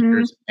 10 Mm-hmm.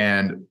 years,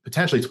 and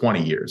potentially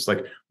 20 years?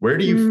 Like, where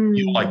do you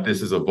feel like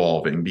this is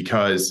evolving?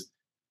 Because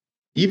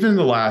even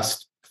the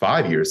last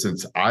 5 years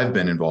since I've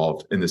been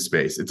involved in this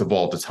space, it's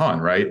evolved a ton,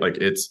 right? Like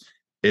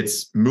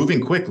it's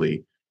moving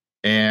quickly.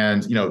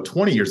 And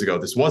 20 years ago,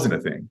 this wasn't a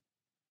thing.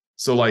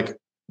 So like,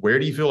 where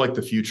do you feel like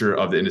the future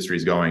of the industry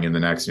is going in the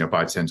next,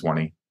 5, 10,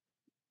 20?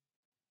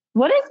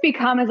 What it's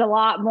become is a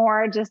lot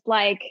more just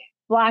like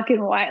black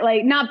and white,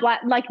 like not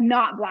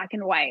black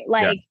and white. Yeah.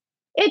 Like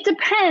it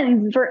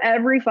depends for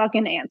every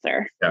fucking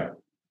answer. Yeah.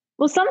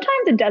 Well,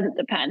 sometimes it doesn't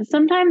depend.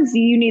 Sometimes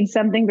you need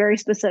something very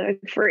specific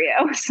for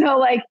you. So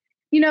like,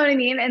 you know what I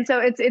mean? And so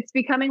it's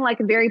becoming like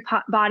a very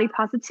body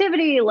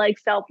positivity, like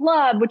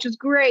self-love, which is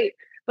great,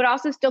 but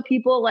also still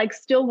people like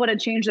still want to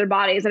change their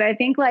bodies. And I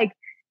think like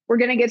we're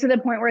going to get to the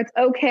point where it's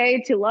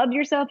okay to love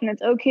yourself and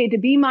it's okay to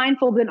be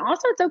mindful, but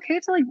also it's okay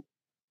to like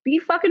be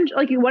fucking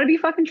like you want to be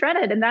fucking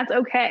shredded and that's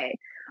okay.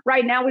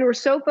 Right now we were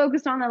so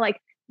focused on the like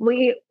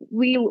we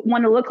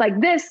want to look like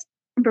this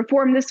and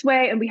perform this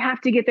way and we have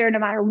to get there no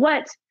matter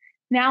what.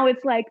 Now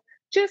it's like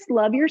just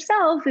love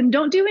yourself and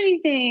don't do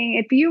anything.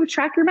 If you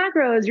track your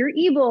macros, you're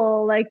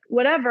evil, like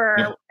whatever.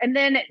 Yeah. And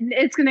then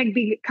it's going to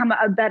become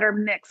a better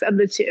mix of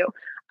the two.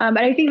 And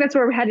I think that's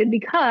where we're headed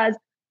because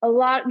a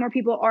lot more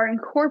people are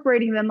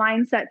incorporating the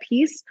mindset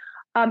piece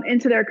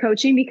into their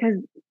coaching because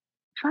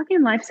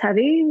fucking life's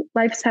heavy.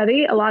 Life's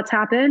heavy. A lot's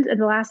happened in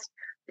the last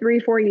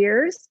 3-4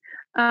 years.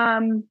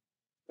 And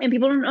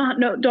people don't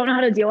know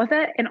how to deal with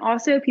it. And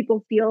also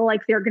people feel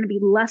like they're going to be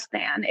less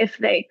than if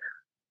they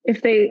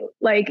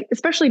like,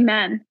 especially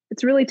men.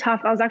 It's really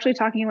tough. I was actually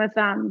talking with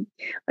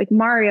like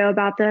Mario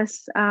about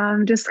this,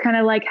 just kind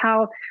of like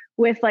how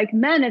with like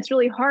men, it's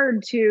really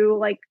hard to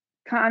like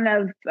kind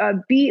of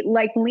be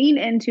like lean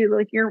into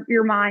like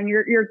your mind,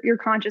 your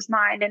conscious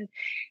mind,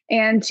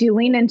 and to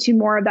lean into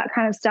more of that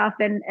kind of stuff.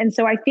 And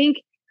so I think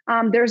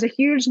there's a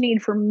huge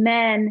need for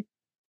men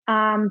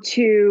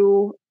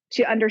to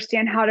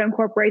understand how to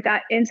incorporate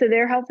that into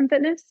their health and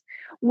fitness.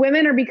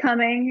 Women are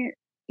becoming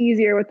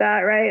easier with that,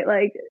 right?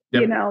 Like,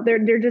 Yep.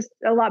 They're just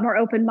a lot more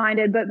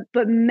open-minded,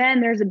 but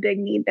men, there's a big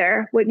need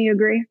there. Wouldn't you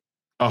agree?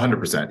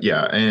 100%.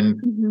 Yeah.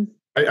 And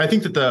I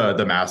think that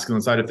the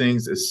masculine side of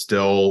things is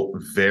still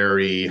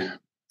very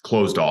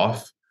closed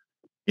off,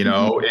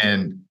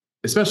 and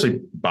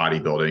especially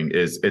bodybuilding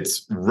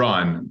it's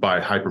run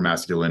by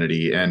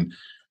hypermasculinity and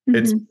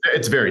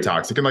it's very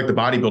toxic. And like the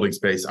bodybuilding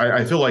space,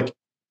 I feel like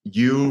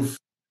you've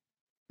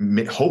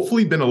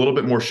hopefully been a little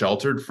bit more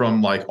sheltered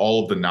from like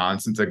all of the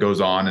nonsense that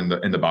goes on in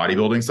the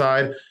bodybuilding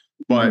side,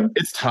 but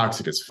it's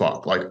toxic as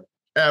fuck. Like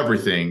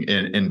everything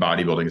in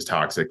bodybuilding is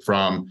toxic,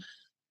 from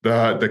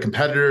the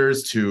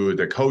competitors to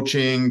the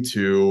coaching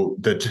to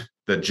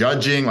the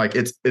judging. Like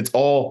it's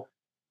all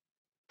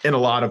in a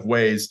lot of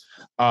ways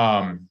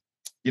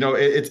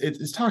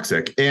it's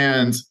toxic.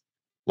 And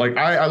like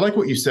I like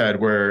what you said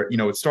where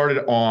it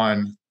started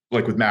on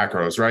like with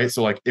macros, right?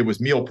 So like it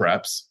was meal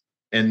preps,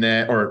 and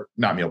then, or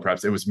not meal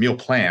preps, it was meal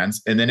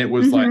plans, and then it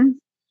was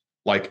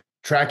like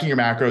tracking your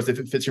macros if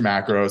it fits your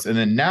macros. And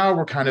then now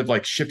we're kind of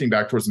like shifting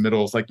back towards the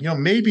middle. It's like,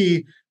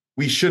 maybe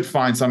we should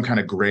find some kind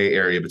of gray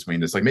area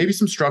between this. Like maybe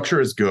some structure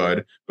is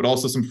good, but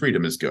also some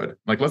freedom is good.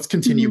 Like let's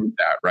continue with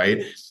that,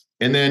 right?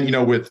 And then,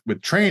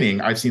 with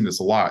training, I've seen this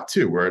a lot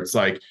too, where it's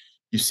like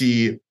you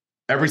see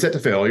every set to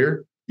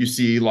failure, you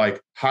see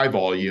like high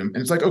volume, and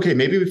it's like, okay,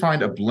 maybe we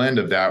find a blend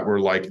of that where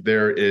like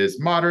there is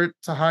moderate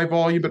to high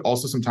volume, but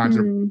also sometimes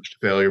to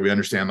failure. We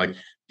understand like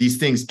these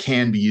things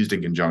can be used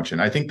in conjunction.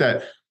 I think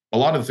that a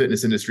lot of the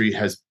fitness industry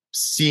has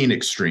seen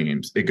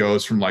extremes. It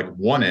goes from like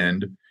one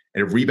end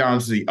and it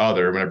rebounds to the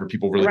other whenever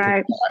people really pull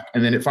back,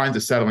 and then it finds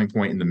a settling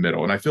point in the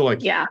middle. And I feel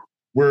like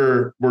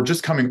we're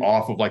just coming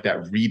off of like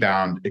that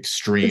rebound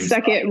extreme, the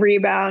second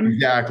rebound,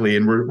 exactly,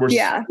 and we're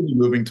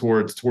moving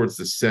towards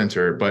the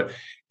center. But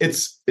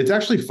it's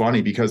actually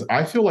funny because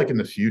I feel like in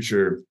the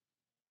future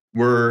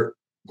we're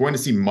going to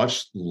see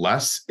much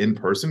less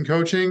in-person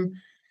coaching,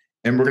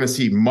 and we're going to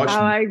see much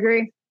I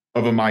agree,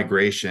 of a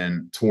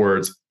migration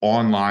towards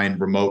online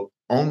remote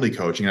only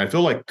coaching. And I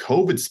feel like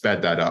COVID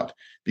sped that up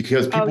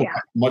because people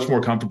are much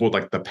more comfortable with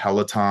like the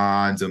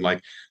Pelotons and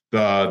like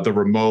the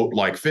remote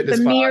like fitness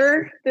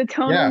the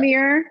tonal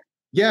mirror.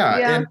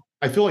 Yeah. And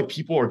I feel like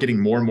people are getting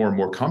more and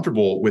more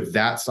comfortable with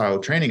that style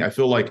of training. I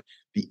feel like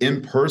the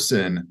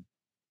in-person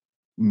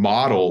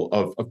model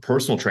of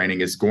personal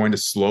training is going to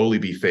slowly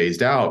be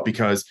phased out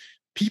because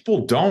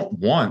people don't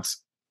want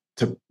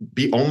to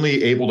be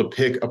only able to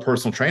pick a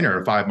personal trainer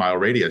in a 5-mile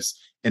radius.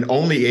 and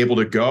only able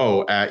to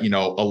go at,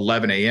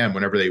 11 a.m.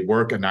 whenever they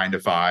work a 9 to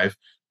 5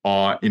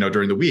 on,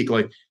 during the week.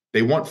 Like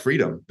they want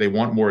freedom. They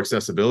want more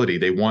accessibility.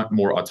 They want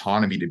more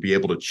autonomy to be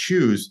able to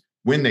choose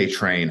when they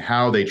train,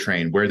 how they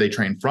train, where they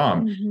train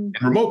from. And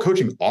remote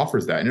coaching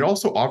offers that. And it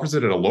also offers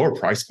it at a lower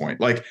price point.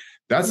 Like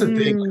that's the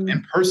thing.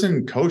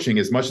 In-person coaching,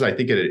 as much as I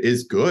think it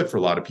is good for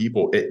a lot of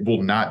people, it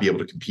will not be able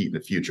to compete in the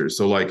future.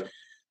 So like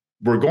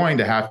we're going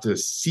to have to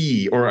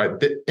see, or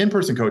the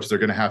in-person coaches are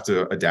going to have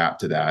to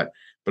adapt to that.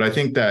 But I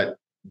think that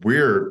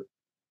we're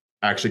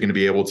actually going to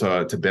be able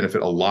to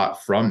benefit a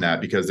lot from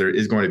that, because there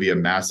is going to be a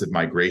massive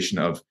migration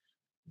of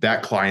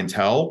that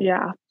clientele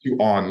to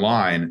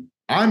online.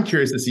 I'm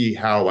curious to see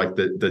how like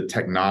the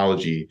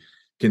technology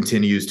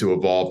continues to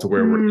evolve to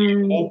where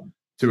we're able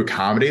to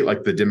accommodate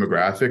like the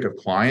demographic of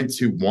clients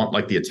who want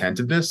like the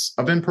attentiveness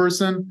of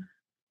in-person,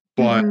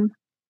 but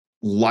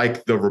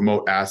like the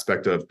remote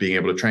aspect of being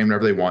able to train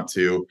whenever they want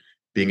to,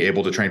 being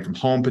able to train from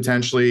home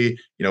potentially,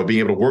 being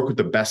able to work with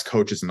the best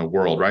coaches in the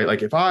world, right?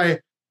 Like if I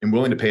am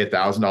willing to pay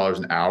 $1,000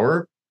 an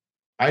hour,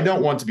 I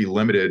don't want to be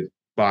limited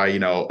by,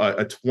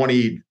 a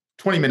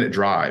 20-minute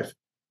drive,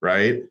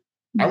 right?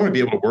 I want to be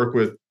able to work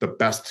with the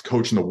best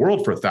coach in the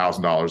world for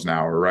 $1,000 an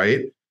hour,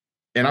 right?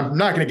 And I'm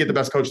not going to get the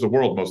best coach in the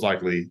world, most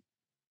likely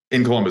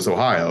in Columbus,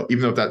 Ohio,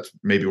 even though that's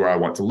maybe where I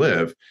want to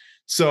live.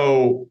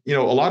 So, a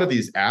lot of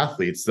these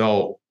athletes,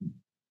 they'll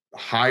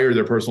hire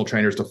their personal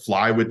trainers to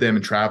fly with them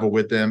and travel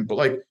with them. But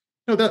like,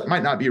 that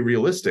might not be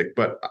realistic.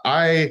 But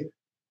I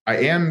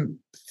am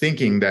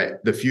thinking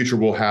that the future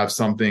will have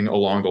something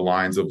along the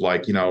lines of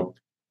like,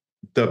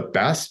 the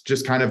best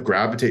just kind of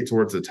gravitate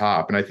towards the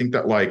top. And I think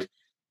that like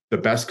the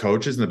best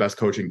coaches and the best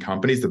coaching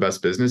companies, the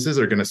best businesses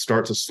are going to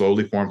start to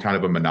slowly form kind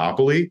of a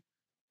monopoly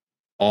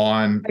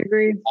on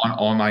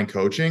online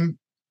coaching.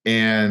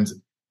 And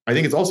I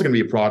think it's also going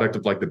to be a product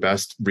of like the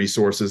best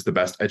resources, the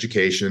best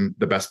education,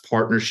 the best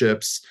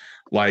partnerships,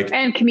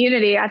 and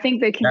community. I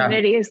think the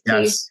community is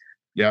key. Yes.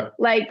 Yeah.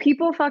 Like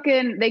people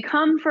they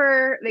come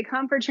for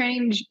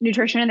training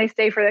nutrition and they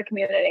stay for the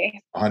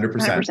community.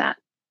 100%.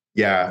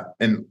 Yeah.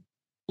 And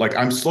like,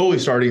 I'm slowly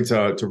starting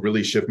to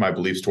really shift my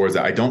beliefs towards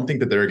that. I don't think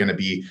that there are going to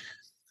be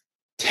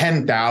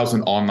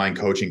 10,000 online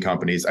coaching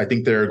companies. I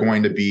think there are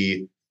going to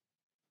be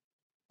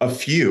a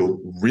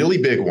few really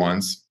big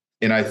ones.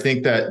 And I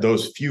think that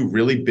those few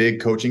really big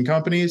coaching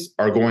companies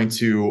are going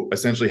to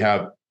essentially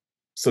have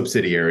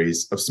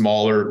subsidiaries of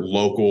smaller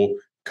local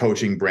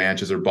coaching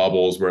branches or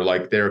bubbles where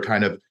like they're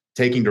kind of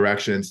taking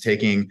directions,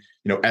 taking,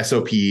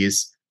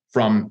 SOPs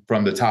from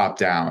the top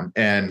down.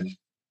 And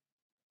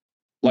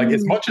like,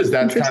 as much as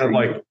that's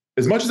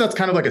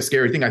kind of like a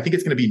scary thing, I think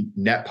it's going to be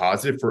net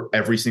positive for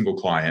every single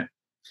client.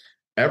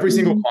 Every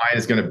single client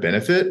is going to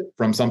benefit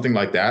from something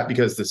like that,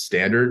 because the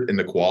standard and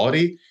the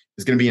quality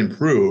is going to be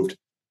improved.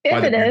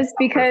 If it is,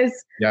 because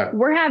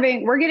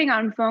we're getting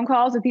on phone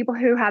calls with people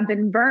who have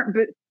been burned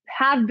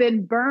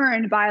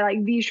by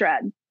like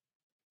V-Shred.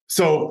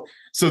 So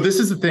this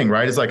is the thing,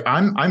 right? It's like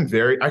I'm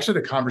very actually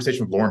had a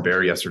conversation with Lauren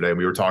Barry yesterday, and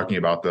we were talking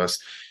about this,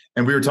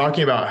 and we were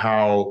talking about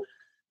how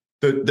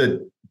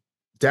the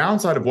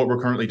downside of what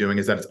we're currently doing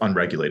is that it's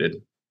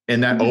unregulated.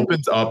 And that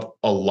opens up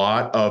a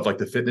lot of like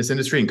the fitness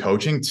industry and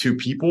coaching to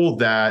people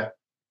that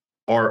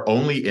are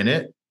only in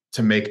it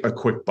to make a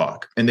quick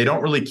buck. And they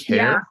don't really care.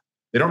 Yeah.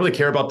 They don't really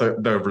care about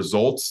the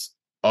results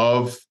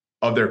of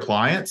their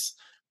clients.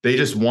 They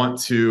just want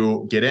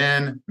to get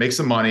in, make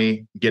some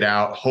money, get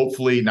out,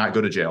 hopefully not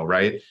go to jail,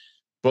 right?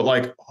 But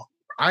like,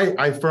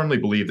 I firmly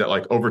believe that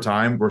like over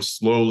time, we're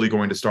slowly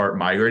going to start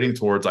migrating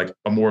towards like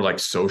a more like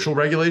social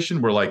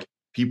regulation where like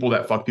people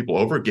that fuck people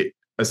over get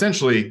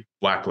essentially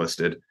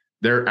blacklisted.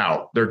 They're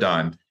out, they're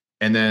done.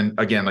 And then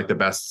again, like the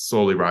best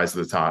slowly rise to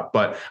the top.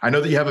 But I know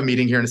that you have a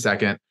meeting here in a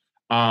second.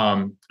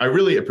 I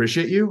really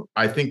appreciate you.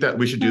 I think that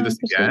we should do this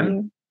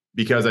again,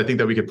 because I think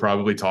that we could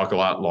probably talk a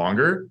lot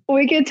longer.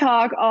 We could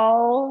talk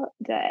all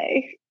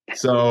day.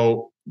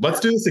 So let's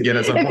do this again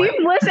at some point.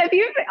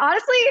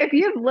 If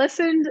you've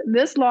listened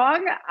this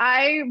long,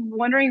 I'm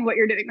wondering what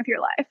you're doing with your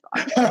life.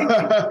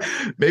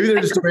 Maybe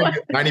they're just doing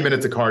 90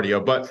 minutes of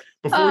cardio. But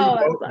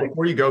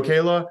before you go,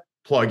 Kayla,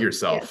 plug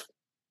yourself. Yes.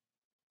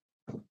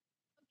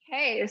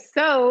 Okay,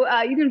 so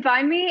you can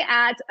find me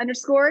at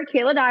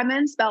 _Kayla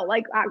Diamond, spelled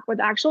like with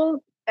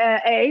actual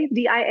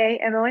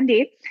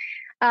ADIAMOND.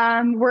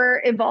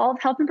 We're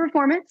Evolve Health and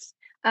Performance.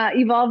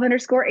 Evolve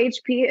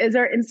 _HP is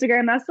our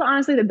Instagram. That's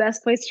honestly the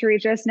best place to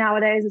reach us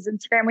nowadays is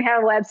Instagram. We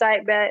have a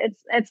website, but it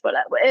is what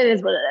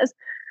it is.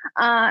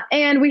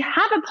 And we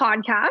have a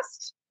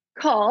podcast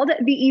called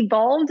the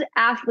Evolved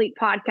Athlete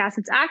Podcast.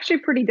 It's actually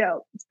pretty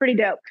dope. It's pretty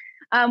dope.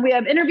 We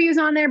have interviews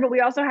on there, but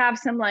we also have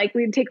some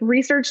we take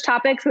research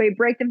topics. So we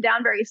break them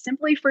down very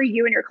simply for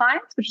you and your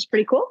clients, which is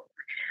pretty cool.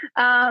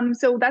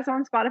 So that's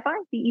on Spotify,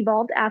 the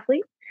Evolved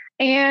Athlete.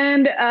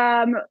 And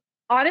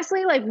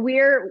honestly,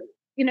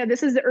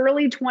 this is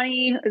early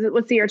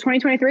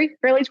 2023,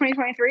 early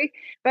 2023.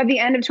 By the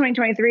end of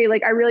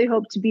 2023, I really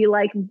hope to be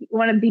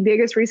one of the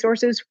biggest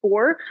resources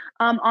for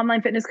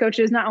online fitness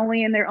coaches, not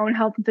only in their own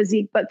health and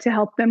physique, but to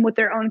help them with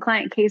their own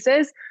client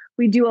cases.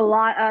 We do a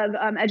lot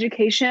of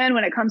education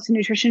when it comes to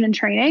nutrition and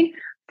training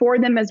for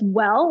them as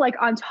well, like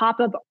on top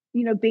of,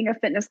 being a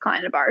fitness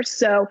client of ours.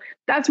 So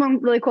that's one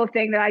really cool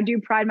thing that I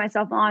do pride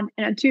myself on.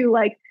 And two,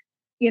 like,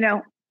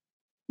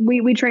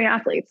 we train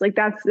athletes. Like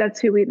that's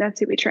who we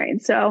train.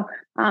 So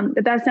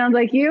if that sounds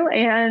like you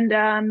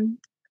and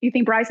you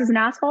think Bryce is an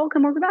asshole,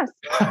 come work with us.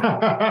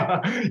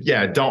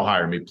 Yeah, don't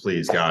hire me,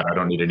 please. God, I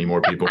don't need any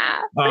more people.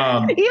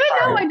 Even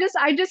though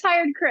I just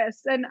hired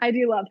Chris and I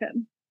do love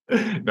him.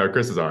 No,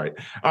 Chris is all right.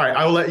 All right,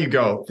 I will let you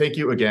go. Thank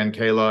you again,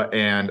 Kayla.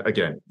 And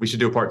again, we should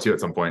do a part 2 at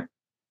some point.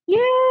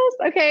 Yes.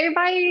 Okay.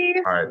 Bye.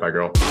 All right. Bye,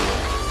 girl.